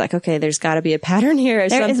 it's like, okay, there's got to be a pattern here or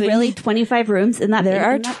there something. There is really 25 rooms in that. There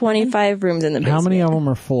are 25 rooms in the basement. How many of them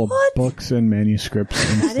are full of books and manuscripts?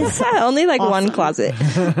 And that is only like one closet.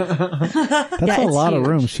 That's a lot of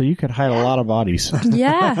rooms, so you could hide a lot of bodies.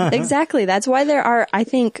 Yeah, exactly. That's why there are, I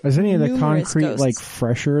think, is any of the concrete ghosts. Like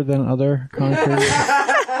fresher than other concrete?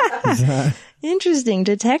 Is that... Interesting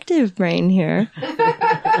detective brain here.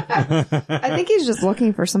 I think he's just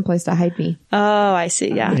looking for some place to hide me. Oh, I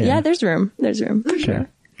see. Yeah, there's room. There's room. Sure.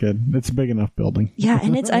 Good. It's a big enough building. Yeah,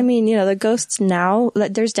 and it's, I mean, the ghosts now,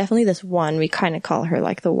 there's definitely this one, we kind of call her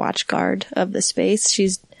like the watch guard of the space.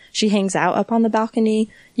 She hangs out up on the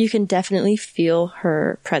balcony. You can definitely feel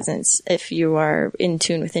her presence if you are in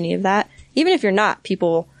tune with any of that. Even if you're not,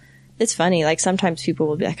 it's funny, like sometimes people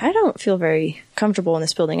will be like, I don't feel very comfortable in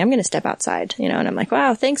this building. I'm going to step outside, and I'm like,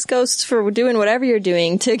 wow, thanks ghosts for doing whatever you're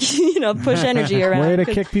doing to, push energy around. Way to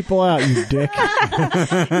kick people out, you dick.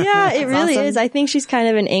 Yeah, it really is. I think she's kind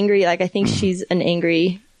of I think she's an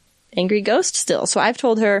angry ghost still. So I've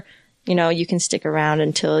told her, you can stick around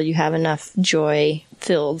until you have enough joy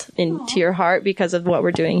filled into your heart because of what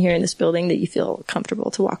we're doing here in this building that you feel comfortable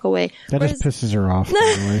to walk away. That just pisses her off.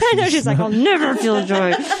 I know, she's like, I'll never feel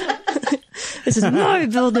joy. This is my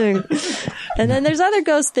building. And then there's other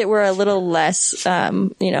ghosts that were a little less,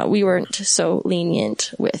 we weren't so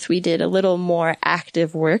lenient with. We did a little more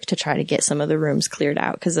active work to try to get some of the rooms cleared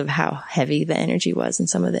out because of how heavy the energy was in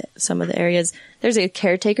some of the areas. There's a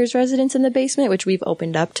caretaker's residence in the basement, which we've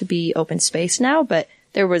opened up to be open space now, but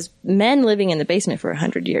there was men living in the basement for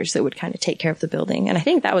 100 years that would kind of take care of the building. And I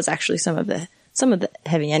think that was actually some of the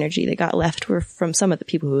heavy energy that got left were from some of the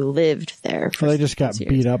people who lived there. Well, they just got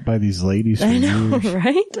beat up by these ladies for years.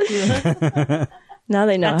 Right? Now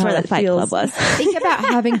they know that's where the Fight Club was. Think about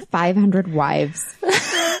having 500 wives.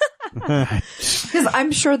 Because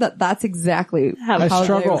I'm sure that's exactly how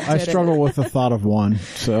I struggle with the thought of one,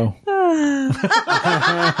 so.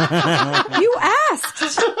 You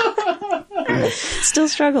asked. Still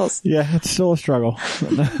struggles. Yeah, it's still a struggle.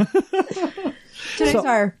 Today's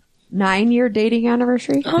our 9-year dating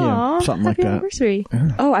anniversary. Yeah, something like happy that. Anniversary.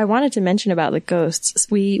 Yeah. Oh, I wanted to mention about the ghosts.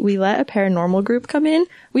 We let a paranormal group come in.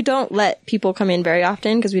 We don't let people come in very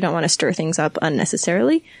often because we don't want to stir things up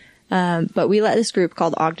unnecessarily. But we let this group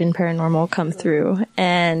called Ogden Paranormal come through,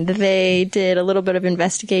 and they did a little bit of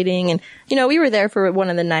investigating, and, we were there for one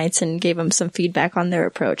of the nights and gave them some feedback on their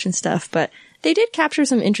approach and stuff, but they did capture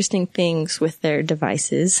some interesting things with their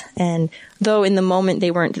devices, and though in the moment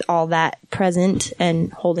they weren't all that present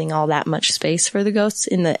and holding all that much space for the ghosts,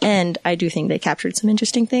 in the end, I do think they captured some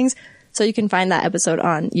interesting things. So you can find that episode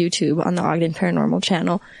on YouTube on the Ogden Paranormal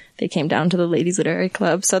channel. They came down to the Ladies Literary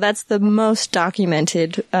Club. So that's the most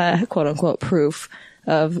documented, quote unquote, proof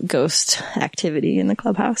of ghost activity in the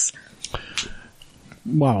clubhouse.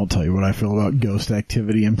 Well, I'll tell you what I feel about ghost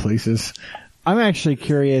activity in places. I'm actually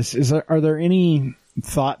curious, are there any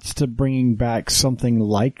thoughts to bringing back something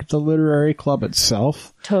like the literary club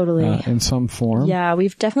itself? Totally. In some form? Yeah,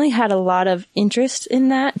 we've definitely had a lot of interest in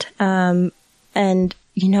that. And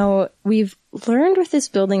we've learned with this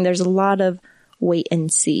building, there's a lot of wait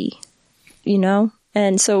and see,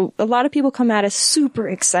 And so a lot of people come at us super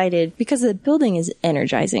excited because the building is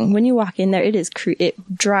energizing. When you walk in there,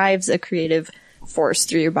 it drives a creative force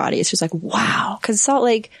through your body. It's just like, wow. Because Salt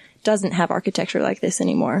Lake doesn't have architecture like this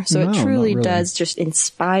anymore. So it truly does just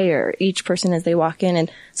inspire each person as they walk in.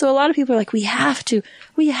 And so a lot of people are like, we have to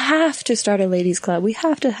start a ladies club. We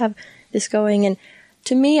have to have this going. And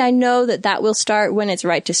to me, I know that will start when it's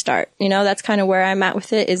right to start. That's kind of where I'm at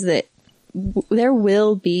with it, is that there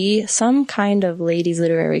will be some kind of ladies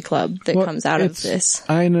literary club that comes out of this.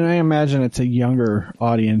 I imagine it's a younger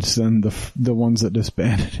audience than the ones that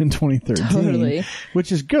disbanded in 2013. Totally.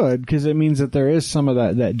 Which is good because it means that there is some of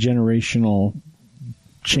that generational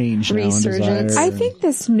change resurgence. I think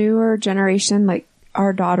this newer generation, like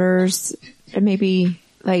our daughters, maybe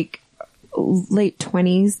like late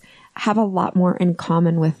 20s, have a lot more in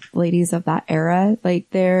common with ladies of that era. Like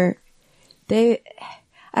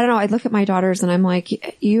I don't know, I look at my daughters and I'm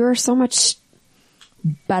like, you are so much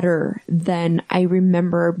better than I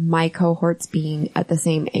remember my cohorts being at the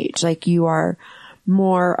same age. Like, you are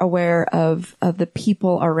more aware of the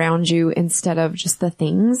people around you instead of just the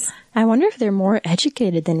things. I wonder if they're more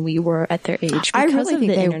educated than we were at their age because of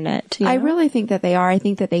the internet. I really think that they are. I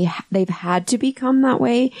think that they've had to become that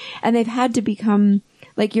way, and they've had to become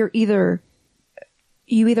like, you either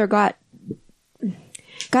got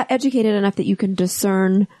got educated enough that you can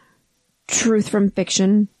discern truth from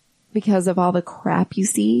fiction because of all the crap you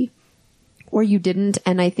see, or you didn't.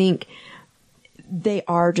 And I think they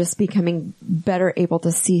are just becoming better able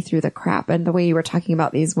to see through the crap. And the way you were talking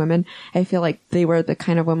about these women, I feel like they were the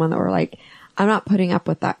kind of women that were like, I'm not putting up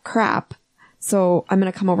with that crap. So I'm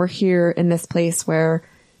going to come over here in this place where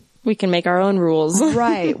we can make our own rules.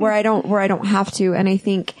 Right. Where I don't have to. And I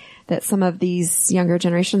think that some of these younger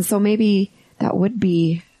generations, so maybe that would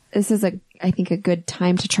be, this is I think a good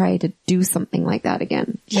time to try to do something like that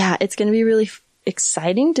again. Yeah. It's going to be really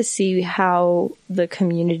exciting to see how the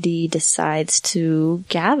community decides to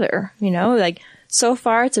gather, like so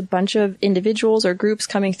far it's a bunch of individuals or groups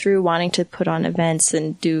coming through wanting to put on events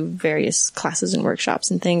and do various classes and workshops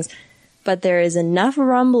and things. But there is enough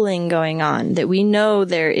rumbling going on that we know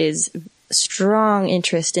there is strong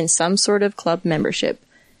interest in some sort of club membership.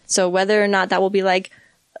 So whether or not that will be like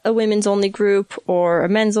a women's only group or a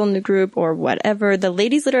men's only group or whatever, the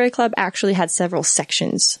Ladies Literary Club actually had several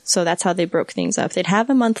sections. So that's how they broke things up. They'd have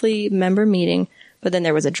a monthly member meeting, but then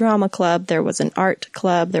there was a drama club, there was an art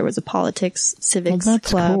club, there was a politics, civics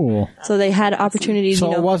club. Cool. So they had opportunities.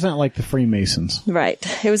 So it wasn't like the Freemasons. Right.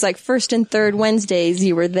 It was like first and third Wednesdays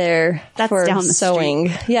you were there for down the sewing.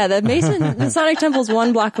 street. Yeah, the Masonic Temple's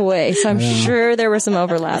 1 block away, so I'm sure there was some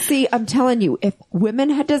overlap. See, I'm telling you, if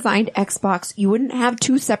women had designed Xbox, you wouldn't have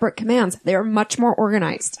 2 separate commands. They're much more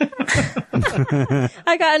organized.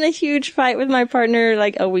 I got in a huge fight with my partner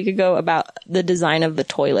like a week ago about the design of the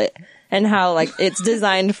toilet and how like it's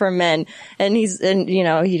designed for men. And he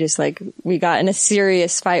just like, we got in a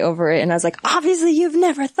serious fight over it. And I was like, obviously you've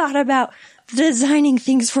never thought about designing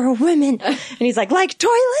things for women. And he's like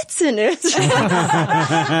toilets. And it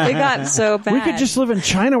got so bad. We could just live in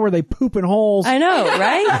China where they poop in holes. I know,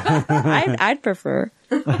 right? I'd prefer.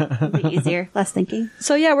 Be easier, less thinking.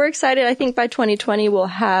 So yeah, we're excited. I think by 2020 we'll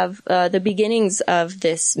have the beginnings of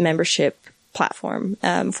this membership platform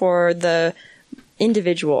for the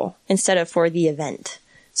individual instead of for the event.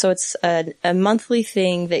 So it's a monthly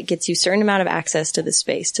thing that gets you a certain amount of access to the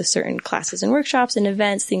space, to certain classes and workshops and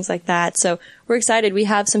events, things like that. So we're excited. We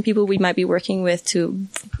have some people we might be working with to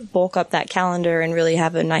bulk up that calendar and really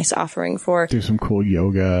have a nice offering for. Do some cool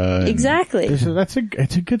yoga. Exactly.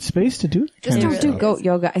 It's a good space to do. Just don't do goat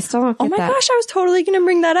yoga. I still don't get that. Oh my gosh, I was totally going to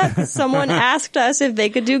bring that up. Someone asked us if they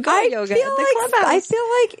could do goat yoga at the clubhouse. I feel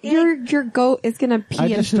like your goat is going to pee. I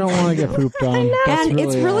just don't want to get pooped on. And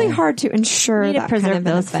it's really hard to ensure need to that preserve kind of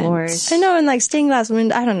those floors. I know, and like stained glass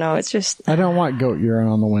window, I don't know, it's just. I don't want goat urine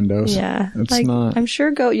on the windows. Yeah. It's like, not. I'm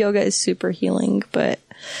sure goat yoga is super healing, but.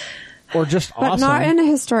 Or just awesome. But not in a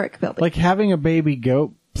historic building. Like having a baby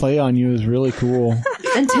goat play on you is really cool.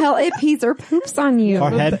 Until it pees or poops on you.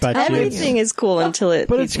 Or headbutt you. Everything is cool until it.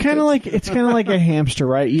 But it's kind of like a hamster,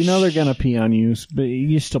 right? You know they're gonna pee on you, but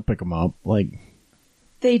you still pick them up. Like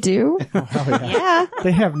they do. Yeah.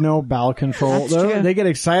 They have no bowel control. They get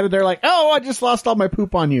excited. They're like, "Oh, I just lost all my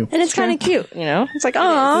poop on you." And it's kind of cute, It's like,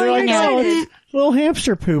 oh, They're like, you're "Oh, excited. it's little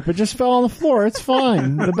hamster poop. It just fell on the floor. It's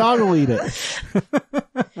fine. The dog will eat it."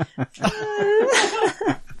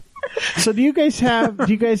 So do you guys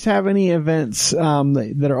have any events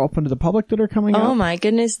that are open to the public that are coming up? Oh my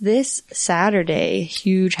goodness, this Saturday,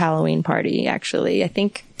 huge Halloween party, actually. I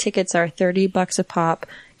think tickets are $30 a pop,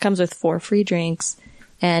 comes with 4 free drinks,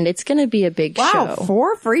 and it's going to be a big show.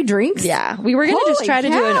 4 free drinks? Yeah. We were going to just try to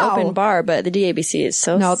do an open bar, but the DABC is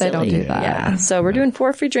so No, silly. they don't do that. Yeah. So we're doing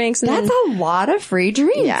 4 free drinks. And That's then, a lot of free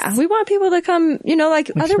drinks. yeah. We want people to come,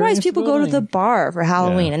 otherwise people go to the bar for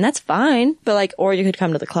Halloween, and that's fine, but or you could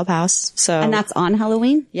come to the clubhouse. So. And that's on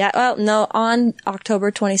Halloween? Yeah, well, no, on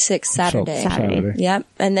October 26th, Saturday. Saturday. Yep.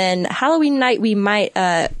 And then Halloween night, we might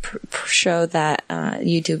show that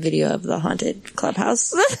YouTube video of the haunted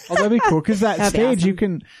clubhouse. Oh, that'd be cool because that That'd be stage awesome. you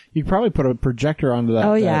can probably put a projector onto that.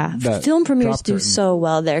 Oh yeah, that film premieres drop do curtain. so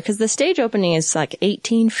well there because the stage opening is like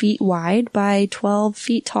 18 feet wide by 12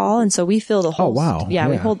 feet tall, and so we fill the whole. Oh wow! Yeah,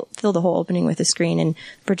 we fill the whole opening with a screen, and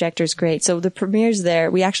projector's great. So the premieres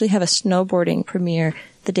there. We actually have a snowboarding premiere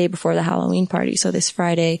the day before the Halloween party. So this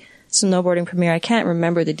Friday, snowboarding premiere. I can't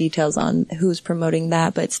remember the details on who's promoting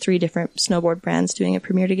that, but it's 3 different snowboard brands doing a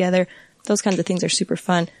premiere together. Those kinds of things are super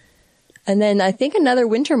fun. And then I think another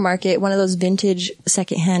winter market, one of those vintage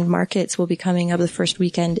secondhand markets, will be coming up the first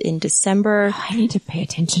weekend in December. I need to pay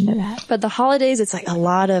attention to that. But the holidays, it's like a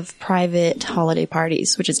lot of private holiday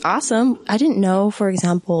parties, which is awesome. I didn't know, for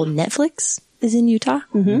example, Netflix is in Utah.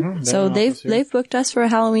 Mm-hmm. So they've booked us for a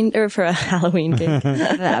Halloween gig.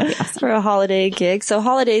 That'd be awesome. For a holiday gig. So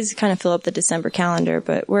holidays kind of fill up the December calendar,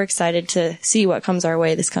 but we're excited to see what comes our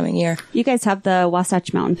way this coming year. You guys have the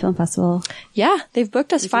Wasatch Mountain Film Festival. Yeah, they've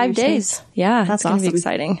booked us 5 days. Yeah, that's awesome. awesome.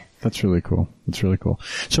 Exciting. That's really cool. That's really cool.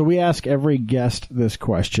 So we ask every guest this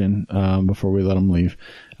question before we let them leave.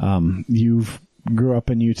 You've grew up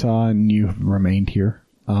in Utah and you've remained here.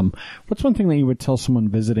 What's one thing that you would tell someone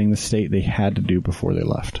visiting the state they had to do before they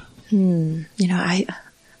left? You know,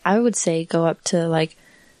 I would say go up to like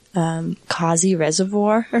Causey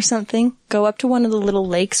Reservoir or something. Go up to one of the little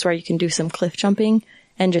lakes where you can do some cliff jumping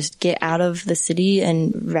and just get out of the city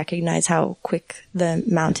and recognize how quick the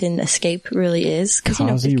mountain escape really is.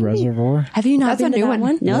 Causey Reservoir? Have you not That's been a to new that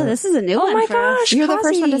one. No, this is a new one. Oh my gosh. You're the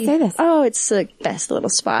first one to say this. Oh, it's the best little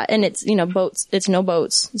spot. And it's, you know, boats. It's no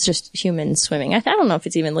boats. It's just humans swimming. I don't know if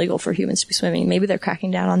it's even legal for humans to be swimming. Maybe they're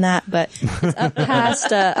cracking down on that, but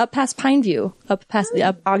it's up past Pineview, up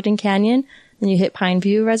Ogden Canyon. Then you hit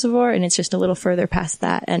Pineview Reservoir, and it's just a little further past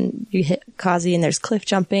that, and you hit Causey, and there's cliff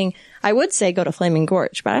jumping. I would say go to Flaming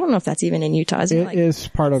Gorge, but I don't know if that's even in Utah. It is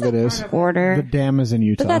part of it. Is border. The dam is in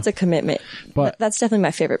Utah, but that's a commitment. But that's definitely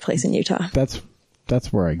my favorite place in Utah. That's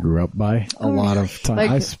where I grew up by a lot of time.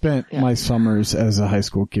 I spent my summers as a high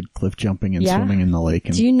school kid cliff jumping and swimming in the lake.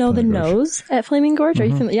 Do you know the nose at Flaming Gorge? Are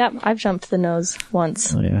you familiar? Yeah, I've jumped the nose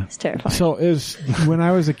once. Oh, yeah. It's terrifying. So when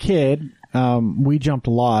I was a kid, we jumped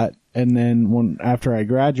a lot. And then after I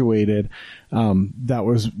graduated, that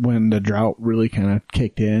was when the drought really kind of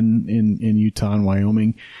kicked in Utah and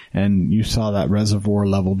Wyoming, and you saw that reservoir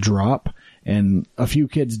level drop, and a few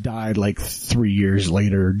kids died like 3 years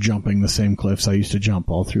later jumping the same cliffs I used to jump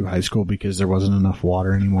all through high school because there wasn't enough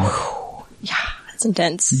water anymore. Yeah, it's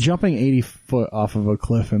intense. Jumping 80 foot off of a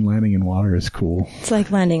cliff and landing in water is cool. It's like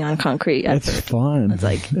landing on concrete. It's fun.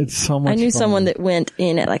 It's so much fun. I knew someone that went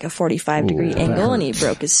in at like a 45-degree angle and he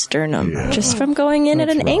broke his sternum just from going in at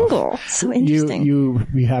an angle. So interesting. You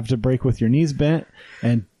have to break with your knees bent,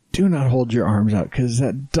 and do not hold your arms out because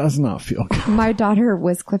that does not feel good. My daughter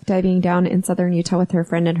was cliff diving down in southern Utah with her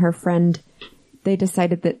friend, and her friend, they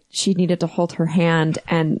decided that she needed to hold her hand,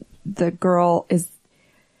 and the girl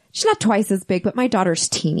she's not twice as big, but my daughter's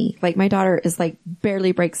teeny. Like, my daughter is like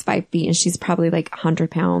barely breaks 5 feet, and she's probably like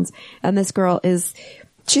 100 pounds. And this girl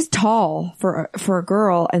she's tall for a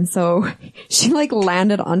girl. And so she like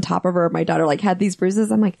landed on top of her. My daughter like had these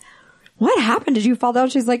bruises. I'm like, what happened? Did you fall down?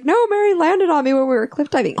 She's like, no, Mary landed on me when we were cliff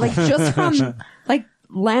diving. Like, just from like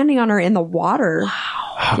landing on her in the water.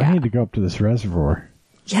 Wow. I need to go up to this reservoir.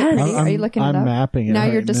 Yeah, are you looking it up? I'm mapping it. Now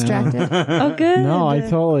right you're distracted. Oh, good. No, I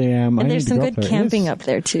totally am. And there's some good camping up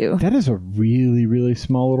there too. That is a really, really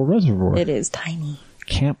small little reservoir. It is tiny.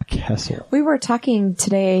 Camp Kessel. We were talking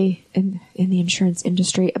today in the insurance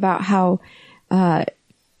industry about how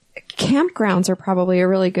campgrounds are probably a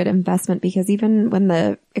really good investment, because even when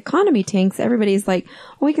the economy tanks, everybody's like,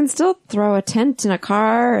 well, we can still throw a tent in a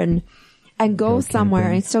car and go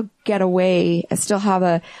somewhere and still get away, still have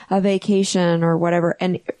a vacation or whatever.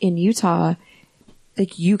 And in Utah,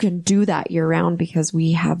 like, you can do that year round because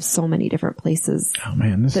we have so many different places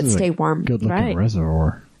that stay warm. Good looking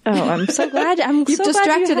reservoir. Oh, I'm so glad. You've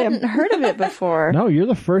distracted him. Hadn't heard of it before. No, you're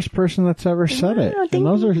the first person that's ever said it. And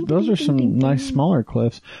those are some nice smaller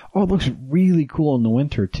cliffs. Oh, it looks really cool in the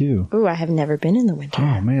winter too. Ooh, I have never been in the winter.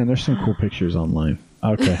 Oh man, there's some cool pictures online.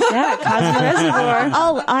 Okay. Yeah, Causey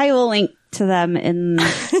Reservoir. I will link to them in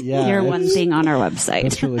your one thing on our website.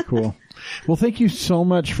 That's really cool. Well, thank you so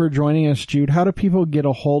much for joining us, Jude. How do people get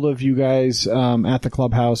a hold of you guys at the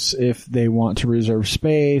clubhouse if they want to reserve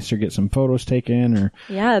space or get some photos taken, or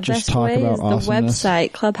just talk about awesomeness? The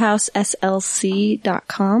website,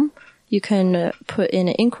 clubhouseslc.com. You can put in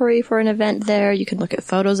an inquiry for an event there. You can look at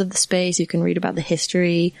photos of the space. You can read about the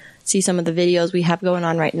history, see some of the videos we have going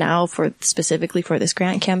on right now specifically for this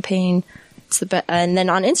grant campaign. And then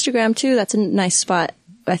on Instagram too, that's a nice spot.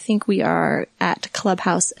 I think we are at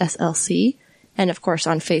Clubhouse SLC. And of course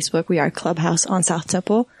on Facebook, we are Clubhouse on South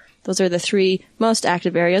Temple. Those are the 3 most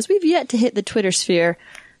active areas. We've yet to hit the Twitter sphere.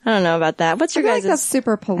 I don't know about that. What's your guys'? That's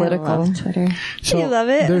super political. I love Twitter. So you love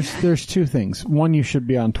it? There's 2 things. One, you should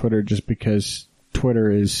be on Twitter just because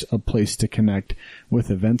Twitter is a place to connect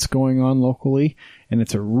with events going on locally, and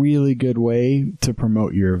it's a really good way to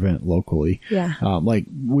promote your event locally. Yeah. Like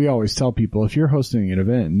we always tell people, if you're hosting an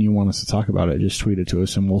event and you want us to talk about it, just tweet it to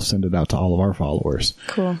us and we'll send it out to all of our followers.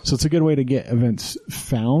 Cool. So it's a good way to get events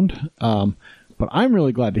found. But I'm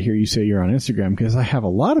really glad to hear you say you're on Instagram, because I have a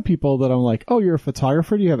lot of people that I'm like, oh, you're a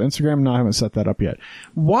photographer? Do you have Instagram? No, I haven't set that up yet.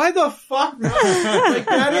 Why the fuck not? Like,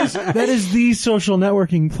 that is the social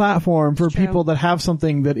networking platform for people that have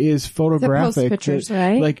something that is photographic. Post pictures,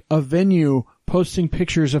 right? Like a venue, posting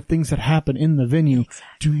pictures of things that happen in the venue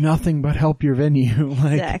do nothing but help your venue.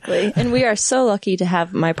 Like, exactly. And we are so lucky to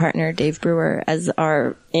have my partner, Dave Brewer, as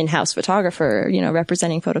our in-house photographer,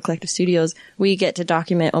 representing Photo Collective Studios. We get to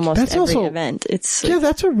document almost every event.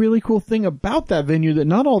 That's a really cool thing about that venue that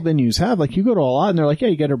not all venues have. Like, you go to a lot and they're like, yeah,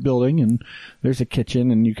 you get a building and there's a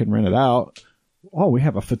kitchen and you can rent it out. Oh, we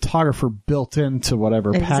have a photographer built into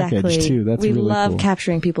whatever package too. That's really cool. We love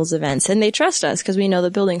capturing people's events, and they trust us because we know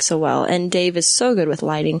the building so well. And Dave is so good with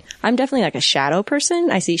lighting. I'm definitely like a shadow person.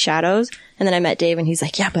 I see shadows, and then I met Dave, and he's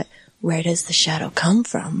like, "Yeah, but where does the shadow come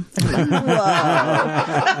from?" And I'm like,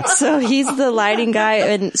 "Whoa!" So he's the lighting guy,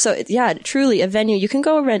 and so yeah, truly a venue. You can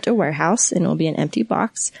go rent a warehouse, and it'll be an empty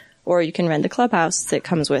box, or you can rent the clubhouse that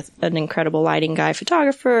comes with an incredible lighting guy,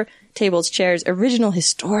 photographer. Tables, chairs, original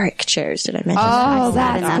historic chairs. Did I mention that? Oh,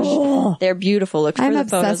 that's cool. They're beautiful. Look for the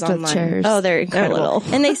photos online. With chairs. Oh, they're incredible.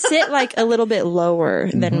 And they sit like a little bit lower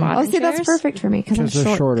than modern chairs. That's perfect for me because I'm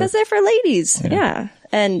short. Because they're for ladies. Yeah.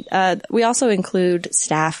 And we also include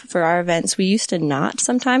staff for our events. We used to not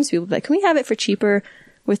sometimes. People would be like, can we have it for cheaper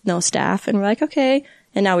with no staff? And we're like, okay.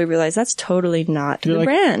 And now we realize that's totally not the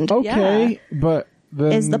brand. Okay, but...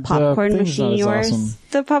 Is the popcorn machine yours? Awesome.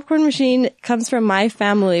 The popcorn machine comes from my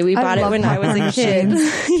family. We bought it when I was a kid.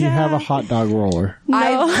 Do you have a hot dog roller? No.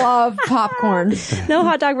 I love popcorn. No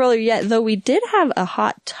hot dog roller yet, though we did have a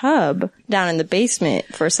hot tub down in the basement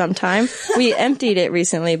for some time. We emptied it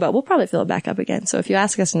recently, but we'll probably fill it back up again. So if you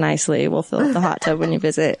ask us nicely, we'll fill up the hot tub when you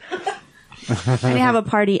visit. We have a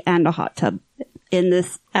party and a hot tub in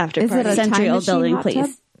this after party. Century building,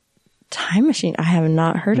 please. Time Machine? I have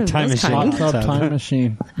not heard of this kind. Hot Tub Time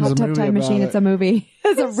Machine. Hot Tub Time Machine. It's a movie.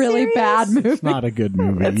 It's a really bad movie. It's not a good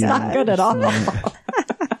movie. It's not good at all.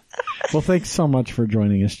 Well, thanks so much for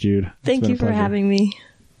joining us, Jude. Thank you for having me.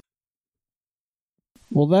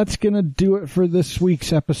 Well, that's going to do it for this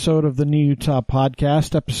week's episode of the New Utah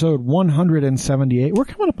Podcast, episode 178. We're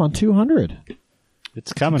coming up on 200.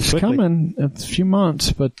 It's coming quickly. It's coming. It's a few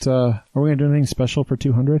months, but are we going to do anything special for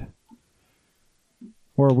 200?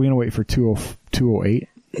 Or are we going to wait for 208,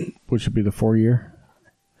 which would be the 4-year?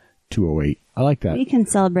 208. I like that. We can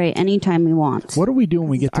celebrate anytime we want. What do we do when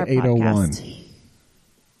we get to 801?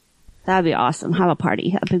 That'd be awesome. Have a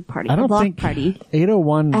party. A big party. I don't think party.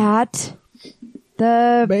 801. At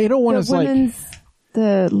the 801 is like...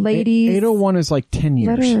 The ladies... 801 is like 10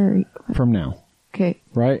 years from now. Okay.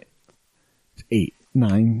 Right? It's 8,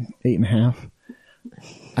 9, 8.5.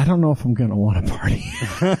 I don't know if I'm going to want to party in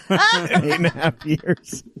 8.5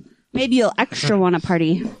 years. Maybe you'll extra want to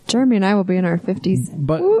party. Jeremy and I will be in our 50s.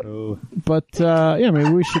 But yeah,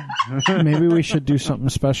 maybe we should do something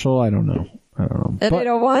special. I don't know. At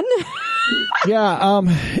 801? Yeah,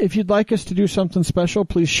 if you'd like us to do something special,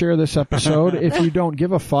 please share this episode. If you don't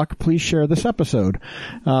give a fuck, please share this episode.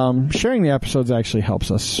 Sharing the episodes actually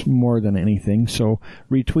helps us more than anything. So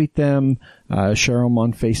retweet them, share them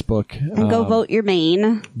on Facebook. And go vote your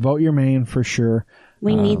main. Vote your main for sure.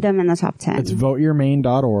 We need them in the top 10. It's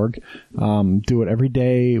voteyourmain.org. Do it every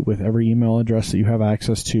day with every email address that you have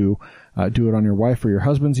access to. Do it on your wife or your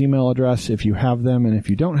husband's email address if you have them. And if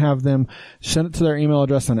you don't have them, send it to their email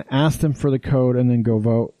address and ask them for the code and then go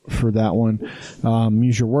vote for that one.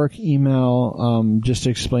 Use your work email. Just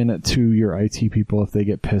explain it to your IT people. If they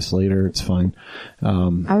get pissed later, it's fine.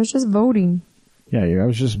 I was just voting. Yeah, I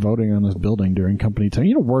was just voting on this building during company time.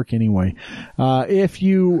 You don't work anyway. If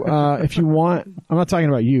you want, I'm not talking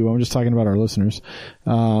about you. I'm just talking about our listeners.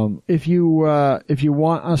 If you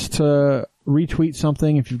want us to retweet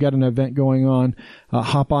something, if you've got an event going on,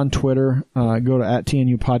 hop on Twitter, go to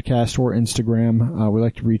 @TNU Podcast or Instagram. We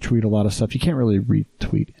like to retweet a lot of stuff. You can't really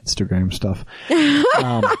retweet Instagram stuff.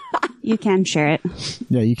 You can share it.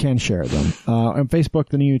 Yeah, you can share it then. On Facebook,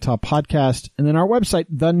 the New Utah Podcast, and then our website,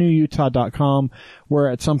 thenewutah.com, where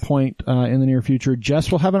at some point in the near future,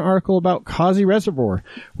 Jess will have an article about Causey Reservoir,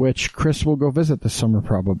 which Chris will go visit this summer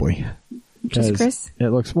probably. Just Chris? It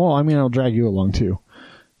looks, well, I mean, I'll drag you along too.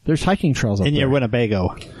 There's hiking trails up there. In your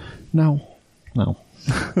Winnebago. No.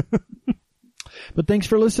 But thanks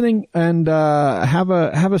for listening, and have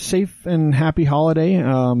a safe and happy holiday.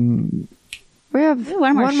 We have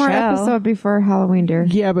one more episode before Halloween, dear.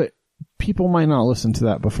 Yeah, but people might not listen to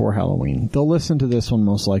that before Halloween. They'll listen to this one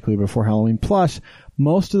most likely before Halloween. Plus,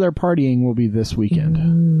 most of their partying will be this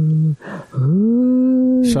weekend.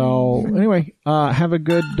 Ooh. So anyway, have a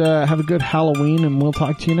good Halloween, and we'll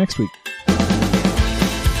talk to you next week.